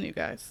 I'm telling you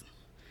guys.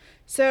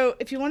 So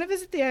if you want to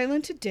visit the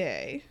island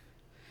today,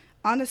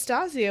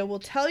 Anastasia will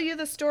tell you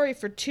the story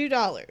for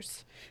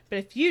 $2. But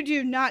if you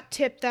do not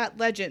tip that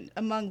legend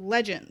among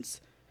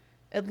legends,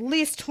 at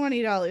least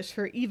 $20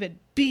 for even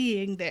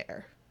being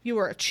there, you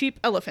are a cheap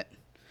elephant.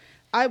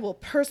 I will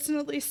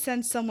personally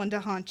send someone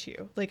to haunt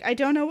you. I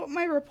don't know what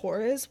my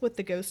rapport is with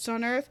the ghosts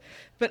on Earth,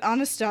 but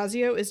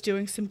Anastasio is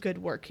doing some good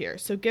work here.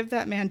 So give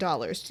that man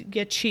dollars to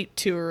get cheap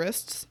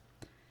tourists.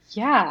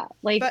 Yeah,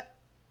 But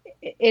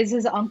is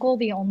his uncle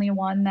the only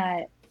one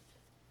that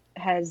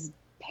has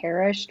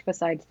perished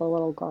besides the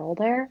little girl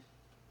there?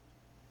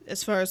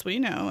 as far as we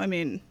know, I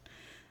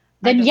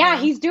Then don't yeah,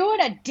 know. he's doing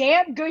a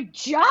damn good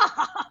job.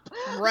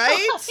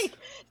 Right? Like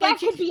that Like,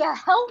 could be a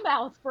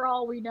hellmouth for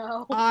all we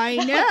know. I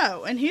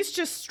know. And he's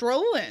just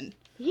strolling.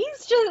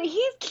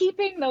 He's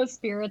keeping those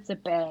spirits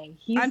at bay.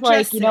 He's I'm like,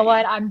 just you know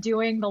what? saying. I'm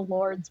doing the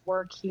Lord's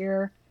work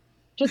here.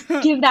 Just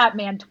give that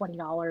man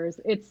 $20.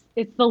 It's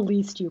the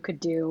least you could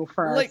do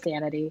for our Like,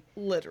 sanity.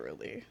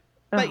 literally.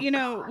 But Oh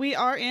God. we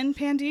are in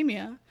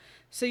pandemia,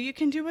 so you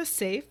can do a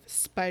safe,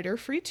 spider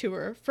free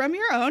tour from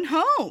your own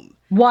home.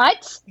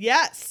 What?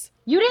 Yes.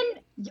 You didn't?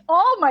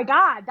 Oh my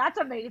God, that's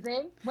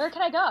amazing. Where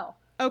can I go?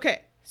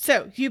 Okay.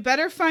 So you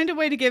better find a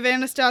way to give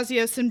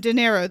Anastasia some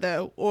dinero,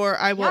 though, or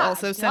I will Yeah,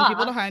 also send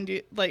people duh. to haunt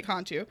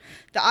you.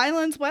 The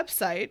island's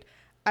website,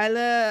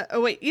 Isla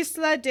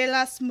de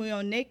las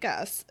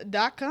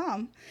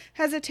Muñecas.com,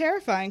 has a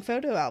terrifying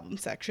photo album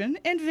section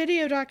and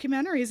video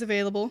documentaries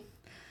available.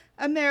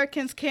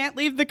 Americans can't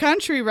leave the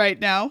country right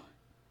now.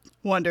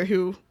 Wonder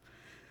who,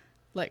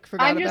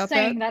 forgot I'm just about that?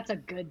 saying that's a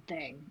good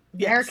thing.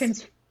 Yes.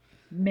 Americans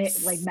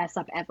mess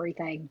up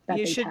everything that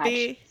You they should touch.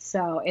 be,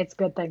 So it's a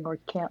good thing we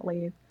can't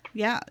leave.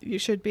 yeah, you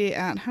should be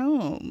at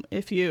home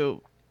if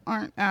you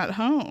aren't at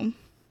home.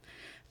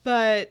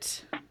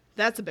 But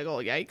that's a big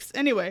old yikes.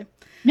 Anyway,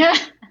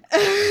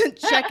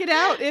 check it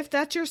out if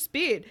that's your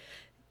speed.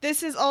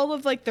 This is all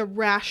of the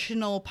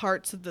rational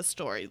parts of the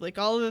story,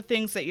 all of the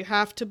things that you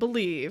have to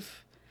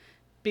believe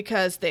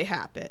because they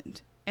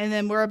happened. And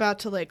then we're about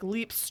to like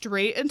leap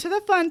straight into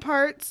the fun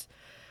parts.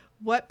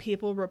 What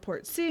people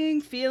report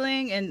seeing,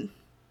 feeling, and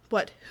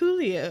what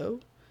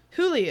Julian,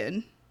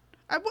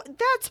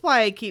 that's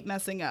why I keep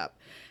messing up.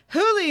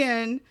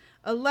 Julian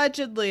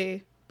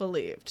allegedly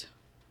believed.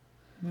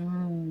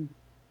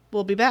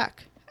 We'll be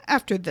back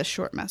after this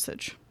short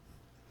message.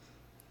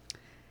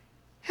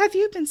 Have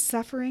you been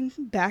suffering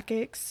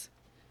backaches?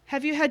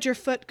 Have you had your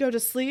foot go to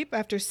sleep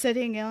after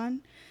sitting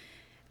on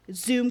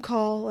Zoom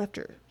call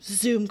after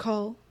Zoom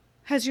call?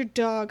 Has your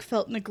dog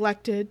felt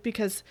neglected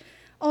because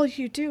all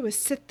you do is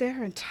sit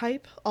there and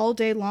type all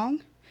day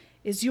long?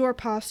 Is your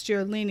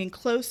posture leaning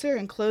closer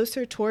and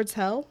closer towards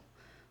hell?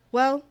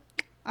 Well,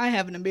 I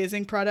have an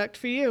amazing product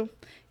for you.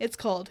 It's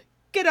called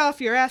Get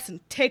Off Your Ass and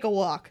Take a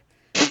Walk.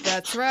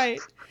 That's right.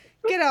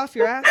 Get off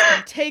your ass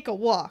and take a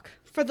walk.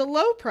 For the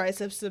low price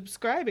of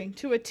subscribing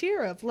to a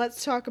tier of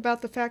Let's Talk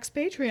About the Facts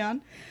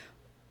Patreon,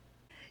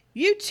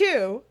 you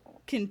too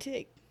can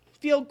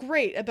feel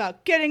great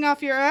about getting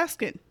off your ass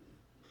and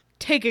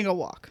taking a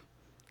walk.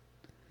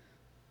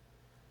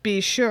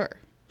 Be sure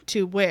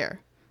to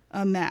wear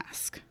a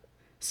mask,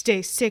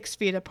 stay 6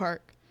 feet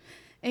apart,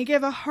 and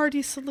give a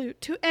hearty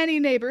salute to any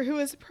neighbor who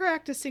is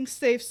practicing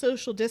safe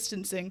social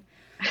distancing.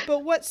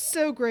 But what's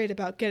so great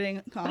about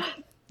getting off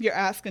your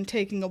ass and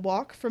taking a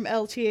walk from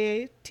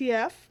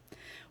LTATF?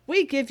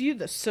 We give you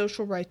the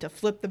social right to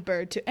flip the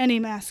bird to any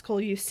mask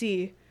hole you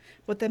see,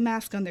 with a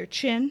mask on their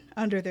chin,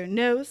 under their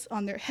nose,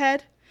 on their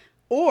head,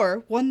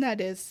 or one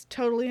that is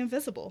totally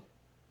invisible,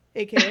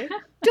 aka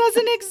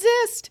doesn't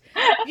exist.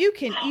 You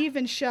can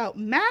even shout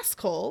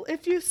mask hole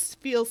if you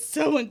feel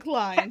so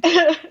inclined.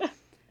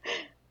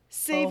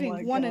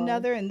 Saving one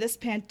another in this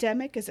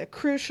pandemic is a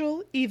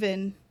crucial,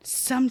 even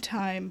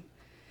sometime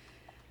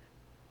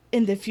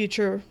in the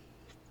future.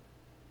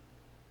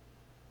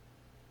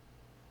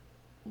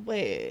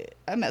 Wait,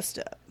 I messed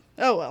up.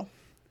 Oh, well.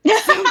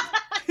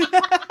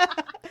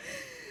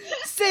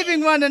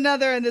 Saving one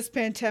another in this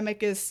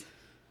pandemic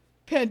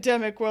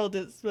world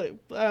is,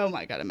 oh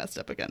my God, I messed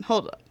up again.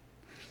 Hold up.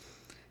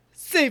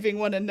 Saving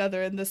one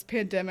another in this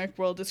pandemic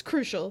world is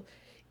crucial,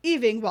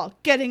 even while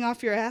getting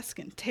off your ass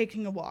and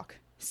taking a walk.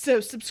 So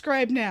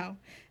subscribe now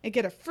and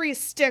get a free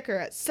sticker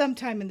at some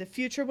time in the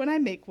future when I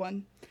make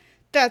one.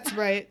 That's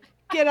right.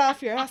 Get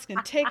off your ass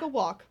and take a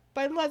walk.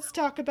 By Let's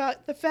Talk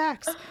About the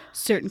Facts.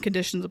 Certain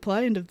conditions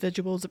apply.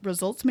 Individuals'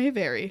 results may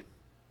vary.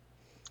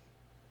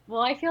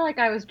 Well, I feel like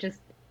I was just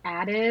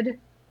added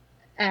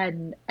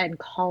and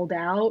called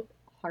out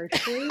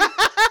harshly.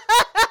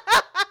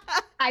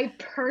 I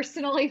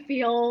personally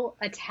feel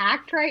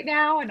attacked right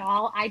now, and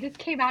I just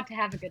came out to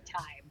have a good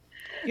time.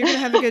 You're going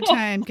to have a good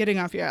time getting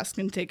off your ass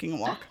and taking a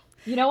walk.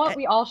 You know what?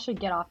 We all should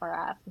get off our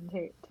ass and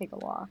take a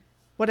walk.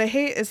 What I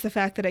hate is the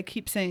fact that I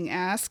keep saying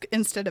ask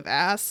instead of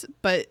ass,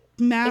 but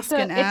mask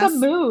and ass. It's a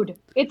mood.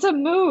 It's a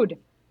mood.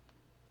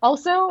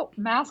 Also,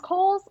 mask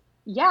holes,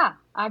 yeah,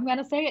 I'm going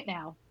to say it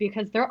now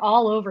because they're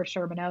all over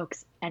Sherman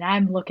Oaks, and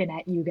I'm looking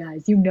at you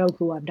guys. You know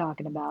who I'm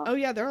talking about. Oh,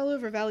 yeah, they're all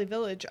over Valley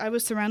Village. I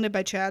was surrounded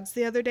by Chads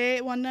the other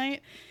day one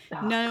night.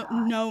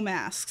 No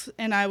masks.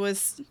 And I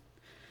was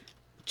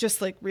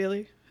just like,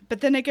 really?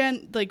 But then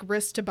again, like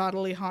risk to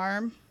bodily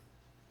harm,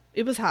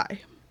 it was high.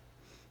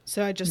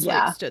 So I just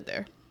like stood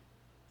there.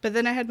 But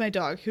then I had my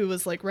dog who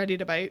was like ready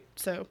to bite.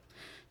 So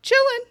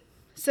chilling.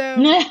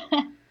 So,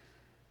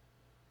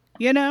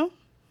 you know,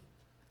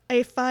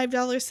 a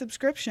 $5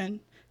 subscription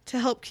to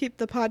help keep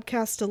the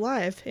podcast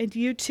alive. And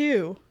you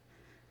too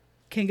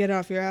can get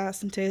off your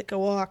ass and take a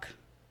walk.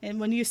 And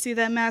when you see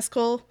that mask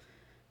hole,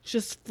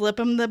 just flip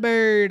them the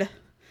bird.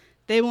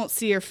 They won't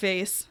see your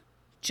face,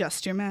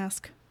 just your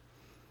mask.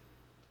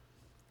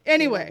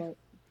 Anyway,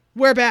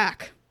 we're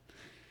back.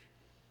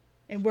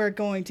 And we're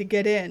going to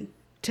get in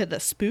to the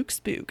spook.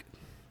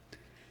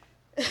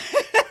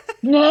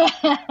 You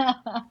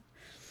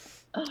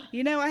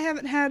know, I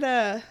haven't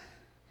had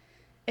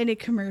any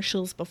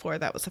commercials before.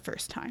 That was the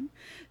first time.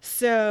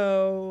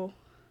 So,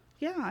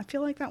 yeah, I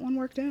feel like that one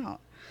worked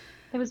out.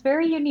 It was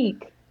very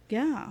unique.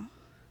 Yeah.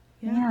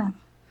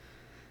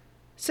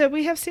 So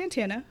we have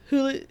Santana,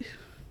 who...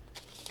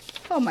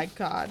 Oh my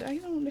God, I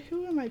don't know.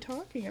 Who am I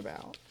talking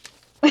about?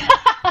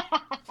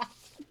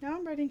 Now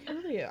I'm writing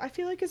Julio. I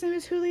feel like his name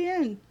is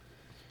Julian.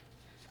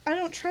 I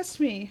don't trust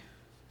me.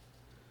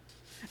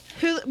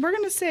 We're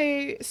going to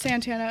say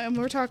Santana, and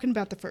we're talking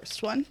about the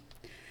first one.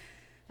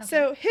 Okay.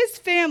 So his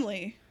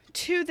family,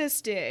 to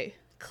this day,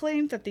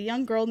 claimed that the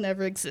young girl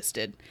never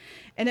existed,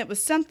 and it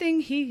was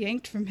something he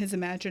yanked from his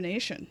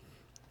imagination.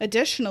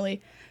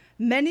 Additionally,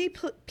 many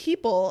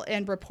people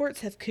and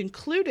reports have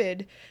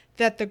concluded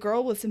that the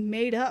girl was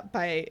made up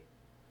by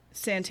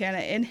Santana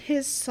in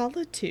his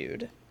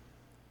solitude.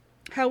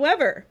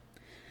 However,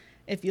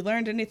 if you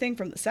learned anything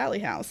from the Sallie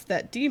House,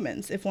 that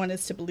demons, if one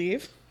is to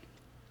believe,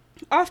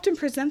 often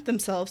present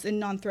themselves in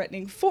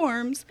non-threatening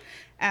forms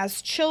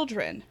as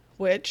children,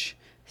 which,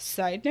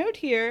 side note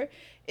here,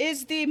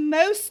 is the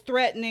most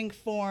threatening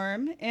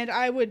form, and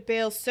I would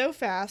bail so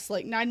fast,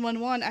 like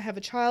 911, I have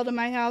a child in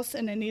my house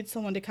and I need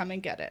someone to come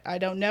and get it. I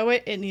don't know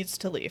it, it needs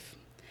to leave.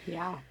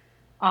 Yeah.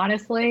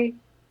 Honestly,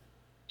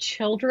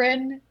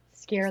 children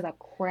scare the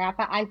crap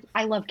out.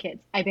 I love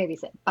kids. I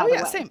babysit, Oh by the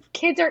yeah, way. same.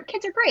 Kids are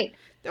great.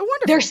 They're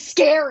They're wonderful.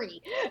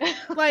 scary.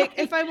 Like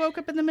if Like, I woke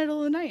up in the middle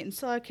of the night and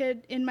saw a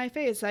kid in my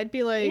face, I'd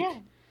be like, yeah.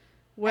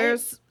 I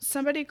 "Where's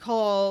somebody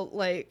call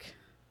like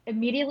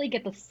immediately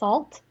get the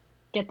salt,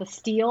 get the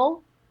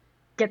steel,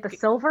 get the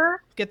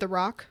silver, get the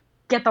rock?"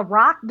 get the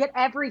rock, get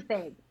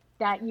everything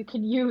that you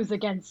can use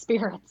against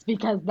spirits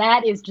because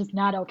that is just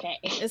not okay.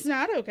 It's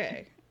not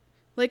okay.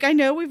 Like I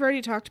know we've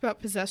already talked about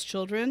possessed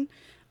children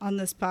on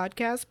this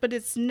podcast, but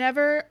it's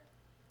never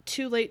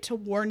too late to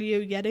warn you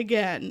yet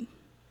again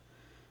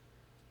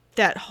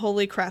that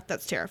holy crap,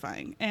 that's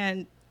terrifying,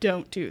 and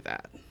don't do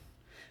that.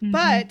 Hmm.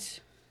 But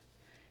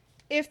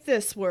if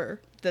this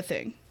were the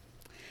thing,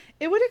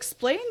 it would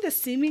explain the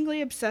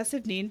seemingly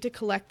obsessive need to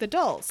collect the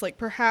dolls, like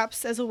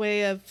perhaps as a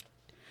way of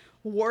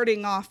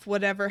warding off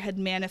whatever had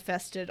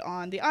manifested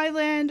on the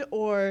island,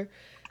 or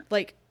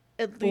like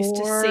at least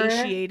to Or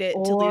satiate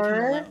it to leave him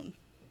or alone.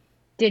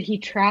 did he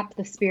trap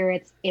the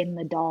spirits in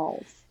the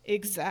dolls?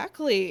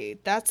 Exactly.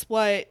 That's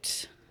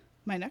what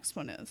my next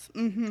one is.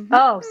 Mm-hmm.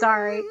 Oh,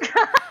 sorry.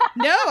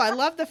 No, I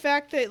love the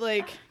fact that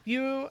like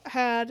you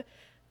had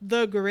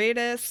the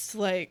greatest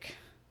like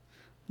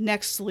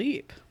next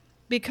leap,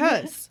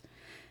 because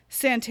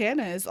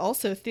Santana is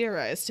also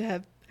theorized to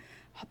have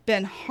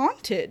been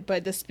haunted by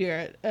the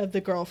spirit of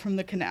the girl from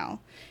the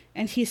canal,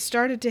 and he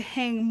started to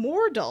hang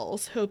more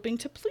dolls hoping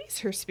to please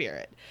her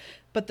spirit.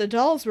 But the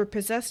dolls were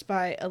possessed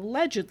by,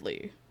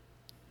 allegedly,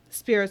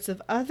 spirits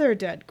of other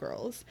dead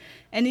girls,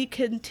 and he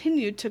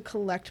continued to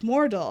collect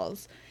more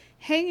dolls,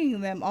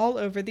 hanging them all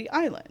over the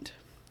island.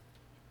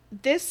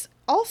 This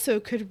also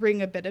could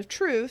ring a bit of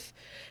truth,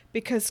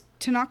 because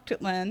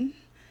Tenochtitlan,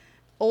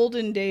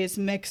 olden days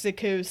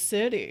Mexico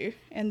City,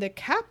 and the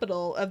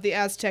capital of the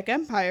Aztec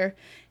Empire,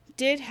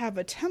 did have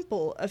a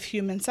temple of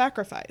human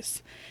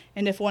sacrifice.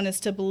 And if one is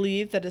to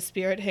believe that a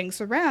spirit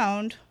hangs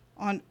around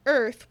on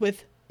Earth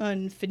with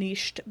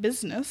unfinished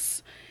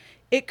business,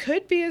 it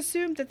could be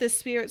assumed that the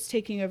spirits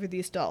taking over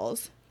these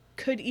dolls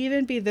could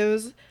even be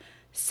those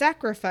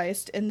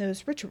sacrificed in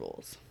those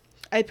rituals.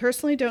 I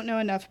personally don't know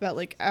enough about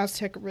like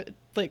Aztec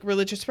like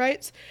religious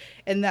rites,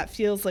 and that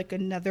feels like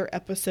another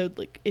episode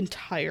like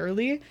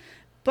entirely,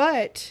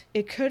 but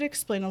it could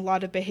explain a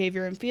lot of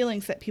behavior and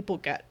feelings that people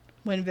get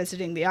when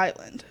visiting the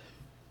island.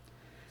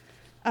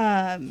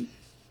 Um,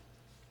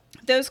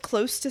 those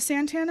close to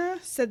Santana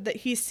said that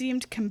he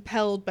seemed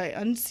compelled by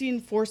unseen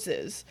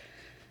forces,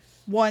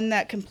 one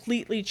that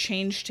completely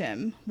changed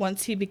him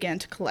once he began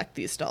to collect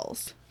these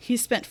dolls. He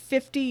spent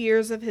 50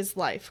 years of his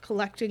life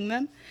collecting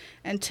them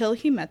until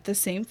he met the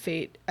same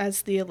fate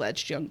as the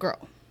alleged young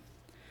girl.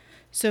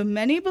 So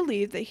many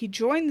believe that he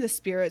joined the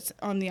spirits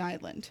on the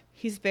island.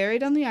 He's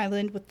buried on the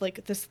island with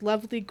like this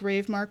lovely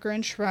grave marker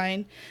and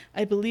shrine,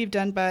 I believe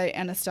done by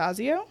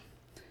Anastasio.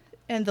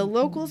 And the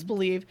locals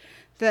believe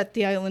that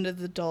the Island of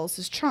the Dolls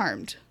is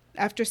charmed.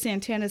 After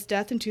Santana's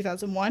death in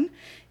 2001, it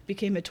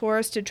became a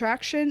tourist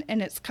attraction,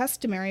 and it's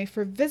customary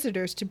for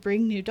visitors to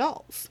bring new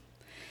dolls.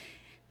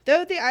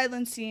 Though the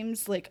island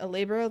seems like a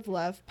labor of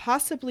love,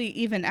 possibly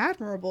even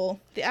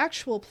admirable, the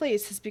actual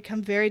place has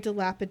become very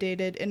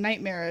dilapidated and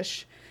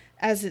nightmarish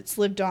as it's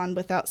lived on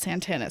without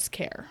Santana's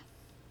care.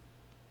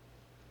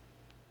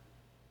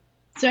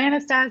 So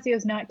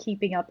Anastasio's not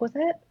keeping up with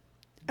it?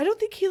 I don't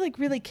think he like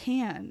really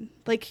can.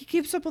 Like he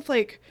keeps up with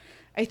like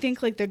I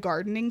think like the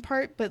gardening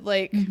part, but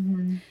like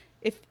Hmm.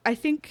 if I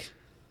think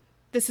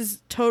this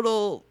is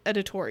total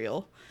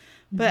editorial,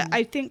 but Hmm.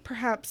 I think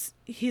perhaps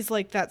he's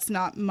like that's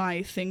not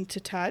my thing to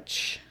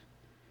touch.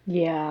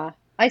 Yeah,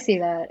 I see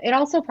that. It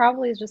also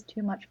probably is just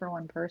too much for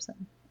one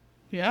person.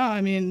 Yeah,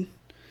 I mean,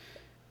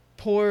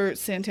 poor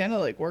Santana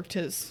like worked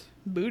his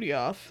booty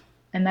off.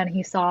 And then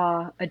he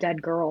saw a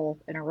dead girl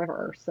in a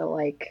river. So,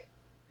 like,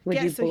 would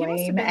Yeah, you so he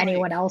must have blame been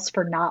anyone like else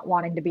for not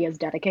wanting to be as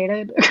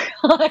dedicated?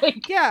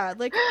 Like, yeah,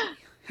 like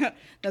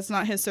that's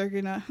not his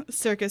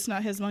circus,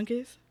 not his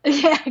monkeys.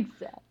 yeah,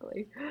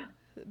 exactly.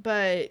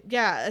 But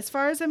yeah, as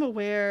far as I'm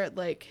aware,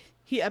 like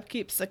he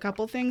upkeeps a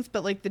couple things,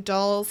 but like the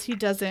dolls, he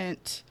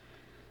doesn't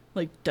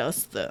like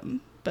dust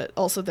them. But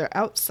also they're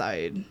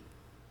outside,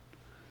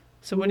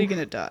 so what are you Oof.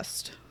 gonna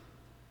dust?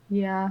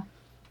 Yeah,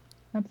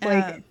 that's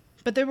Uh, like,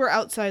 but they were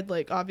outside,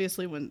 like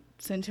obviously when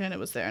Santana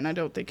was there, and I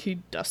don't think he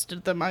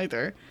dusted them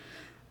either.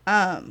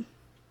 Um,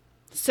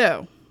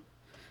 so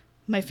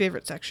my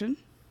favorite section: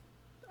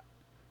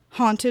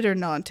 haunted or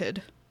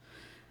naunted.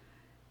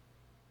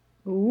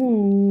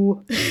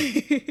 ooh.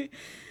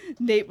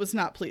 Nate was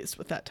not pleased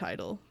with that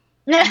title.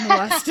 In the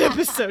last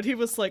episode, he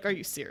was like, "Are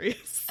you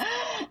serious?"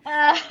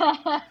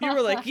 You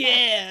were like,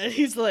 "Yeah."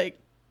 He's like,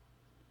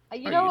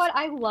 You "Are know you?" what?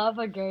 I love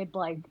a good,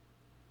 like,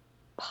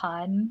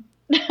 pun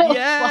slash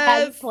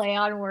Yes. play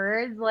on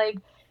words.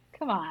 Like,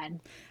 come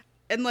on.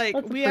 And like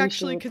Let's we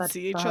actually appreciate could the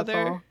see each other,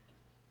 hustle.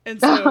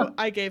 and so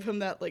I gave him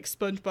that like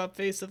SpongeBob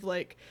face of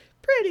like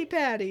pretty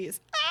patties,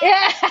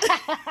 Yeah.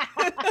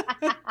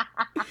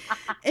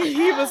 and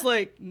he was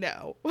like,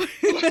 "No."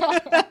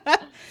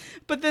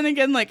 But then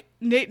again, like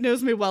Nate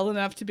knows me well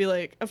enough to be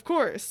like, "Of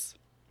course,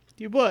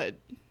 You would.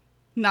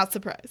 Not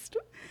surprised.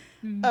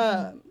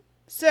 Mhm.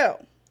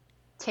 So,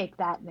 Take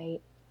that,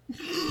 Nate.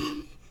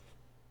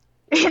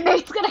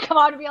 Nate's gonna come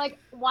out and be like,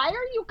 "Why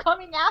are you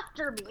coming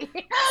after me?"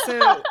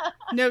 so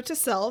note to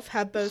self,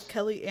 have both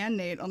Kelly and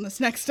Nate on this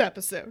next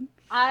episode.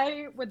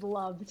 I would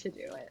love to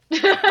do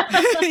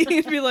it.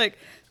 You'd be like,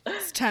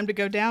 it's time to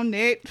go down,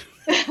 Nate.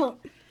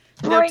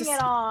 Bring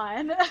it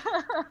on.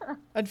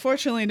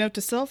 Unfortunately, note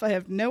to self, I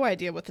have no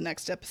idea what the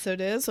next episode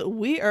is.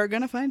 We are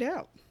going to find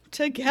out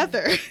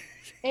together.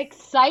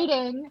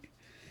 Exciting.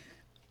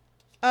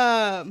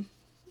 So,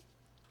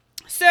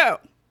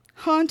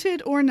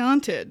 haunted or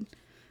naunted?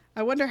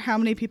 I wonder how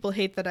many people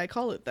hate that I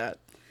call it that.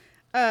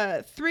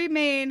 3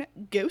 main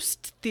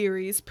ghost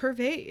theories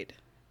pervade.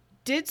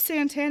 Did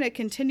Santana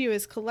continue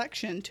his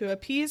collection to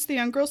appease the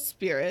young girl's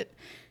spirit,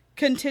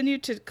 continue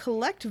to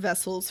collect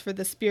vessels for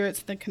the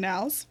spirits in the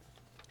canals,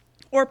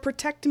 or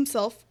protect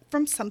himself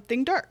from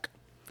something dark?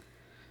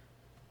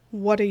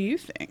 What do you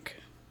think?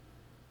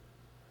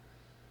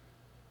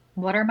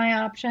 What are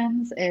my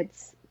options?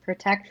 It's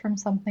protect from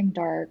something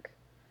dark.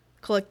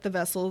 Collect the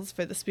vessels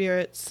for the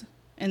spirits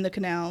in the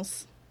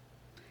canals,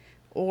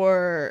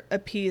 or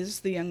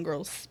appease the young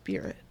girl's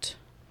spirit.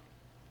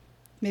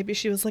 Maybe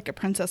she was like a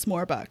Princess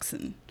Morbucks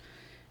and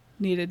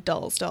needed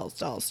dolls. Yeah,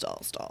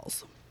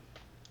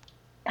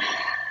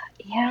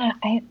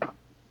 I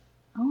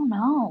don't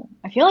know.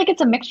 I feel like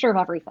it's a mixture of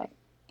everything.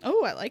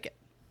 Oh, I like it.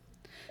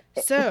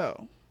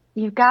 So,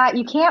 You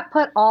can't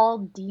put all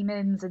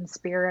demons and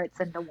spirits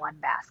into one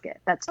basket.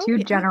 That's too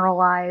yeah.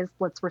 generalized.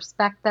 Let's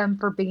respect them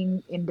for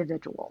being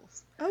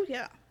individuals. Oh,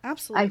 yeah, I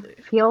absolutely.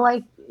 feel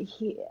like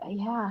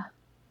I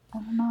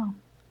don't know.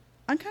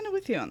 I'm kind of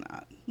with you on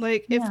that.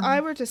 Like, if Yeah.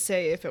 I were to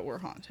say if it were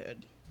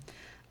haunted,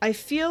 I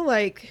feel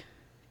like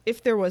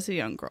if there was a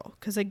young girl,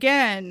 because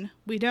again,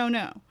 we don't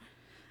know,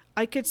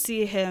 I could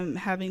see him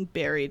having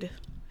buried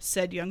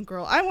said young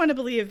girl. I want to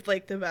believe,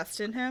 like, the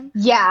best in him.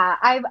 Yeah,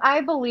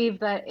 I believe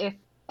that if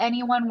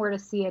anyone were to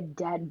see a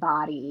dead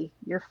body,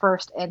 your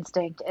first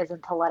instinct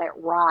isn't to let it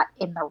rot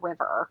in the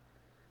river.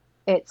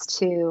 It's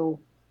to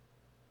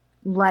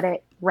let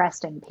it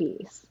rest in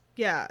peace.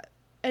 Yeah.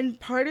 And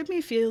part of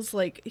me feels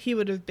like he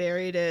would have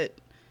buried it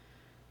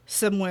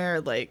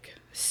somewhere, like,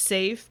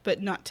 safe, but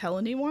not tell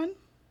anyone.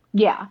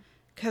 Yeah.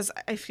 Because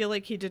I feel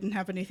like he didn't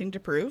have anything to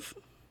prove.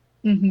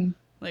 Mm-hmm.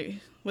 Like,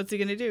 what's he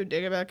going to do?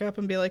 Dig it back up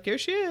and be like, here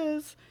she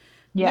is.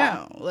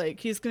 Yeah. No.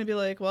 Like, he's going to be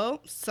like,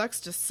 well, sucks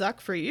to suck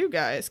for you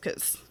guys,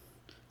 because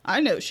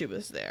I know she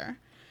was there.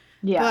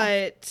 Yeah.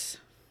 But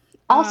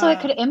Also, it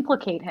could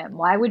implicate him.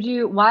 Why?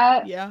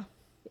 yeah.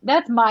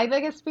 That's my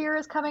biggest fear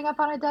is coming up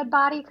on a dead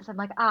body because I'm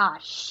like,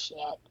 shit.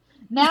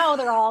 Now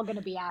they're all going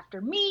to be after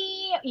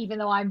me, even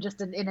though I'm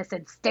just an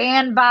innocent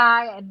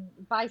standby and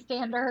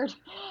bystander.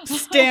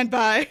 Stand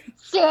by.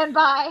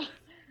 Standby.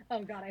 Oh,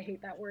 God, I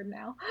hate that word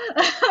now.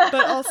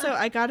 But also,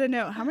 I got to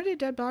know, how many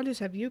dead bodies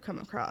have you come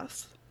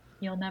across?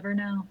 You'll never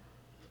know.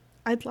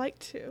 I'd like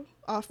to,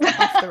 off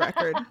the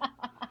record.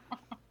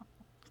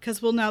 Because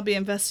we'll now be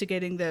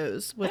investigating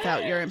those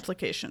without your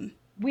implication.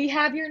 We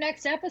have your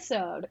next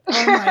episode.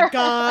 Oh my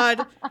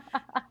God.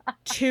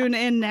 Tune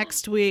in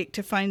next week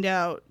to find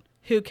out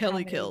who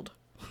Kelly killed.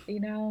 You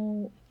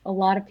know, a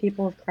lot of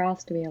people have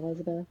crossed me,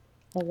 Elizabeth.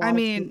 A lot of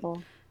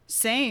people.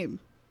 Same.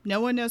 No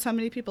one knows how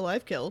many people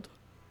I've killed.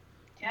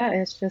 Yeah,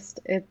 it's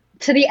just,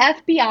 to the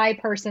FBI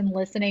person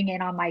listening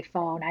in on my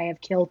phone, I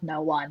have killed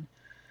no one.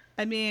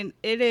 I mean,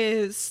 it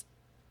is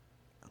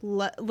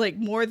like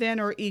more than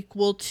or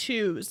equal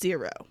to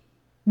 0.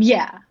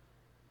 Yeah.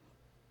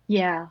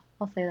 Yeah,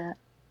 I'll say that.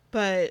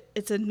 But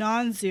it's a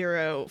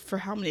non-zero for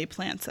how many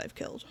plants I've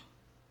killed.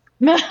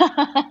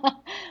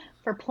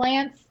 For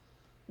plants,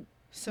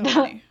 So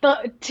many.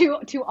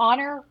 to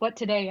honor what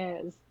today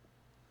is,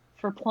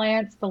 for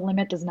plants, the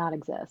limit does not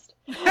exist.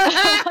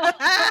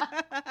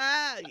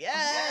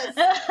 Yes.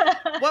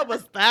 What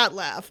was that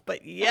laugh?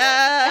 But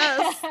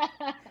yes.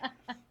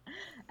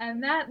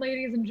 And that,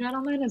 ladies and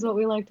gentlemen, is what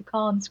we like to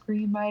call in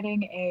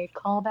screenwriting a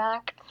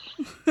callback.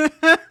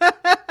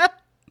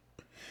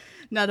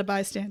 Not a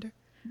bystander.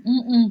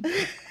 Mm-mm.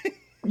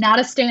 Not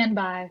a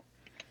standby.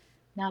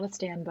 Not a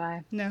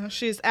standby. No,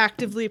 she's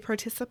actively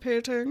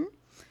participating.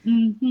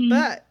 Mm-hmm.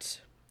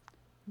 But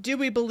do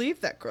we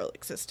believe that girl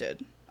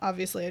existed?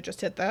 Obviously, I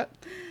just hit that.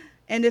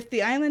 And if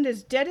the island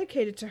is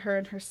dedicated to her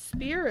and her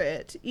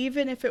spirit,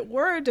 even if it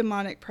were a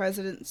demonic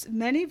presence,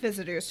 many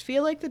visitors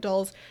feel like the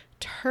dolls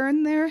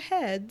turn their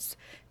heads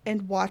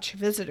and watch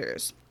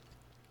visitors.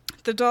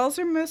 The dolls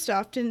are most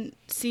often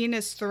seen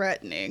as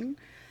threatening,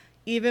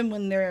 even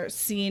when they're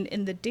seen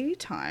in the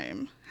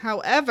daytime.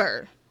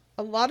 However,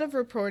 a lot of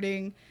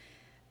reporting,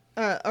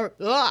 or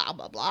blah,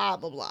 blah, blah,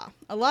 blah, blah.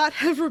 A lot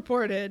have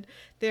reported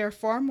they are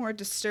far more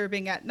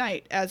disturbing at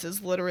night, as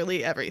is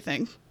literally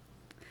everything.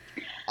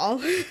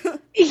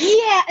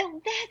 Yeah,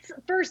 that's,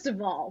 first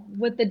of all,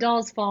 with the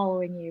dolls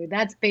following you,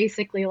 that's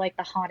basically like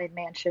the Haunted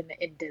Mansion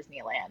in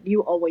Disneyland.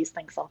 You always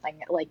think something,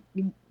 like,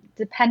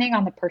 depending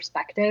on the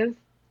perspective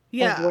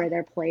of where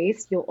they're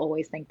placed, you'll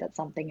always think that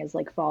something is,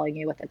 like, following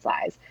you with its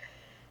eyes.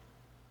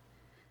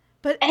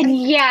 But And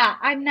yeah,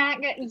 I'm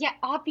not gonna, yeah,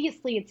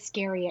 obviously it's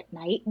scary at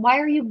night. Why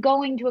are you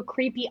going to a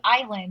creepy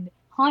island,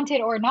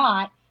 haunted or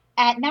not,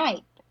 at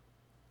night?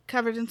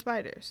 covered in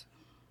spiders.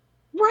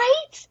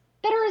 Right?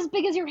 That are as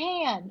big as your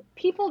hand.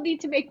 People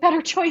need to make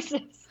better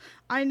choices.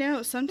 I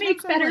know. Sometimes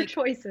Make I'm better like,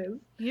 choices.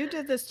 you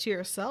did this to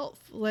yourself.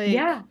 Like,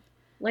 Yeah.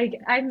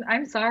 Like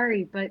I'm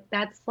sorry, but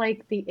that's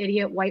like the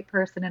idiot white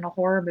person in a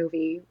horror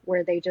movie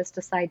where they just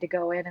decide to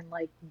go in and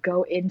like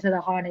go into the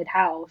haunted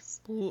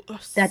house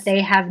that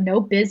they have no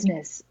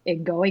business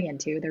in going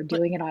into. They're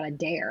like, doing it on a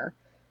dare.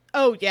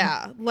 oh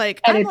yeah.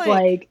 Like, And I'm it's like,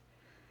 like,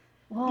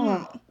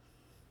 oh,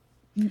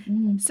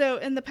 mm-mm. so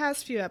in the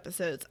past few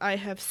episodes, I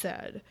have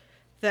said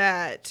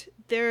that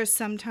there are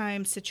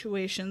sometimes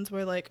situations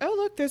where, like, oh,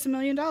 look, there's $1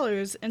 million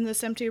in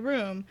this empty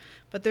room,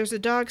 but there's a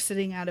dog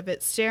sitting out of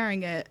it,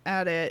 staring at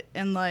it,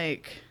 and,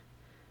 like,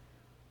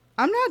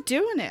 I'm not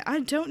doing it. I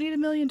don't need $1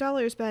 million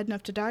bad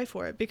enough to die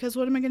for it, because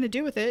what am I going to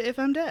do with it if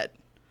I'm dead?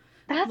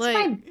 That's Like,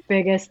 my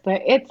biggest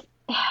thing. It's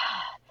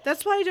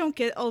that's why I don't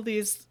get all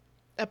these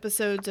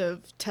episodes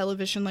of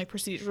television, like,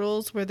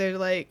 procedurals, where they're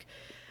like,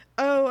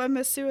 oh, I'm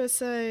a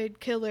suicide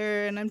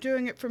killer, and I'm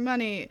doing it for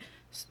money.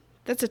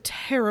 That's a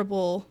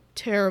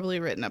terribly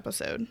written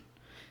episode.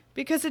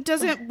 Because it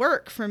doesn't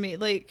work for me.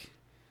 Like,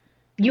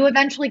 you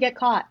eventually get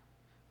caught.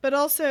 but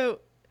also,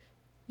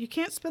 you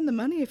can't spend the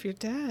money if you're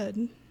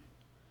dead.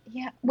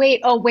 Yeah.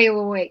 Wait. Oh,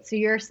 wait. So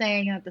you're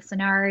saying that the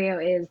scenario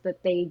is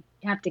that they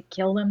have to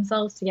kill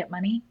themselves to get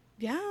money?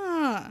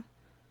 Yeah.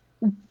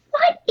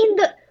 What in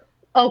the...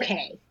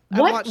 Okay.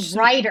 I've watched some,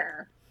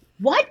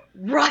 What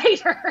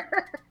writer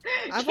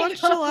I've came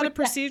watched a up lot with of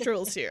that?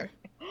 procedurals here.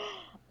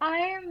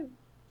 I'm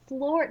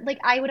floored. Like,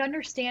 I would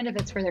understand if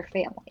it's for their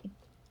family.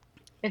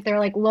 If they're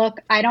like, look,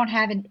 I don't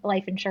have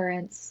life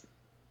insurance.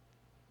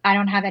 I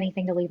don't have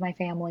anything to leave my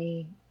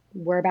family.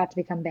 We're about to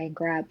become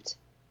bankrupt.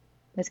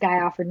 This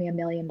guy offered me $1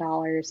 million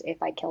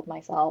if I killed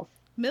myself.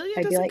 Million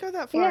I'd be doesn't like, go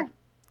that yeah. far.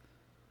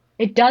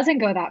 It doesn't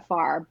go that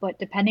far, but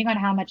depending on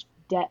how much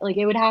debt, like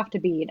it would have to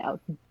be,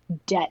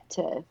 debt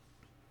to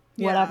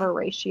Yeah. whatever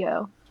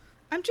ratio.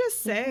 I'm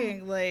just Yeah.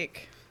 saying,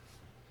 like,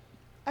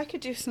 I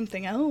could do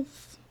something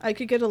else. I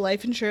could get a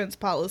life insurance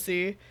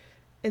policy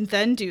and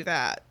then do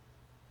that.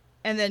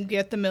 And then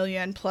get the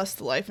million plus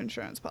the life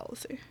insurance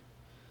policy.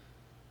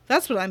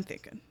 That's what I'm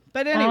thinking.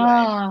 But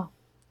anyway, Oh,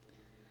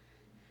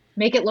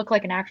 make it look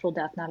like an actual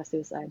death, not a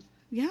suicide.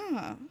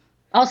 yeah.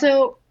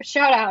 Also,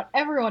 shout out,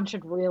 everyone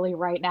should really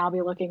right now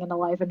be looking into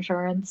life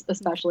insurance,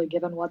 especially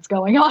given what's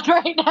going on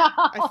right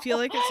I feel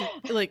now. like it's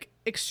like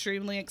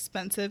extremely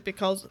expensive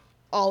because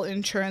all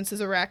insurance is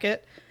a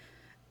racket.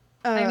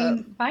 I Um,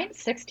 mean, mine's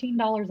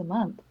 $16 a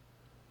month.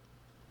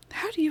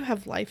 how do you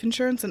have life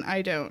insurance and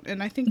I don't?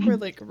 And I think we're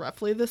like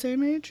roughly the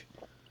same age.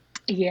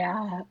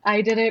 Yeah,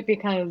 I did it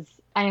because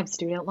I have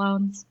student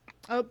loans.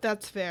 Oh,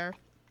 that's fair.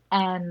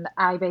 And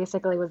I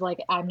basically was like,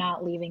 I'm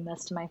not leaving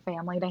this to my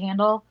family to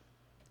handle.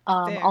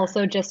 Fair.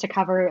 Also just to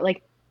cover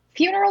like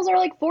funerals are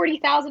like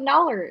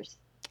 $40,000.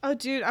 Oh,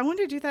 dude, I want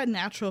to do that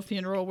natural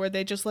funeral where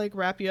they just like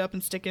wrap you up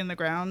and stick you in the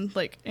ground,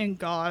 like in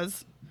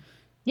gauze.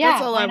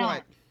 That's Yeah, all why I not?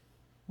 want.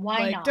 Why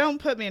Like, not? don't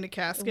put me in a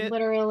casket.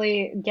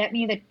 Literally, get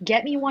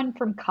me one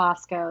from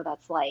Costco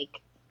that's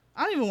like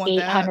I don't even want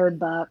that. 800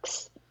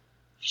 bucks.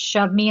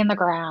 Shove me in the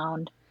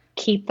ground.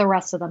 Keep the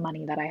rest of the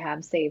money that I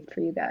have saved for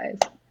you guys.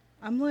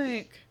 I'm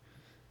like,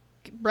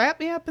 wrap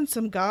me up in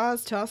some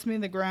gauze, toss me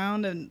in the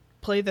ground, and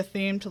play the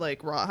theme to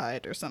like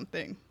Rawhide or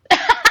something.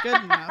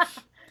 Good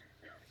enough.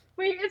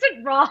 Wait,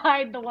 isn't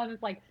Rawhide the one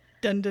that's like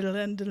Dun dun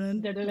dun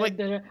dun dun. Like,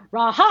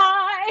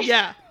 Rawhide?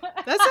 yeah,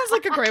 that sounds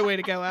like a great way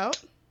to go out.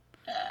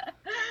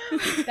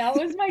 That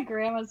was my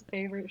grandma's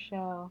favorite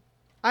show.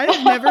 I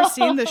have never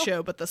seen the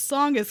show, but the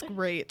song is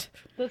great.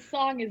 The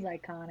song is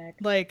iconic.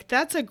 Like,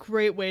 that's a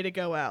great way to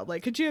go out.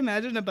 Like, could you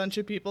imagine a bunch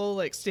of people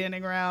like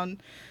standing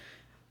around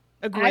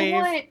a I grave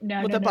want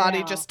no with no a no body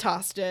no. just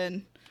tossed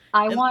in?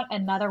 I And want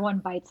Another One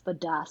Bites the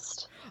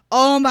Dust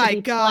oh to my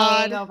be playing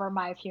god, over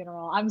my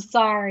funeral. I'm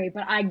sorry,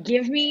 but I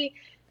give me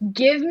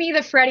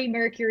the Freddie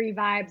Mercury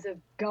vibes of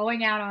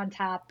going out on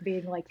top,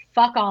 being like,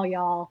 fuck all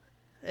y'all.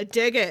 I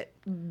dig it.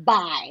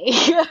 Bye.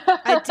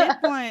 I did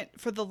want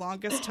for the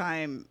longest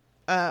time,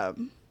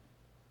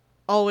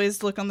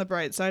 always look on the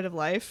bright side of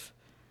life.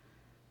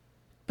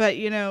 But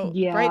you know,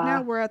 right now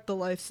Yeah. we're at the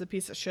life's a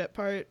piece of shit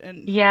part,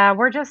 and Yeah,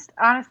 we're just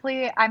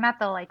honestly, I'm at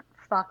the like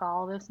fuck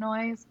all this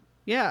noise.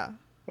 yeah.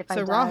 If I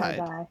So die, I rawhide.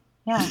 die.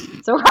 Yeah.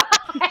 So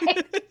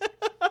right.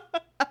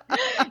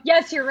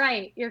 Yes, you're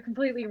right. You're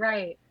completely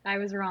right. I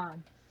was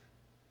wrong.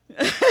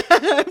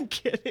 I'm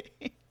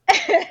kidding.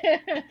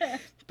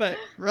 But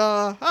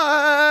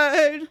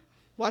rawhide.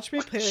 Watch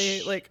me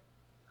play like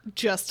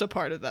just a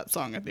part of that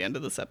song at the end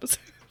of this episode.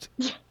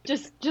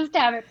 Just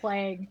have it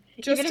playing.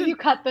 Just Even if to, you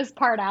cut this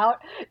part out,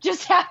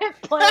 just have it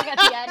playing at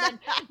the end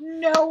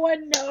and no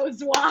one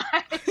knows why.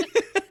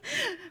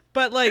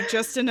 but like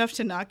just enough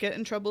to not get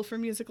in trouble for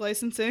music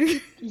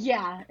licensing.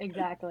 Yeah,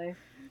 exactly.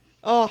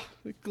 Oh,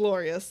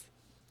 glorious.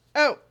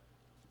 Oh,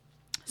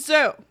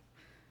 so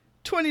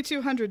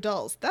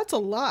 $2,200. That's a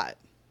lot.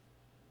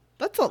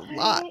 That's a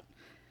lot. Right?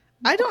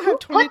 I don't Who have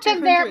put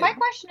them there? My 2200.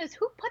 question is,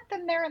 who put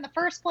them there in the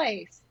first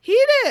place? He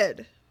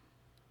did.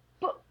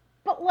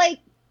 But like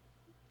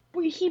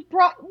he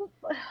brought.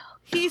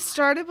 He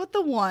started with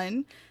the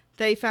one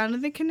they found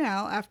in the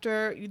canal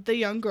after the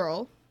young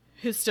girl,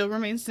 who still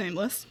remains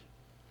nameless.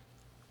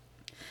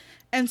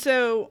 And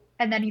so,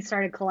 And then he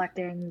started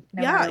collecting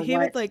no yeah, matter he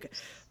would what. like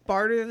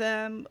barter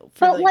them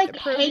for But like the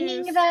like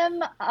hanging produce.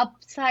 them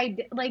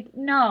upside, like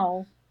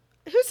no,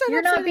 Who said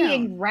you're not upside down?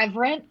 being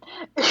reverent.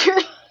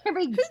 You're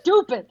being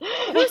stupid.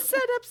 Who said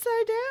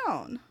upside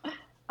down?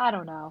 I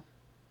don't know.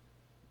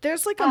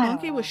 There's like a I don't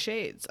monkey with know.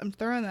 shades. I'm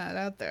throwing that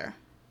out there.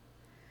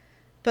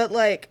 But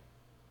like,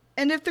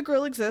 and if the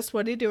girl exists,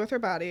 what do you do with her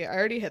body? I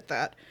already hit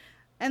that.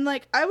 And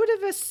like, I would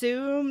have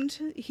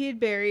assumed he'd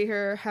bury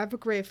her, have a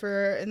grave for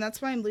her, and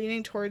that's why I'm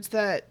leaning towards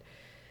that.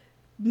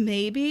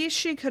 Maybe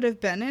she could have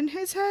been in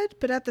his head,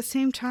 but at the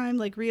same time,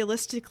 like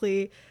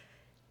realistically,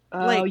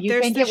 Oh, like you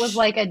there's think this it was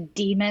like a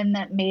demon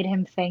that made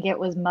him think it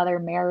was Mother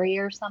Mary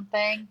or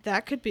something?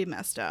 that could be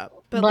messed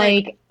up. But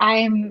like,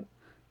 Like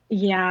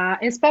yeah,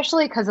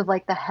 especially because of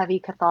like the heavy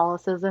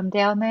Catholicism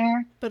down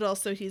there. but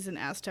also he's in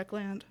Aztec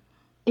land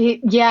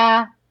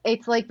Yeah,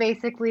 it's like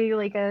basically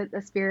like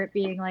a spirit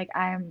being like,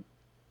 I'm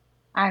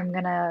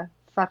gonna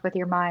fuck with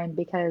your mind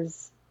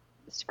because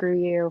screw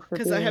you for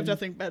because I have being.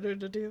 nothing better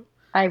to do.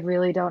 I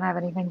really don't have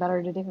anything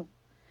better to do.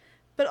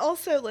 But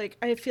also, like,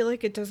 I feel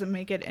like it doesn't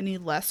make it any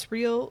less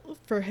real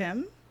for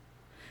him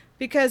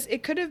because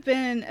it could have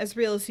been as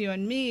real as you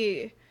and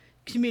me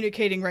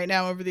communicating right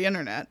now over the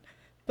internet.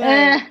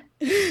 But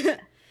Eh,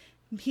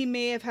 he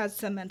may have had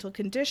some mental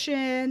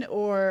condition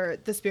or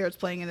the spirit's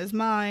playing in his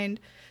mind.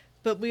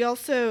 But we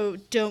also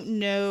don't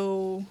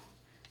know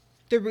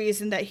the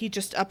reason that he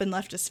just up and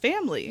left his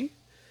family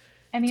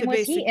I to mean,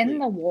 was he in basically.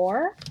 the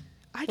war?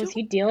 I Was don't.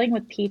 he dealing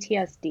with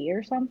PTSD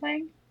or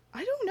something?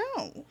 I don't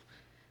know.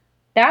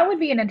 That would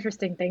be an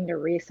interesting thing to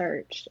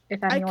research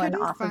if I anyone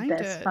couldn't off of find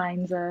this it.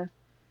 finds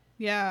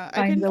Yeah,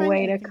 I couldn't a find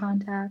way to anything.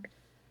 contact.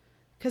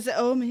 Cause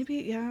maybe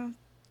yeah,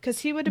 cause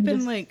he would have I'm been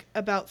just like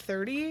about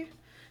 30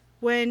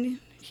 when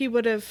he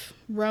would have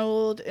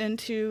rolled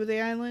into the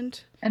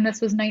island and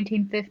this was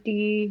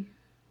 1950-ish,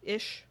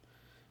 ish.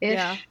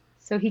 Yeah,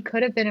 so he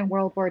could have been in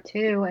World War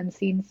II and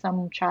seen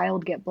some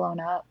child get blown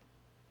up.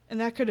 and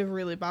that could have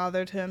really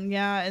bothered him.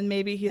 Yeah, and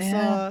maybe he Yeah.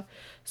 saw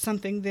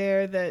something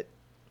there that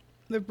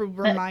That,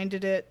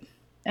 reminded it,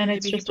 and and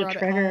it's maybe he just a brought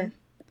it home. trigger.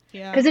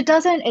 Yeah. Because it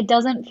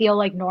doesn't feel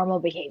like normal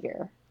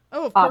behavior,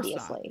 Oh, of course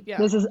not. obviously. Yeah.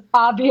 This is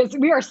obvious.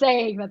 We are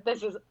saying that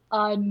this is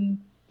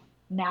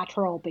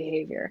unnatural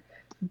behavior.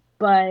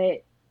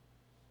 But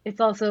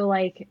it's also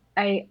like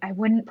I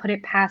wouldn't put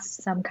it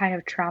past some kind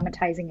of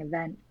traumatizing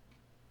event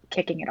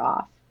kicking it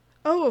off.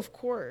 Oh, of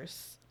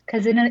course.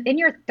 Because in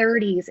your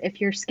 30s,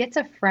 if you're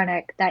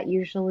schizophrenic, that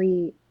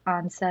usually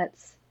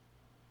onsets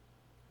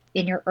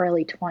in your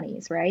early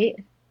 20s, right?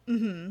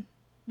 Mm-hmm.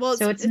 Well,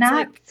 So it's it's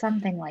not like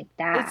something like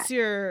that. it's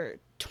your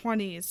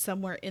 20s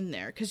somewhere in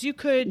there because you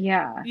could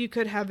Yeah. you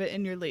could have it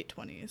in your late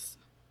 20s.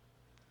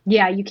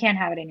 Yeah, you can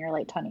have it in your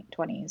late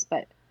 20s,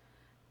 but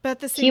But at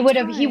the he same would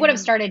have time,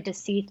 started to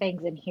see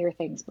things and hear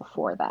things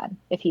before then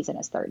if he's in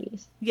his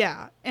 30s.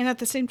 yeah, and at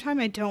the same time,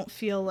 I don't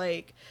feel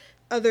like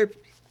other.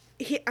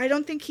 I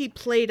don't think he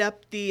played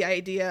up the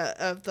idea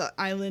of the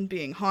island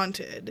being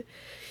haunted.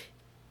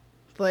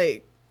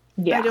 Like,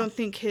 I Yeah. don't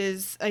think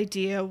his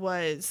idea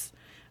was,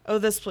 oh,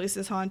 this place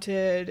is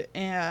haunted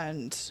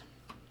and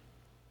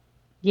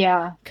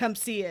Yeah. come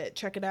see it,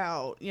 check it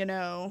out, you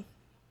know?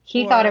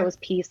 He thought it Or, was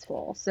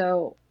peaceful.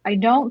 So I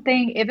don't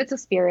think, if it's a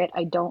spirit,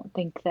 I don't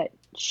think that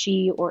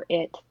she or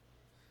it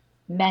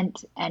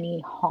meant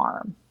any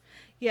harm.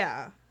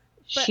 yeah,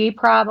 but She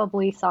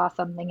probably saw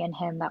something in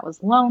him that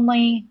was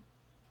lonely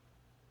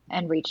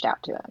and reached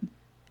out to him.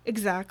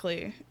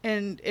 exactly.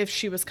 And if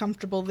she was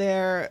comfortable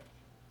there,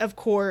 of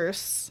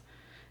course,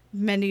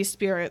 many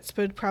spirits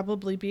would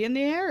probably be in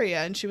the area.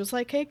 And she was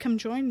like, hey, come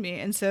join me.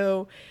 And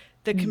so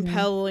the Hmm.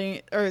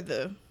 compelling, or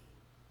the,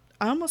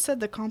 I almost said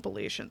the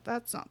compilation.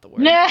 That's not the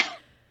word. Nah.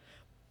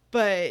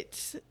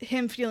 But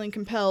him feeling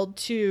compelled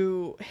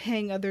to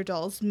hang other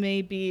dolls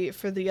may be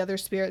for the other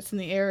spirits in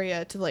the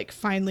area to like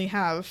finally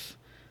have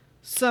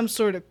some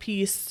sort of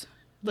peace,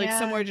 like Yeah.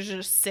 somewhere to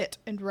just sit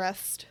and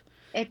rest.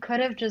 It could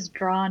have just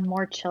drawn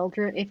more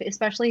children, if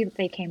especially if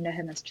they came to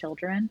him as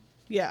children.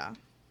 Yeah.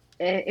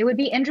 It would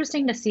be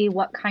interesting to see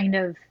what kind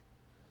of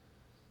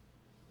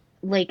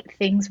like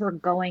things were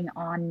going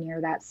on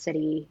near that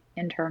city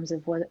in terms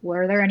of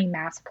were there any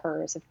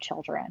massacres of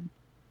children?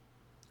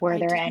 Were I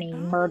there didn't. any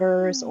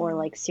murders or Oh.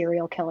 like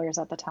serial killers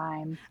at the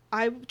time?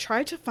 I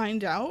tried to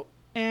find out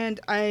and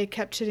I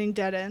kept hitting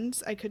dead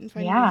ends. I couldn't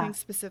find Yeah. anything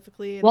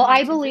specifically in the Well,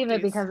 I believe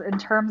it 1950s. because in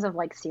terms of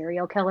like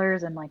serial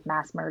killers and like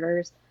mass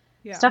murders,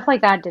 Yeah. stuff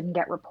like that didn't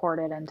get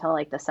reported until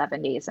like the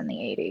 70s and the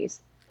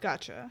 80s.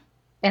 Gotcha.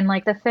 In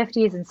like the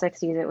 50s and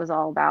 60s, it was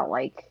all about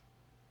like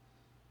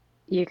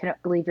you can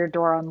leave your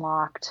door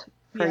unlocked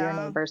for your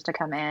Yeah. neighbors to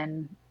come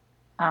in.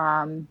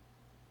 Um,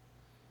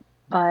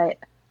 but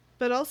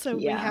But also,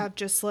 we yeah. have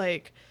just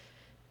like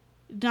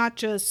not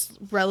just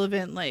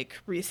relevant, like,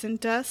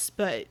 recent deaths,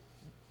 but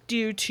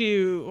due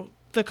to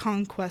the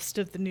conquest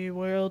of the New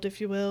World,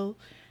 if you will.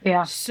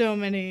 Yeah. So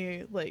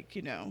many, like,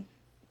 you know.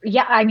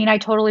 Yeah, I mean, I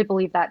totally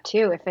believe that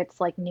too. If it's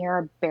like near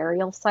a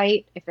burial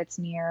site, if it's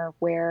near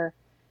where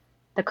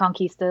the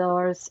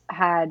conquistadors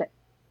had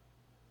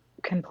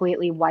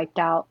completely wiped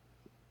out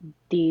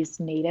these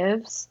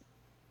natives,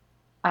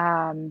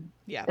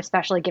 Yeah.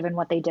 especially given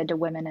what they did to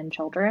women and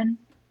children,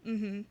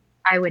 Mm-hmm.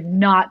 I would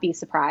not be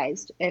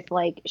surprised if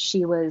like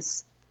she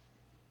was,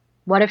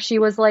 what if she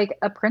was like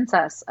a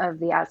princess of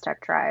the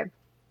Aztec tribe?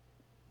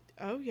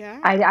 Oh, yeah.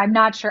 I'm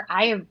not sure.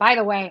 By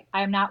the way,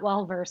 I am not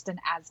well versed in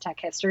Aztec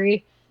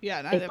history.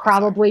 Yeah, They neither of us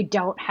are. probably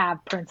don't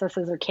have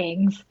princesses or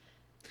kings.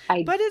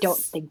 I But don't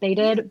it's, think they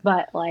yeah. did,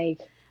 but like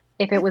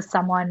if it I, was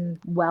someone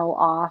well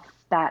off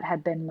that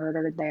had been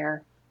murdered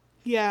there.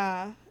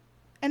 yeah.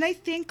 And I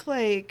think,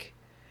 like,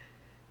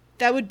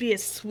 that would be a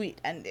sweet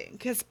ending.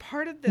 Because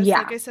part of this,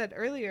 like Yeah. I said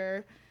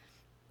earlier,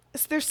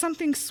 there's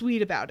something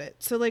sweet about it.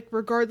 So, like,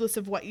 regardless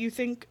of what you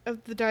think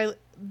of the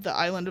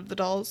Island of the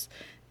Dolls,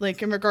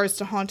 like, in regards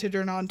to haunted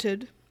or not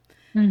haunted,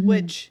 Hmm.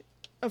 which,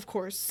 of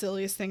course,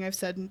 silliest thing I've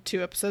said in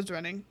 2 episodes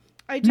running.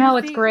 I do No,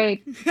 it's think.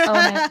 great. Own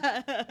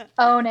it.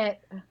 Own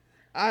it.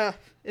 uh,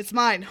 it's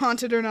mine,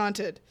 haunted or not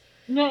haunted.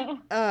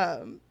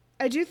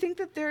 I do think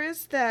that there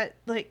is that,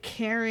 like,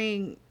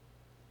 caring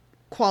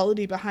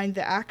quality behind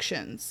the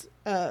actions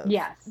of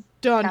Yes,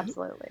 Don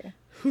absolutely.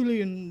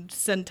 Julian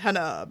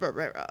Santana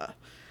Barrera.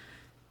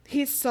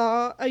 He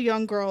saw a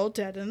young girl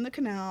dead in the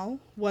canal,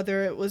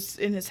 whether it was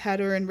in his head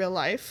or in real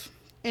life,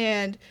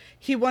 and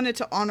he wanted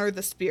to honor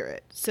the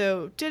spirit.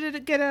 So, did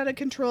it get out of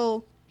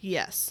control?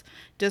 Yes.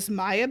 Does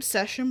my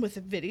obsession with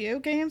video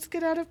games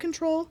get out of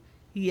control?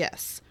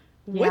 Yes.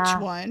 Which Yeah.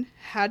 one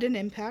had an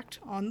impact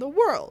on the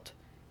world?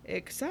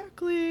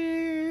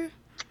 Exactly.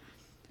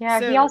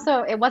 Yeah, he So,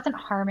 also, it wasn't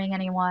harming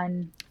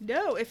anyone.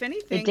 no, if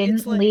It anything,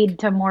 it's didn't like lead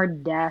to more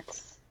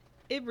deaths.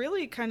 it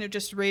really kind of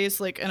just raised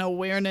like an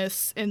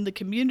awareness in the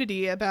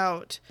community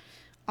about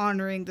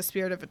honoring the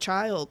spirit of a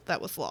child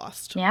that was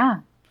lost. Yeah,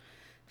 I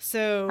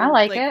So,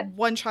 like like, it.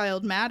 one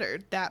child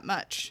mattered that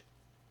much,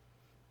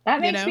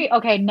 That you makes know? me,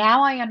 okay,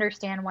 now I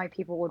understand why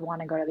people would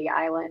want to go to the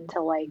island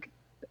to like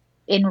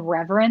in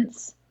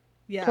reverence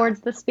Yeah.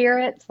 towards the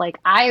spirits. Like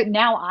I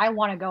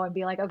want to go and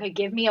be like, okay,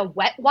 give me a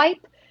wet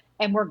wipe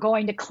and we're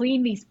going to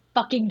clean these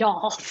fucking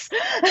dolls.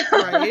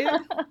 Right?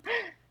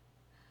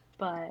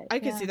 But I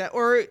could yeah. see that.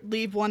 Or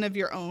leave one of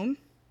your own.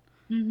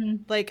 Hmm.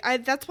 Like,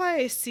 that's why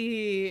I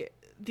see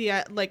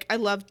like, I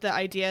love the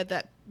idea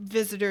that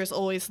visitors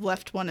always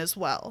left one as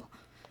well.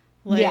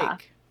 Yeah.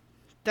 Like,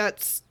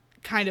 that's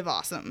kind of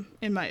awesome,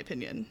 in my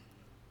opinion.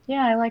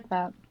 Yeah, I like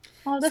that.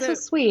 Oh, this So,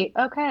 is sweet.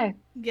 Okay.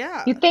 You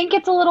yeah. think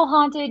it's a little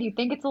haunted, you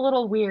think it's a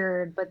little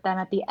weird, but then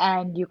at the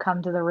end you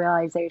come to the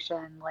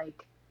realization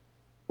like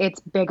it's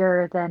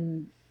bigger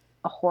than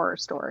a horror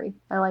story.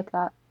 I like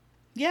that.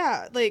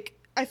 Yeah. Like,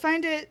 I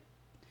find it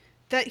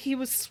that he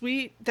was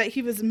sweet, that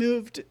he was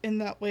moved in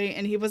that way,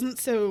 and he wasn't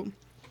so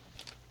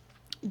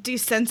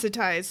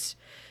desensitized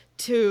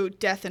to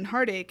death and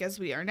heartache as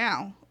we are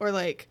now, or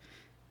like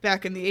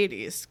back in the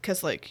 80s,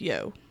 because, like,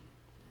 yo,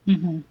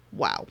 Hmm.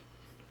 wow.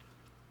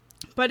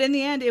 But in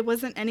the end, it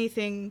wasn't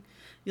anything,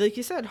 like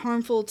you said,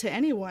 harmful to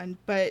anyone,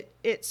 but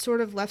it sort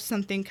of left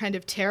something kind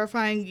of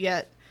terrifying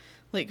yet,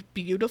 like,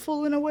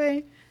 beautiful in a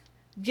way.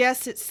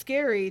 Yes, it's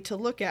scary to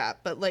look at,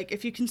 but, like,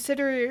 if you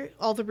consider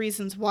all the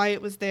reasons why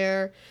it was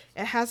there,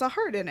 it has a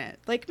heart in it.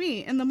 Like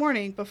me in the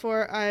morning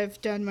before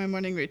I've done my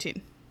morning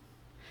routine.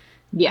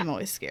 Yeah. I'm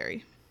always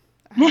scary.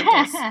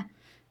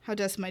 How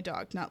does my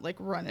dog not, like,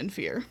 run in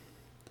fear?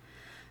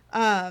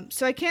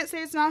 So I can't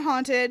say it's not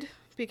haunted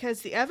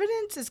because the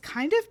evidence is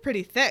kind of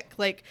pretty thick.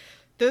 Like,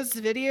 those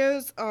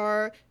videos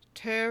are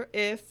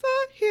terrifying.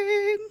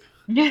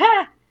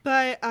 Yeah.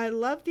 But I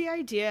love the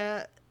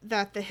idea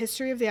that the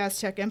history of the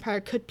Aztec Empire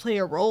could play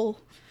a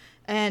role,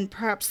 and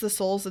perhaps the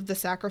souls of the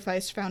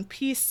sacrificed found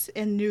peace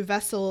in new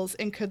vessels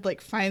and could,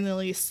 like,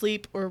 finally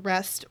sleep or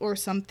rest or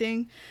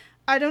something.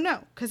 I don't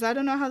know, because I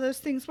don't know how those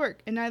things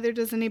work, and neither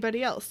does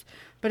anybody else.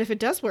 But if it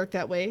does work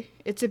that way,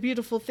 it's a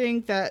beautiful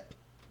thing that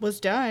was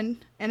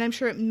done, and I'm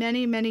sure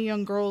many, many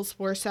young girls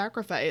were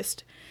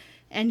sacrificed.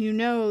 And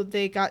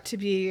they got to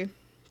be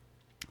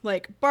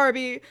like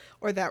Barbie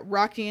or that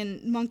rocking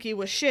monkey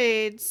with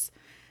shades.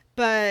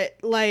 But,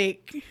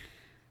 like,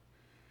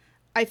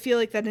 I feel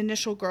like that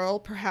initial girl,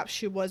 perhaps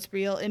she was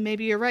real. And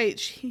maybe you're right.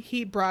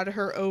 He brought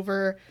her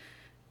over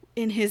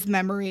in his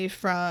memory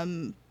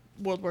from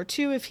World War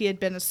II if he had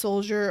been a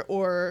soldier,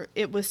 or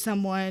it was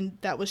someone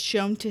that was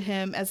shown to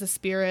him as a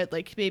spirit.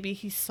 Like, maybe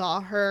he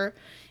saw her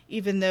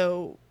even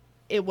though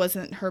it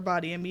wasn't her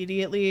body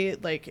immediately.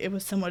 Like, it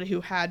was someone who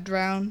had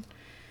drowned.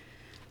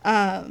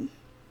 Um,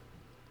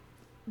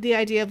 the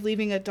idea of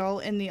leaving a doll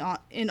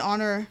in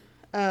honor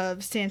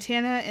of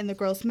Santana in the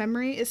girl's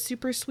memory is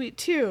super sweet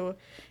too.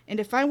 And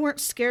if I weren't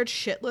scared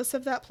shitless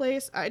of that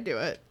place, I'd do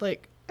it.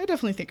 Like, I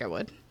definitely think I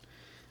would.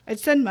 I'd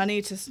send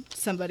money to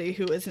somebody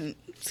who isn't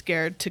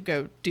scared to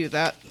go do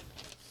that.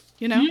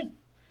 You know?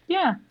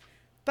 Yeah.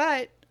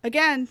 But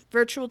again,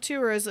 virtual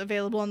tour is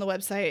available on the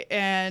website,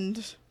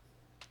 and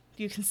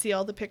you can see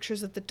all the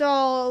pictures of the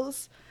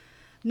dolls.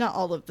 Not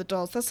all of the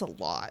dolls, that's a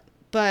lot.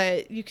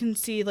 But you can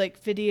see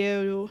like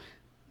video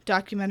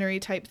documentary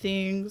type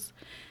things.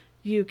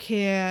 You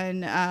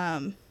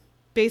can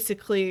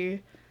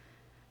basically,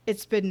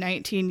 it's been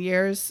 19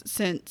 years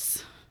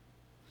since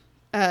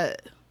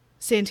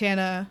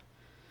Santana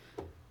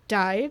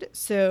died.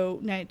 So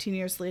 19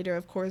 years later,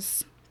 of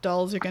course,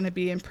 dolls are going to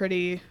be in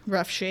pretty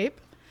rough shape.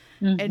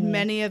 Mm-hmm. And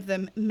many of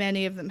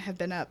them have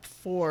been up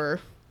for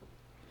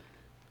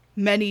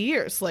many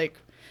years, like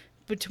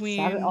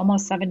between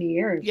almost 70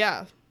 years.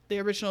 Yeah, the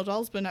original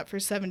doll's been up for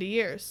 70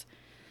 years.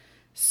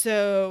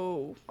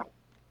 So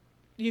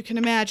you can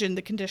imagine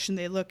the condition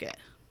they look in.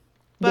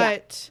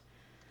 But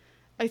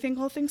I think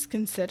all things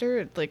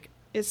considered, like,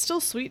 it's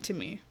still sweet to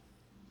me.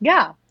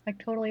 Yeah, I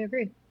totally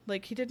agree.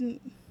 Like, he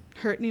didn't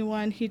hurt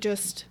anyone. He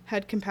just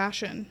had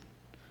compassion.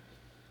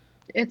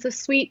 It's a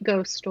sweet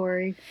ghost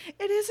story.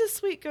 It is a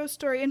sweet ghost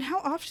story. And how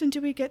often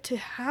do we get to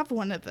have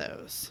one of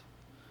those?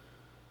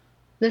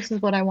 This is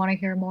what I want to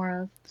hear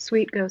more of.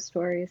 Sweet ghost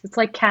stories. It's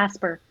like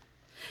Casper.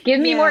 Give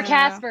me more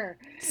Casper.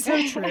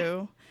 So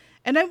true.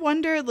 And I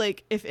wonder,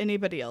 like, if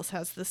anybody else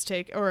has this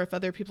take, or if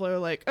other people are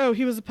like, oh,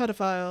 he was a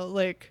pedophile.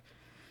 Like,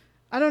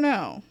 I don't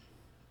know.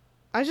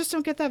 I just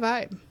don't get that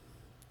vibe.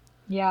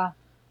 Yeah.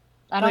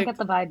 I don't get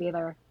the vibe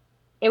either.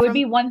 It would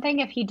be one thing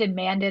if he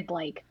demanded,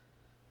 like,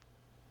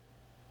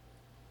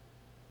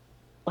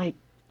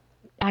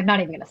 I'm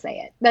not even going to say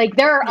it. Like,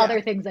 there are other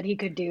things that he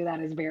could do that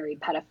is very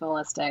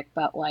pedophilistic,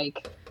 but,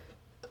 like...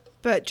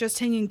 But just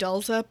hanging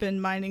dolls up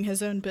and minding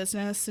his own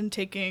business and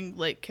taking,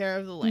 like, care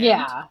of the land?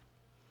 Yeah.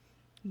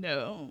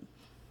 No.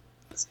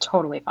 It's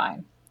totally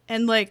fine.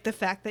 And, like, the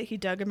fact that he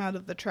dug them out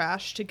of the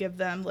trash to give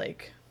them,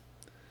 like,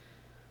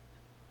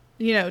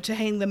 you know, to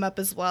hang them up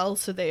as well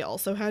so they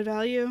also had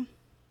value.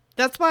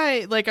 That's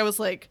why, like, I was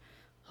like,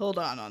 hold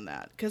on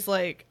that. Because,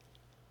 like,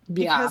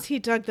 because he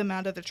dug them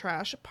out of the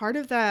trash, part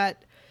of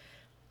that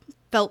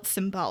felt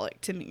symbolic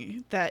to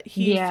me. That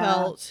he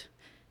felt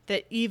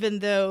that even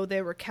though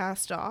they were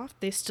cast off,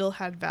 they still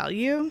had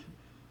value.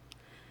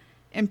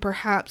 And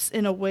perhaps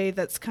in a way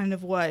that's kind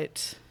of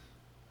what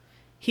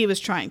he was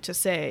trying to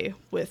say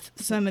with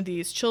some of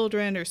these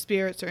children or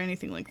spirits or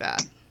anything like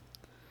that.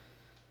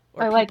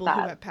 Or I like people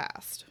who that. have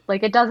passed.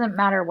 Like, it doesn't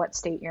matter what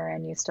state you're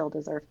in, you still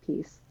deserve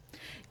peace.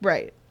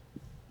 Right.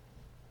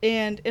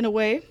 And in a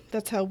way,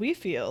 that's how we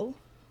feel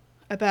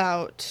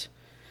about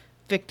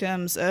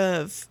victims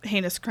of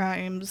heinous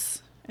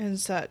crimes and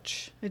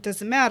such. It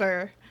doesn't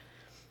matter.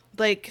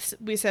 Like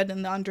we said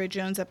in the Andre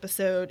Jones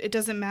episode, it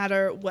doesn't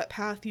matter what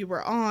path you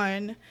were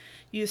on.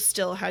 You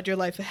still had your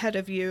life ahead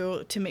of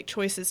you to make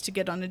choices to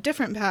get on a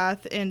different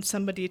path, and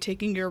somebody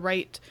taking your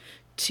right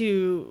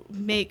to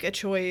make a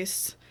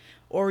choice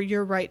or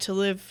your right to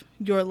live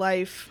your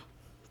life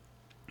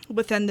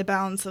within the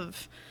bounds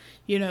of,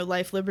 you know,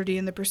 life, liberty,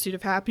 and the pursuit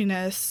of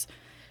happiness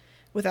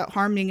without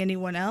harming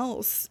anyone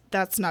else,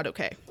 that's not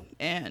okay.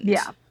 And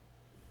yeah,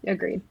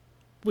 agreed.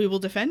 We will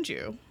defend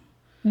you.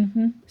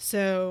 Mm-hmm.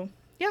 So,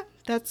 yeah,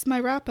 that's my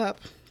wrap up.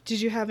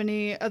 Did you have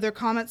any other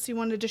comments you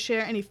wanted to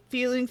share? Any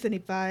feelings, any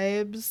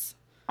vibes?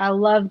 I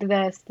loved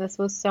this. This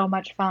was so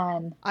much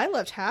fun. I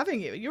loved having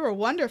you. You were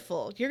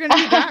wonderful. You're going to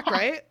be back,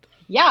 right?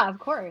 Yeah, of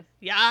course.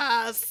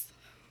 Yes.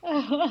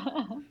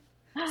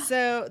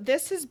 So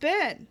this has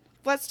been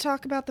Let's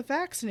Talk About the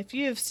Facts. And if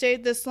you have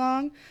stayed this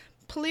long,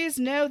 please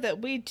know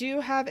that we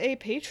do have a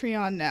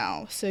Patreon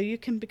now. So you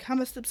can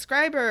become a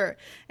subscriber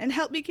and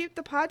help me keep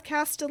the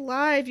podcast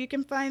alive. You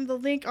can find the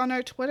link on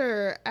our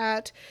Twitter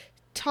at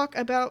Talk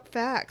About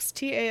Facts,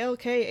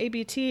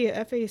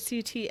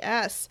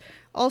 TalkAbtFacts.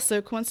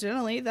 Also,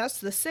 coincidentally, that's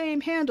the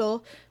same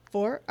handle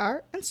for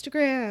our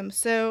Instagram.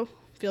 So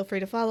feel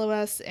free to follow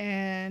us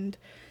and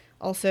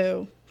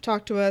also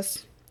talk to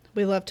us.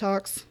 We love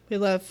talks. We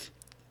love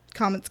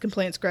comments,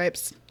 complaints,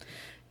 gripes.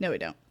 No, we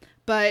don't.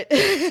 But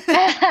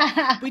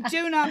we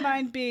do not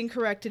mind being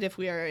corrected if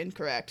we are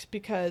incorrect,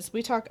 because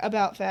we talk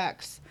about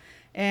facts.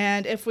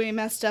 And if we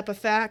messed up a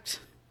fact,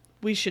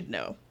 we should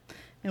know.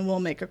 And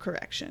we'll make a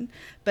correction.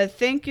 But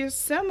thank you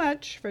so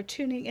much for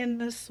tuning in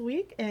this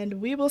week,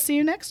 and we will see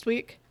you next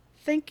week.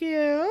 Thank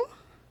you.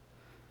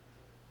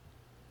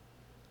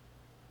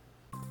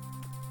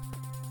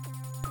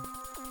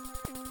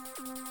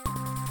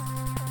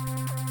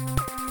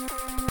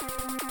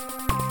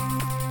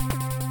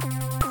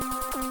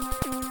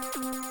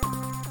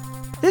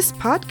 This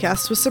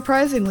podcast was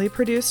surprisingly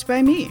produced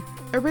by me.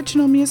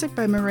 Original music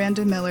by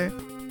Miranda Miller.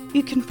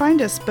 You can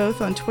find us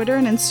both on Twitter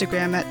and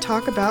Instagram at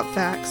Talk About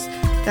Facts.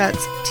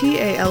 That's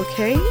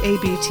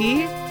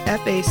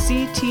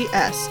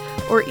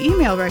TalkAbtFacts, or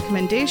email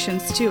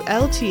recommendations to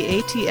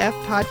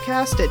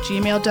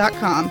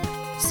ltatfpodcast@gmail.com.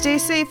 Stay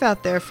safe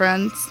out there,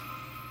 friends.